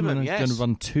 Optimum, yes. Going to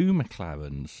run 2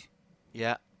 McLarens.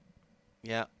 Yeah.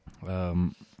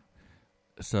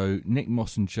 So Nick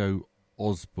Moss and Joe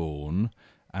Osborne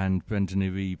and Brendan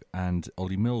Uribe and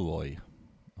Ollie Milroy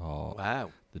are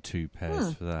the 2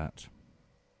 pairs for that.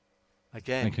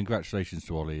 Again. And congratulations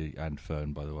to Ollie and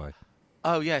Fern, by the way.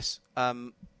 Oh, yes.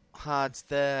 Had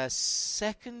their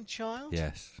second child?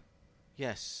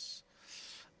 Yes.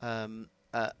 And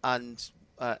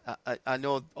I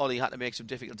know Ollie had to make some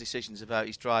difficult decisions about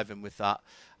his driving with that.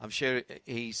 I'm sure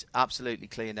he's absolutely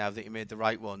clear now that he made the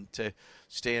right one to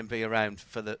stay and be around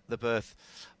for the birth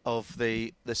of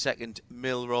the second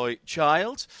Milroy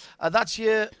child. That's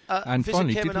your and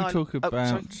finally, did we talk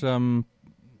about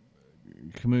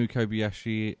Kamui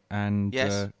Kobayashi and...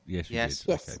 Yes. Yes, we yes. did.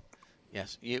 Yes. Okay.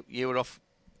 Yes, you were off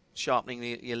sharpening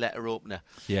your letter opener,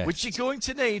 yes. which you're going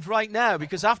to need right now,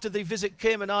 because after the Visit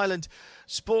Cayman Island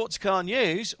Sports Car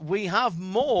News, we have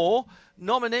more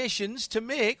nominations to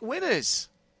make winners.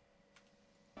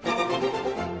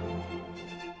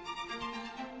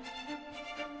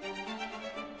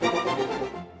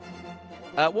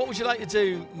 What would you like to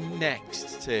do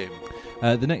next, Tim?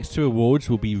 The next 2 awards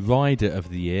will be Rider of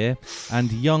the Year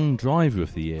and Young Driver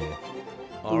of the Year.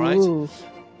 All right. Ooh.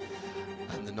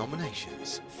 And the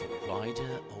nominations for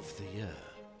Rider of the Year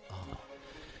are...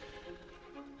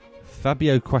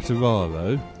 Fabio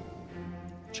Quartararo,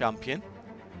 champion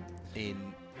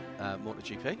in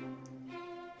MotoGP.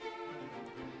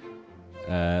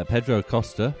 Pedro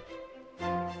Acosta,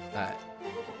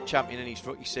 Champion in his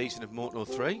rookie season of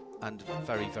Moto3 and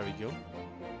very, very young.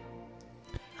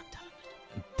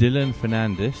 Dylan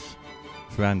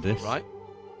Ferrandis. Right.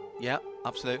 Yeah,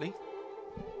 absolutely.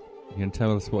 You can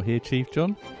tell us what he achieved,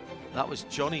 John? That was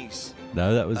Johnny's.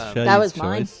 No, that was Shay's that was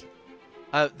choice.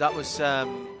 That was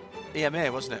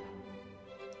EMA, wasn't it?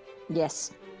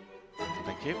 Yes.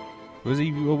 Thank you. Was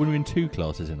he winning in 2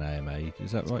 classes in AMA?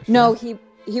 Is that right? No, Shay?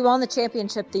 he won the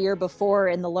championship the year before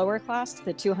in the lower class,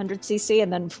 the 200cc,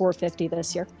 and then 450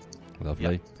 this year.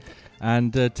 Lovely. Yep.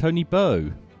 And Tony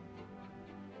Bowe.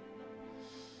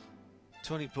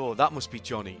 Tony Bowe, that must be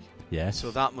Johnny. Yes.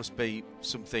 So that must be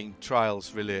something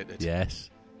trials related. Yes.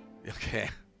 Okay.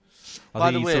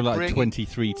 I think he's sort of like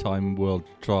 23-time world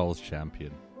trials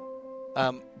champion.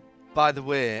 By the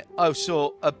way,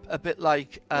 so a bit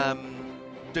like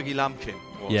Dougie Lampkin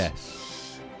was.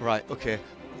 Yes. Right, okay.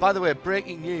 By the way,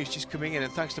 breaking news just coming in,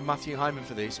 and thanks to Matthew Hyman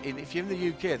for this. If you're in the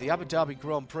UK, the Abu Dhabi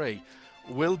Grand Prix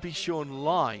will be shown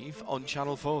live on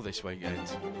Channel 4 this weekend.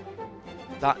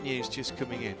 That news just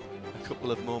coming in a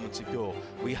couple of moments ago.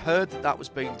 We heard that was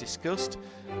being discussed.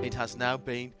 It has now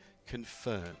been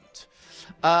confirmed.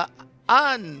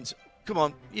 And, come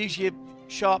on, use your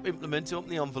sharp implement, open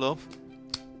the envelope.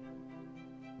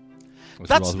 It was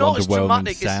That's a not as underwhelming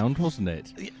dramatic sound, wasn't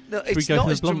it? No, Should we it's go not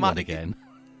for as the blunt one dramatic again?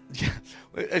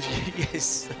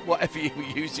 Yes, whatever you were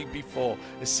using before,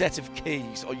 a set of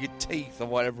keys or your teeth or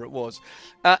whatever it was.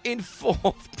 In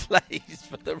fourth place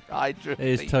for the rider of It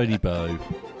is the Tony year. Bow.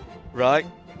 Right,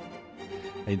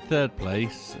 In third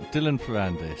place, Dylan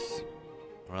Ferrandis.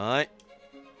 right.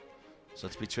 So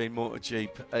it's between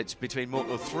it's between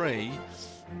Moto 3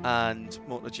 and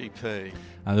MotoGP.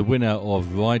 And the winner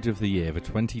of Rider of the Year for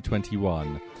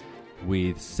 2021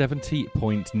 with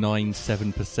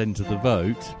 70.97% of the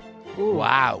vote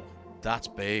Wow, that's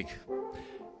big.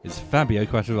 is Fabio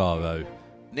Quartararo.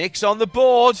 Nick's on the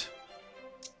board.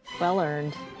 Well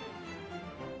earned.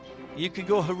 You can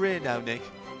go hooray now, Nick.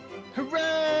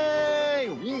 Hooray!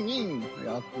 Ying, ying.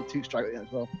 Yeah, I'll do 2 straight with that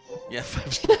as well. Yeah,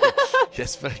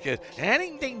 yes, very good.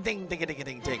 Ding, ding, ding, ding, ding,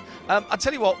 ding, ding. I'll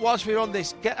tell you what, whilst we're on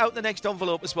this, get out the next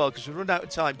envelope as well, because we've run out of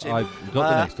time, Tim. I've got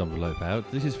the next envelope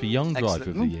out. This is for Young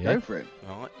Driver of the Ooh, Year. go for it.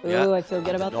 Right, Ooh, I feel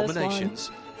good and about the this one.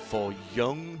 nominations for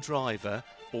Young Driver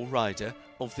or Rider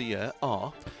of the Year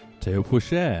are Théo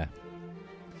Pourchaire.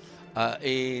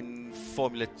 in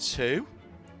Formula 2.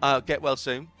 Get well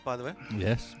soon, by the way.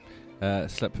 Yes.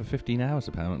 Slept for 15 hours,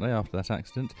 apparently, after that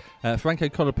accident. Franco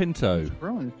Colapinto.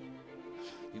 Right.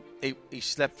 He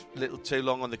slept a little too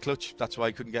long on the clutch. That's why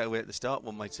he couldn't get away at the start,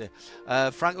 one might say.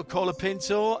 Franco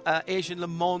Colapinto, Asian Le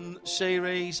Mans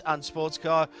Series and sports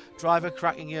car driver,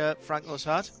 cracking year Franco's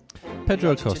had.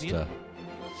 Pedro Argentinian.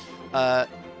 Acosta.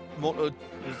 Moto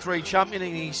 3 champion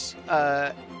in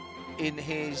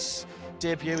his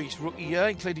debut, his rookie year,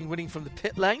 including winning from the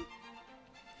pit lane.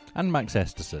 And Max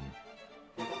Esterson.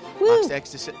 Woo!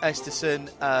 Max Esterson,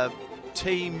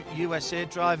 Team USA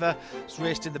driver, has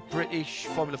raced in the British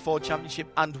Formula 4 Championship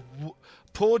and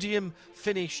podium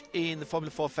finish in the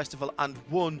Formula 4 Festival and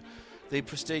won the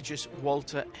prestigious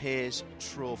Walter Hayes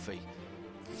Trophy.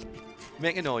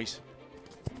 Make a noise.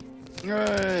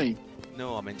 Yay!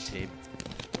 No, I meant Tim.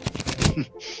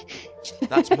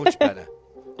 That's much better.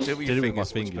 Do it with Did your it with my fingers,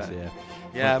 much fingers, better. yeah.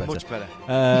 Yeah, Much much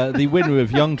better. The winner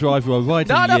of Young Driver or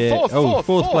Rider of the Year.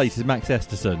 Fourth place is Max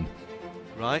Esterson.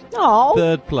 Right? Oh,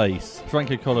 Third place,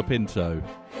 Franco Colapinto.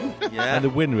 Yeah. And the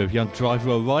winner of Young Driver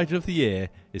or Rider of the Year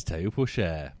is Théo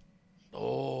Pourchaire.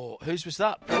 Oh, whose was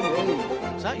that?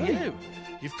 Was that you?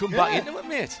 You've come back into it,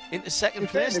 mate. Into second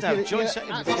place now. Joint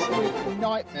second place. Absolute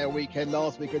nightmare weekend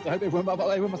last weekend. I hope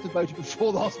everyone must have voted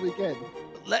before last weekend.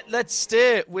 Let's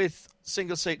stay with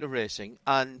single-seater racing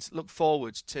and look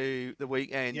forward to the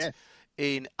weekend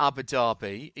in Abu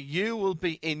Dhabi. You will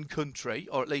be in country,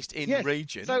 or at least in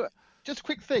region. So, just a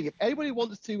quick thing: if anybody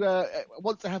wants to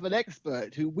have an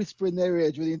expert who whisper in their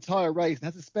ear during the entire race and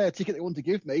has a spare ticket they want to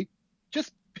give me,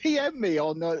 just PM me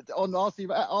on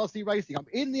RC Racing. I'm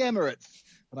in the Emirates,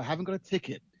 but I haven't got a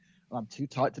ticket. I'm too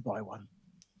tight to buy one.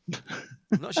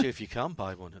 I'm not sure if you can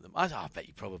buy one of them. I bet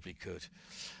you probably could.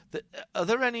 Are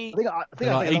there any? I think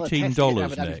They're like another test $18,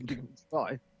 ticket Nick. to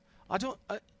buy. I don't.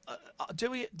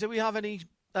 Do we have any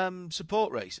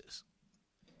support races?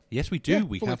 Yes, we do. Yeah,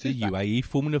 we Formula have the 2 back. UAE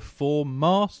Formula 4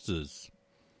 Masters.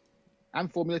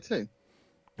 And Formula 2.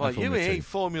 Well, And Formula UAE 2.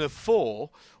 Formula 4,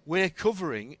 we're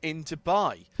covering in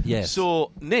Dubai. Yes.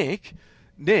 So, Nick,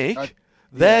 there's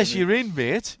yeah, your in,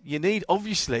 mate. You need,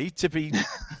 obviously, to be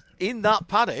in that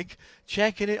paddock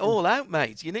checking it all out,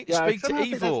 mate. You need to speak to somehow I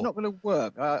think that's Evo. not going to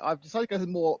work. I've decided to go to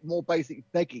the more basic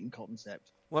begging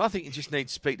concept. Well, I think you just need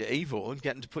to speak to Evo and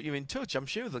get them to put you in touch. I'm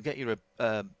sure they'll get you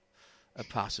a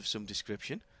pass of some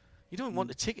description. You don't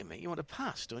want a ticket, mate. You want a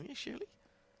pass, don't you, surely?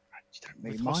 I just don't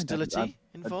really With mind. hostility I'd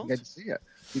involved? get to see it.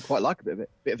 You quite like a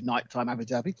bit of nighttime Abu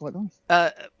Dhabi. Quite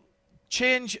nice.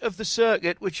 Change of the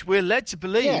circuit, which we're led to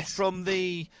believe Yes. from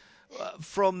the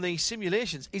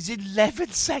simulations, is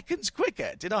 11 seconds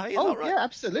quicker. Did I hear that right? Yeah,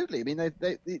 absolutely. I mean,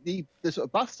 the sort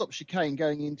of bus stop chicane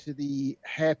going into the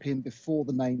hairpin before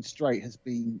the main straight has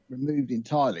been removed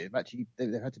entirely.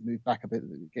 They've had to move back a bit,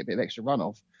 get a bit of extra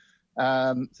runoff.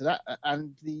 So that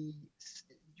and do you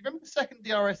remember the second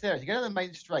DRS area? You go to the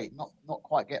main straight, not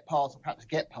quite get past, or perhaps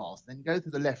get past, then go to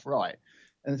the left right,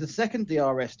 and there's a second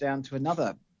DRS down to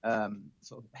another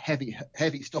sort of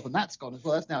heavy stop, and that's gone as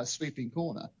well. That's now a sweeping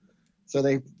corner. So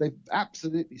they've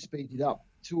absolutely speeded up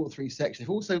 2 or 3 sections. They've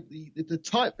also the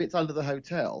tight bits under the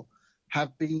hotel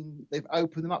they've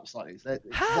opened them up slightly. So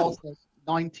How? whilst they're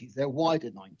 90s, they're wider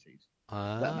 90s.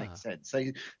 That makes sense. So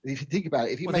if you think about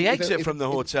it, The exit from the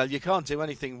hotel you can't do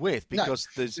anything with because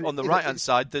there's on the right hand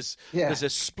side there's a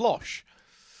splosh.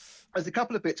 There's a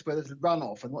couple of bits where there's a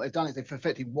runoff, and what they've done is they've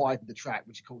effectively widened the track,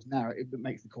 which of course narrow it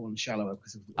makes the corner shallower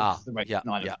because of the rate of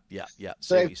 9. Yeah.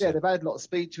 So they've added a lot of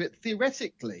speed to it.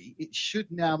 Theoretically, it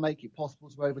should now make it possible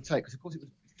to overtake, because of course it was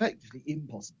effectively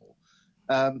impossible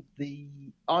The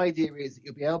idea is that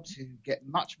you'll be able to get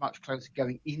much, much closer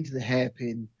going into the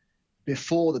hairpin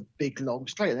before the big long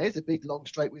straight. There's a big long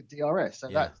straight with DRS, so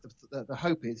that's the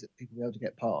hope is that people will be able to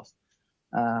get past.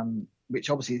 Which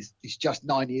obviously is just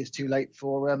 9 years too late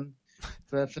for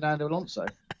Fernando Alonso.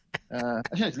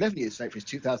 Actually, it's 11 years late for his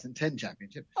 2010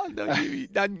 championship.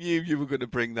 I knew you were going to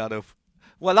bring that up.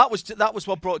 Well, that was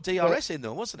what brought DRS in,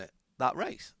 though, wasn't it? That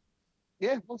race.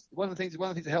 Yeah, one of the things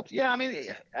that helped. Yeah, I mean,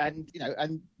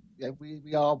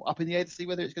 we are up in the air to see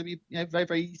whether it's going to be very,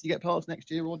 very easy to get past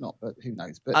next year or not. But who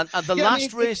knows? But and the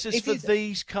last races for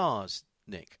these cars,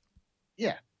 Nick.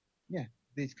 Yeah,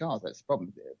 these cars. That's the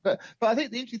problem. But I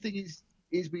think the interesting thing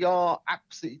is we are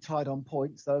absolutely tied on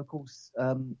points. So of course,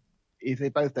 if they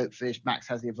both don't finish, Max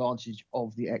has the advantage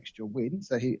of the extra win.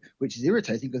 So which is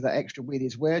irritating because that extra win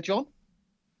is where, John?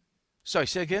 Sorry,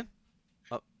 say again.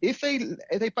 If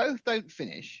they both don't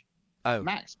finish,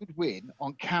 Max would win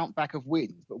on count back of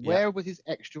wins. But where was his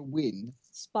extra win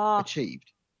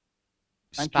achieved?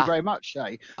 Thank you very much,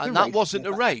 Shay. And that wasn't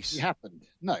a race. It happened.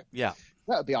 No. Yeah.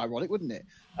 That would be ironic, wouldn't it?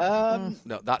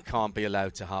 No, that can't be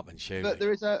allowed to happen, surely. But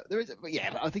there is a.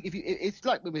 Yeah, but I think it's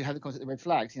like when we had the concept of red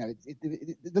flags. You know,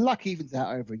 the luck evens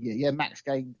out over a year. Yeah, Max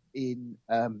gained in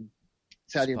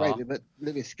Saudi Arabia, but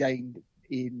Lewis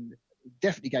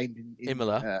definitely gained in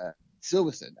Imola.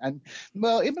 Silverstone, and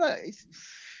Imola is.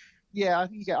 Yeah, I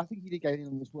think he did gain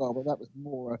in as well, but that was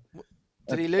more.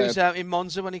 Did he lose out in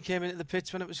Monza when he came into the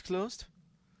pits when it was closed?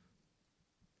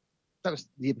 That was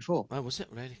the year before. Oh, was it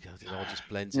really? God, it all just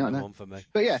blends into one for me.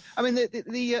 But yeah, I mean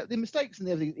the mistakes and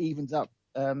everything evens up.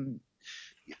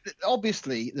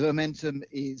 Obviously, the momentum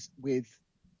is with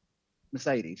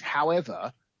Mercedes.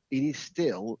 However, it is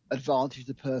still advantage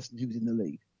the person who's in the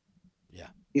lead. Yeah,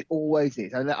 it always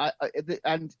is.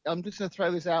 And I'm just going to throw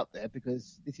this out there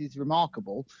because this is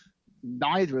remarkable.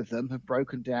 Neither of them have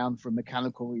broken down for a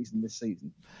mechanical reason this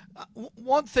season.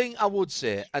 One thing I would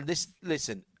say, and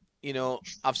listen. You know,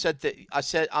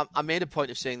 I made a point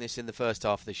of saying this in the first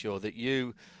half of the show that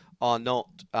you are not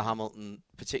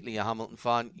particularly a Hamilton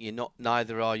fan.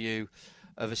 Neither are you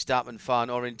a Verstappen fan,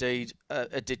 or indeed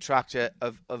a detractor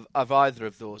of either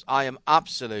of those. I am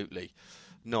absolutely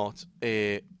not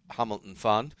a Hamilton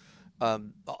fan.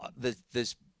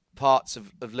 There's parts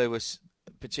of Lewis,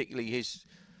 particularly his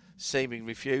seeming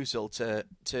refusal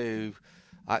to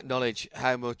acknowledge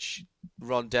how much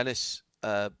Ron Dennis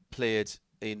played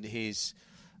in his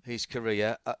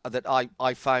career that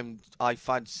I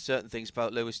find certain things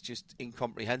about Lewis just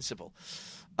incomprehensible.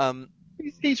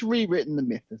 He's rewritten the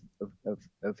myth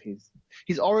of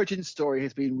his origin story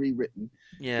has been rewritten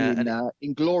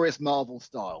in glorious Marvel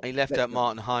style. He left out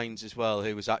Martin Hines as well,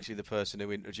 who was actually the person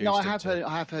who introduced him. I have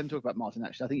heard him talk about Martin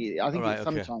actually. I think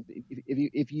sometimes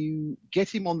if you get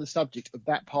him on the subject of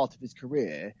that part of his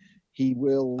career, he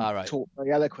will talk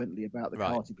very eloquently about the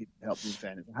cars he helped in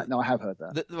fairness. No, I have heard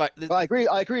that. But I agree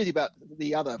with you about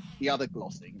the other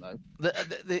glossing, though.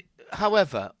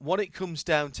 However, what it comes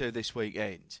down to this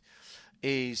weekend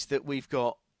is that we've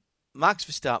got Max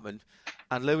Verstappen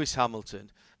and Lewis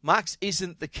Hamilton. Max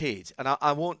isn't the kid, and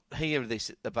I won't hear this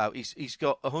about. He's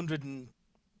got 100 and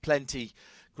plenty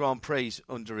Grand Prix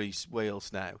under his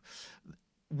wheels now.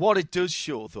 What it does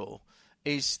show, though,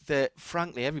 is that,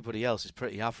 frankly, everybody else is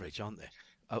pretty average, aren't they?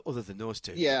 Other than those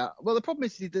two. Yeah. Well, the problem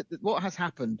is that what has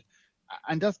happened,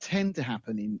 and does tend to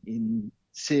happen in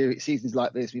seasons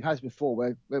like this, we've had this before,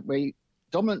 where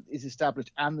dominant is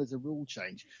established and there's a rule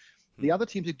change. The other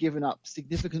teams have given up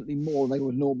significantly more than they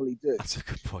would normally do. That's a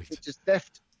good point. It's just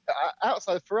left,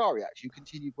 outside of Ferrari, actually, who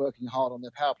continued working hard on their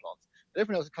power plants. But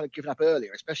everyone else has kind of given up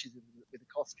earlier, especially with the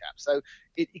cost cap. So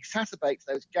it exacerbates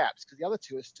those gaps because the other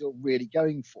two are still really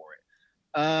going for it.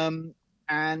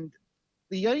 And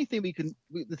the only thing we can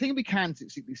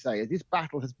simply say is this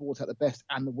battle has brought out the best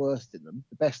and the worst in them.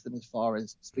 The best in them as far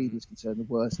as speed is concerned, the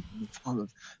worst in the form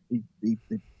of the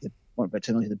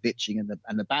bitching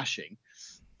and the bashing.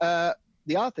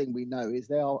 The other thing we know is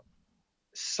they are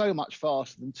so much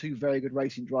faster than two very good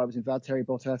racing drivers in Valtteri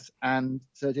Bottas and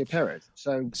Sergio Perez.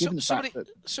 So given the fact that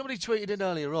somebody tweeted in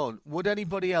earlier on, would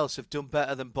anybody else have done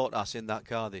better than Bottas in that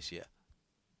car this year?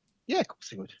 Yeah, of course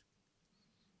they would.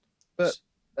 But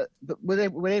would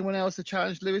anyone else have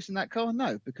challenged Lewis in that car?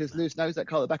 No, because Lewis knows that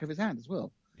car at the back of his hand as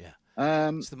well. Yeah,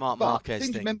 it's the Marc Marquez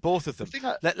thing. Both of them.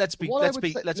 Let's be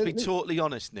totally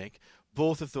honest, Nick.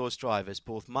 Both of those drivers,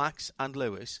 both Max and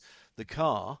Lewis, the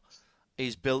car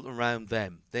is built around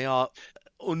them. They are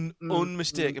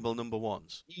unmistakable number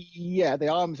ones. Yeah, they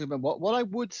are unmistakable. What I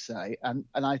would say, and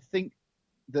I think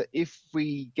that if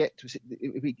we get to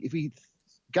if we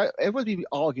everyone's been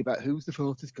arguing about who's the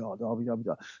fastest car.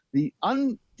 The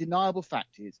undeniable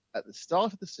fact is, at the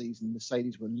start of the season,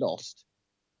 Mercedes were lost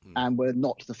and were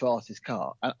not the fastest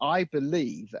car. And I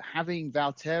believe that having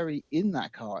Valtteri in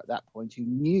that car at that point, who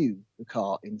knew the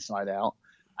car inside out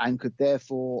and could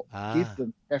therefore give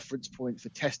them reference points for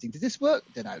testing. Does this work?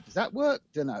 Don't know. Does that work?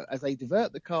 Don't know. As they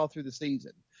divert the car through the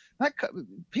season,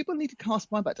 people need to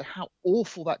cast mind back to how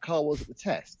awful that car was at the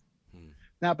test.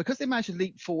 Now, because they managed to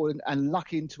leap forward and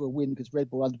luck into a win because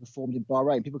Red Bull underperformed in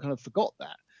Bahrain, people kind of forgot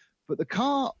that. But the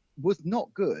car was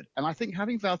not good, and I think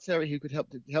having Valtteri who could help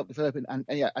develop it, and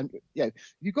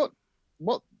you've got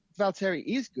what Valtteri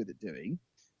is good at doing.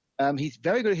 He's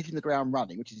very good at hitting the ground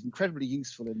running, which is incredibly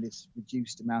useful in this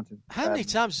reduced amount of. How many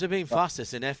times has he been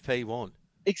fastest in FP1?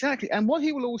 Exactly, and what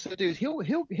he will also do is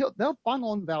they'll bung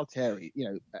on Valtteri,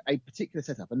 a particular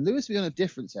setup, and Lewis will be on a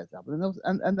different setup,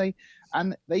 and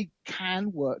they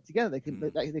can work together. They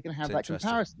can have that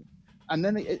comparison. And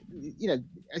then,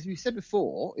 as we said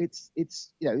before, it's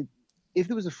if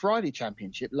there was a Friday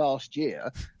championship last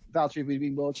year, Valtteri would have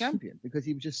been world champion because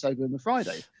he was just so good on the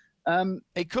Friday.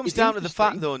 It comes down to the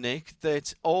fact, though, Nick,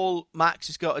 that all Max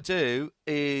has got to do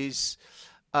is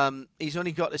he's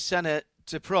only got to send it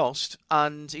to Prost,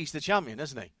 and he's the champion,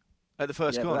 hasn't he? At the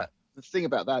first corner. The thing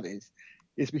about that is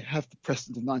we have the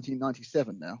precedent of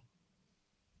 1997 now.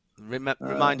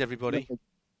 Remind everybody.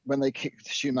 When they kicked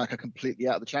Schumacher completely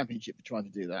out of the championship for trying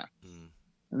to do that.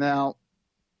 Now,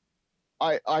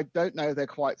 I don't know if they're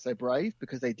quite so brave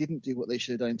because they didn't do what they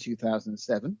should have done in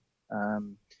 2007.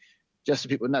 Just so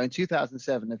people know, in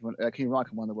 2007, Kimi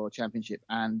Räikkönen won the World Championship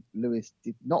and Lewis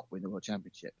did not win the World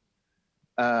Championship.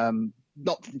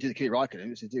 Not to do with Kimi Räikkönen, it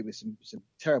was to do with some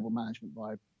terrible management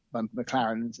by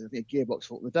McLaren and a gearbox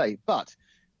fault of the day. But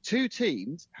two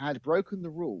teams had broken the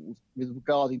rules with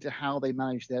regarding to how they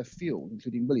managed their fuel,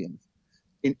 including Williams.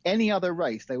 In any other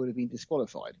race, they would have been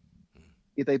disqualified.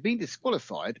 If they'd been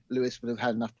disqualified, Lewis would have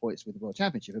had enough points with the World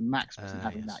Championship, and Max wasn't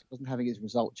having that. He wasn't having his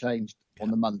result changed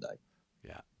on the Monday.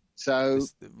 Yeah. So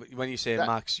when you say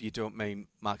Max, you don't mean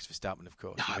Max Verstappen, of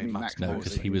course. No, you mean Max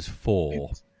because he was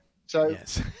 4. So,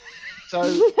 yes.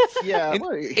 So, yeah.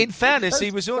 In fairness,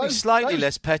 he was only slightly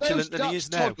less petulant than he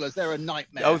is now. Toddlers, they're a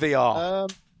nightmare. Oh, they are.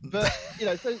 But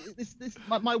so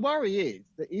my worry is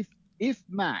that if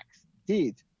Max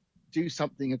did do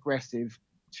something aggressive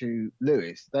to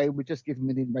Lewis, they would just give him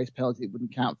an in-race penalty. It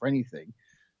wouldn't count for anything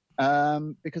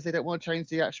because they don't want to change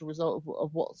the actual result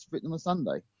of what's written on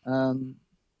Sunday.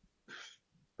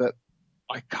 But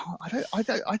I can't.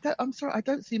 I'm sorry. I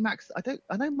don't see Max.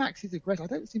 I know Max is aggressive. I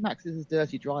don't see Max as a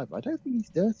dirty driver. I don't think he's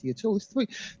dirty at all.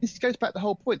 This goes back to the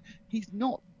whole point. He's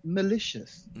not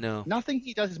malicious. No. Nothing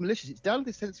he does is malicious. It's done with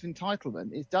a sense of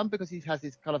entitlement. It's done because he has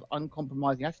this kind of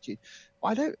uncompromising attitude.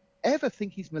 I don't ever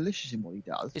think he's malicious in what he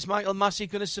does. Is Michael Massey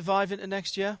going to survive into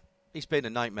next year? He's been a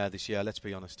nightmare this year. Let's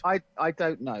be honest. I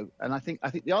don't know, and I think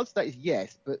the answer to that is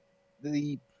yes, but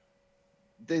they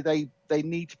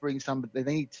need to bring somebody.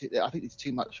 They need to. I think it's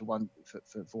too much for one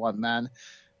man.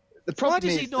 The problem why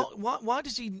does he not?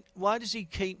 Why does he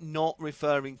keep not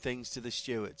referring things to the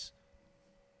stewards?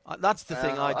 That's the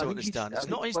thing I don't understand. It's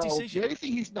not his decision. The only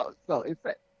thing he's not. Well, in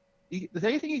fact, the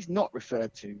only thing he's not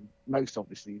referred to most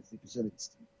obviously is the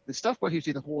facilities. The stuff where he was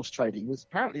doing the horse trading was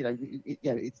apparently,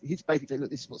 he's basically, look,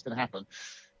 this is what's going to happen.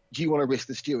 Do you want to risk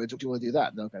the stewards or do you want to do that?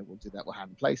 And they'll go, we'll do that. We'll hand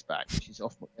the place back, which is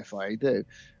often what FIA do.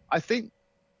 I think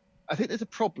there's a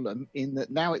problem in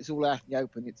that now it's all out in the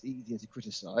open. It's easier to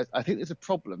criticise. I think there's a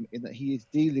problem in that he is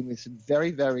dealing with some very,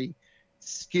 very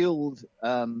skilled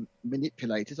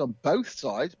manipulators on both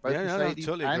sides, both Mercedes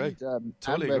and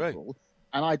Red Bull.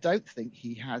 And I don't think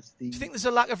he has the... Do you think there's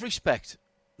a lack of respect,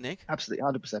 Nick? Absolutely,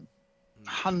 100%.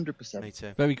 100%. Me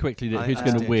too. Very quickly, who's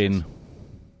going to win?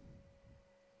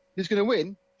 Who's going to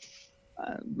win?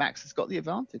 Max has got the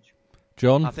advantage.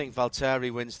 John? I think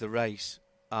Valtteri wins the race.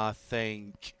 I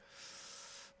think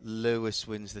Lewis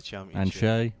wins the championship. And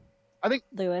Shay? I think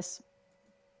Lewis.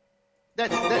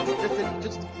 That's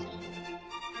just...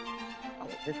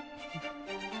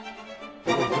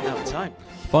 We're running out of time.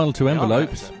 Final two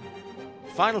envelopes.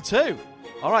 Final two.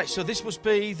 All right, so this must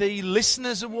be the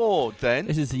Listeners' Award then.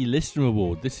 This is the Listener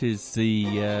Award. This is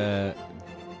the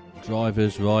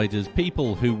drivers, riders,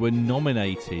 people who were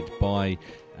nominated by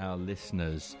our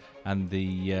listeners. And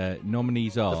the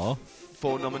nominees are...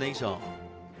 Four nominees are...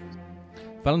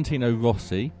 Valentino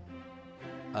Rossi.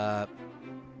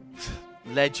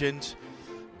 Legend.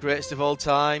 Greatest of all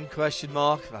time, question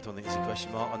mark. I don't think there's a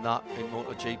question mark on that in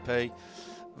MotoGP.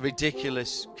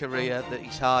 Ridiculous career that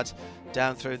he's had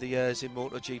down through the years in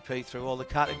MotoGP through all the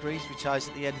categories, retires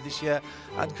at the end of this year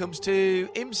and comes to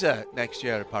IMSA next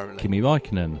year apparently. Kimi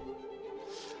Räikkönen.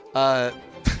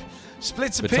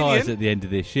 Splits Retires opinion. at the end of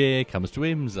this year, comes to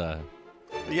IMSA.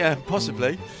 Yeah,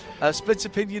 possibly. Splits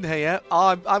opinion here.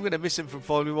 I'm going to miss him from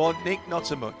Formula 1. Nick, not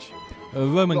so much.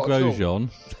 Roman Not at all. Grosjean.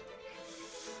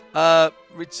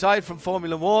 Retired from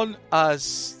Formula 1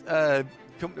 as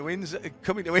coming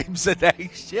to IMSA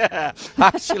next year.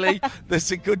 Actually,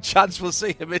 there's a good chance we'll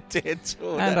see him at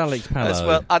Daytona. And Alex Palou. As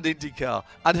well, and IndyCar.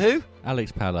 And who?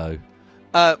 Alex Palou.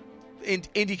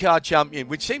 IndyCar champion,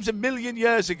 which seems a million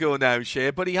years ago now, Shea,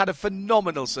 but he had a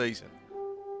phenomenal season.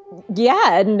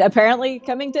 Yeah, and apparently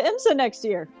coming to IMSA next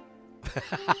year.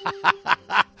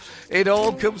 It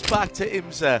all comes back to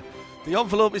IMSA. The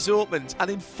envelope is opened, and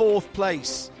in fourth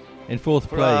place. In fourth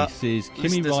For our place is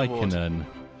Kimi Listeners' Award. Raikkonen.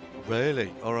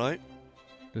 Really? All right.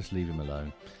 Just leave him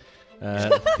alone.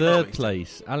 Third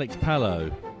place, Alex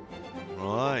Palou.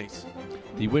 Right.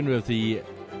 The winner of the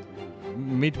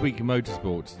Midweek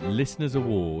Motorsport Listeners'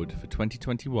 Award for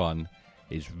 2021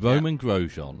 is Roman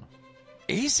Grosjean.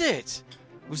 Is it?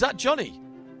 Was that Johnny?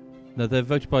 No, they're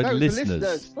voted by No, the it was the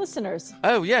listeners. Listeners.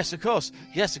 Oh, yes, of course.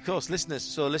 Yes, of course. Listeners.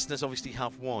 So listeners obviously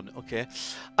have one. Okay.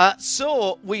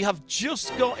 So we have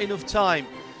just got enough time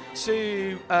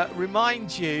to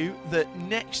remind you that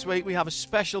next week we have a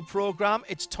special programme.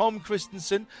 It's Tom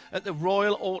Christensen at the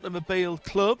Royal Automobile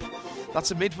Club.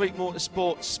 That's a Midweek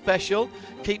Motorsport special.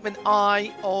 Keep an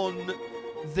eye on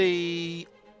the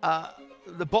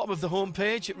bottom of the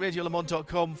homepage at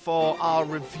radiolemont.com for our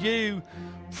review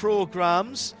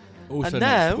programmes. Also, And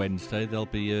next now- Wednesday there'll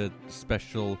be a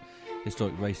special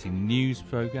historic racing news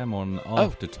programme on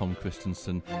after Tom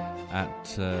Christensen at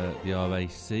the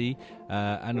RAC.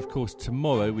 And of course,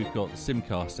 tomorrow we've got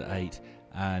Simcast at 8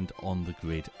 and On the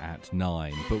Grid at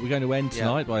 9. But we're going to end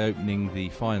tonight by opening the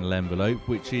final envelope,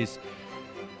 which is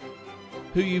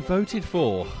who you voted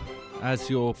for as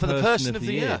your For the person of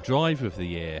the year. driver of the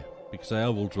year, because they are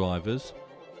all drivers.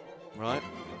 Right.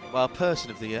 Well, person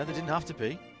of the year. They didn't have to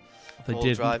be. They All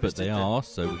didn't, drivers, but they did they? are,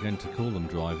 so we're going to call them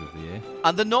driver of the year.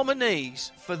 And the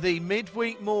nominees for the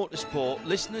Midweek Motorsport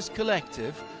Listeners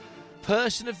Collective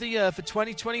Person of the Year for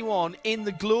 2021 in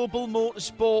the global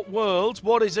motorsport world,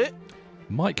 what is it?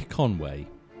 Mike Conway.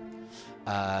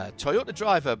 Toyota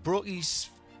driver broke his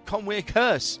Conway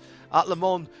curse at Le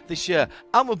Mans this year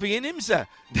and will be in IMSA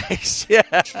next year.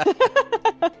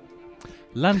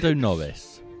 Lando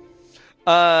Norris.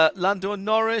 Lando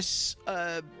Norris,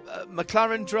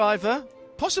 McLaren driver,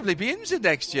 possibly be IMSA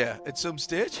next year at some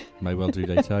stage. May well do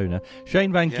Daytona.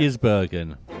 Shane Van Yeah.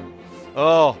 Gisbergen.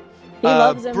 Oh, He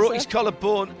loves broke IMSA. his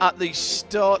collarbone at the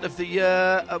start of the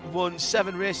year, won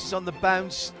 7 races on the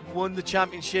bounce, won the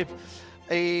championship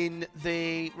in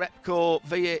the Repco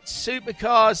V8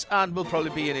 Supercars, and will probably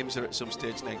be in IMSA at some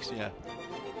stage next year.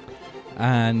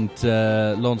 And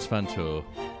Lance Vantour.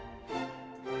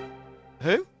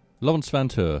 Who? Lance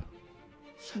Vantour.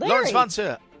 Lawrence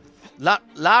Vanter.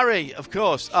 Larry, of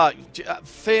course,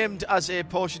 famed as a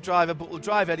Porsche driver, but will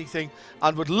drive anything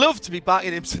and would love to be back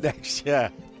in IMSA next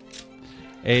year.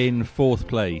 In fourth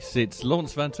place, it's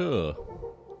Lance Vantour.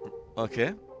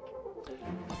 Okay.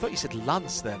 I thought you said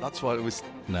Lance there. That's why it was.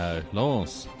 No,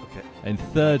 Lance. Okay. In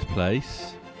third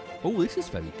place. Oh, this is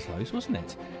very close, wasn't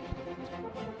it?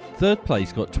 Third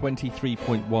place got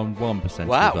 23.11%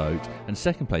 Wow. of the vote, and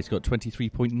second place got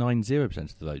 23.90%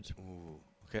 of the vote.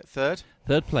 Okay, third.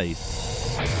 Third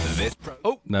place. This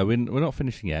No, we're not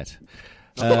finishing yet.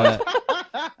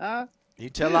 You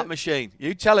tell that machine.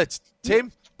 You tell it.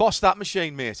 Tim, boss that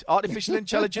machine, mate. Artificial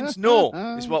intelligence, no,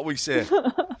 is what we say.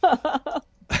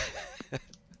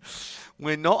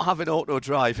 We're not having auto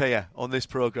drive here on this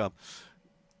programme.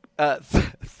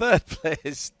 Third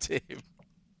place, Tim.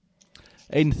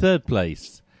 In third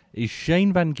place is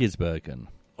Shane Van Gisbergen.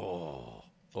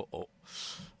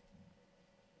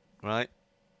 Right.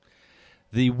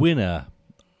 The winner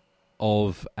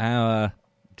of our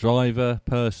driver,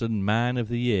 person, man of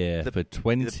the year for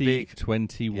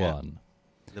 2021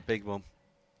 The big one.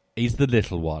 is the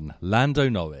little one, Lando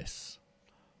Norris.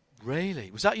 Really?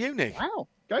 Was that you, Nick? Wow,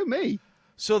 go me.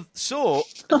 So,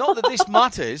 not that this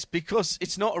matters because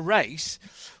it's not a race,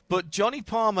 but Johnny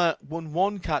Palmer won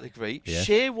 1 category, Yes.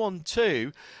 Shea won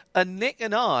 2, and Nick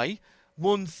and I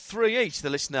won 3 each. The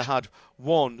listener had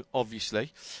 1,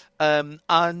 obviously. And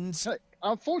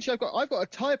Unfortunately, I've got a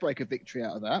tiebreaker victory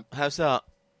out of that how's that?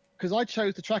 because I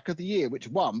chose the track of the year, which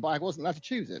won, but I wasn't allowed to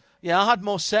choose it. Yeah, I had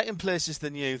more second places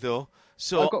than you, though.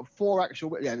 So I've got 4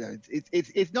 actual. Yeah, no,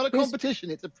 it's not a competition;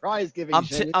 it's a prize giving.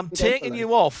 I'm taking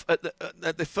you off at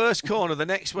the first corner the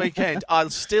next weekend. I'll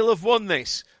still have won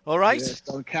this. All right? Yes,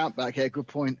 don't count back here. Good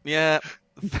point. Yeah,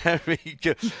 very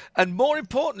good. And more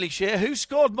importantly, Shea, who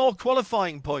scored more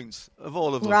qualifying points of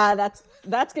all of us? Right,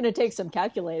 That's going to take some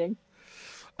calculating.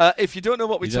 If you don't know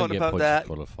what we're talking about there,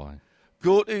 qualify.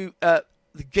 Go to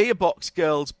the Gearbox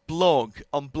Girls blog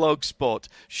on Blogspot.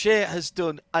 Shea has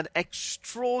done an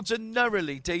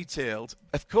extraordinarily detailed,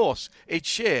 of course, it's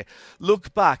Shea,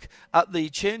 look back at the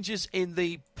changes in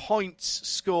the points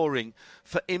scoring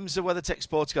for IMSA WeatherTech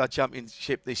Sports Car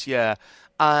Championship this year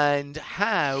and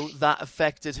how that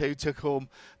affected who took home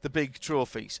the big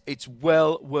trophies. It's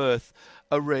well worth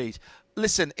a read.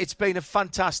 Listen, it's been a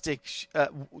fantastic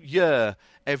year,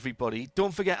 everybody.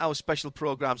 Don't forget our special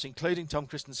programmes, including Tom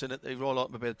Christensen at the Royal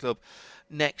Automobile Club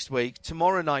next week.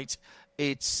 Tomorrow night,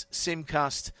 it's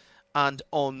Simcast and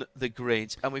On the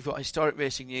Grid. And we've got historic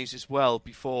racing news as well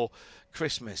before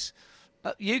Christmas.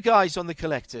 You guys on the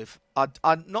collective,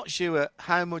 I'm not sure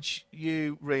how much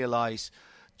you realise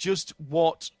just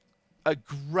what a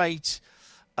great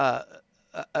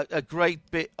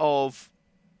bit of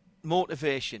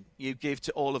motivation you give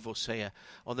to all of us here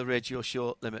on the Radio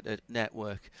Show Limited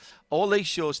network. All these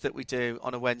shows that we do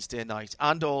on a Wednesday night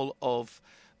and all of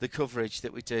the coverage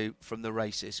that we do from the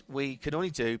races, we can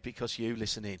only do because you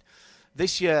listen in.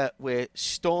 This year we're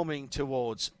storming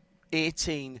towards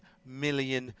 18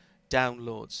 million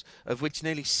downloads, of which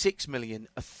nearly 6 million,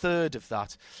 a third of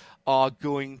that, are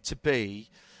going to be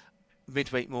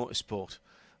Midweek Motorsport.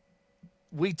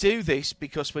 We do this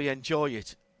because we enjoy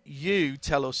it. You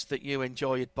tell us that you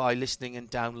enjoy it by listening and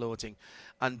downloading.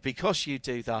 And because you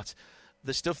do that,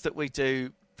 the stuff that we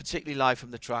do, particularly live from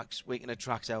the tracks, we can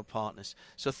attract our partners.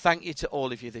 So thank you to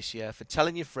all of you this year for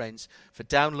telling your friends, for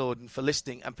downloading, for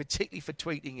listening, and particularly for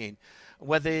tweeting in.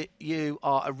 Whether you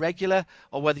are a regular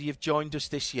or whether you've joined us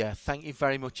this year, thank you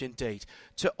very much indeed.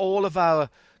 To all of our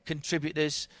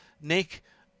contributors, Nick,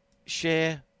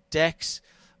 Shea, Dex,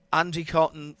 Andy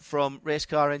Cotton from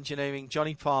Racecar Engineering,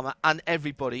 Johnny Palmer, and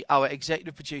everybody, our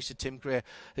executive producer Tim Gray,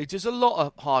 who does a lot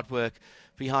of hard work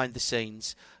behind the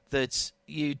scenes that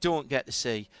you don't get to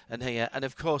see and hear. And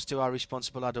of course to our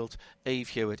responsible adult, Eve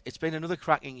Hewitt. It's been another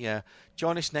cracking year.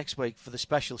 Join us next week for the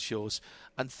special shows.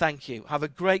 And thank you. Have a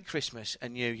great Christmas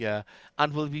and New Year.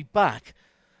 And we'll be back,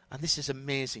 and this is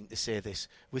amazing to say this,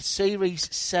 with Series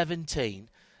 17,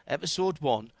 Episode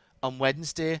 1, on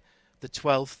Wednesday, the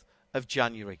 12th of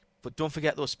January. But don't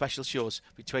forget those special shows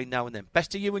between now and then.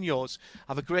 Best to you and yours.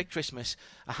 Have a great Christmas,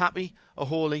 a happy, a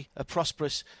holy, a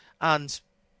prosperous, and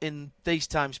in these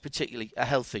times particularly, a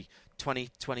healthy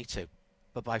 2022.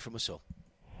 Bye-bye from us all.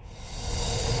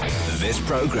 This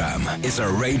programme is a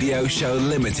Radio Show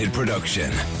Limited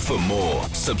production. For more,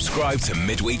 subscribe to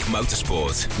Midweek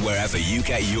Motorsport wherever you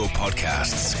get your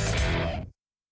podcasts.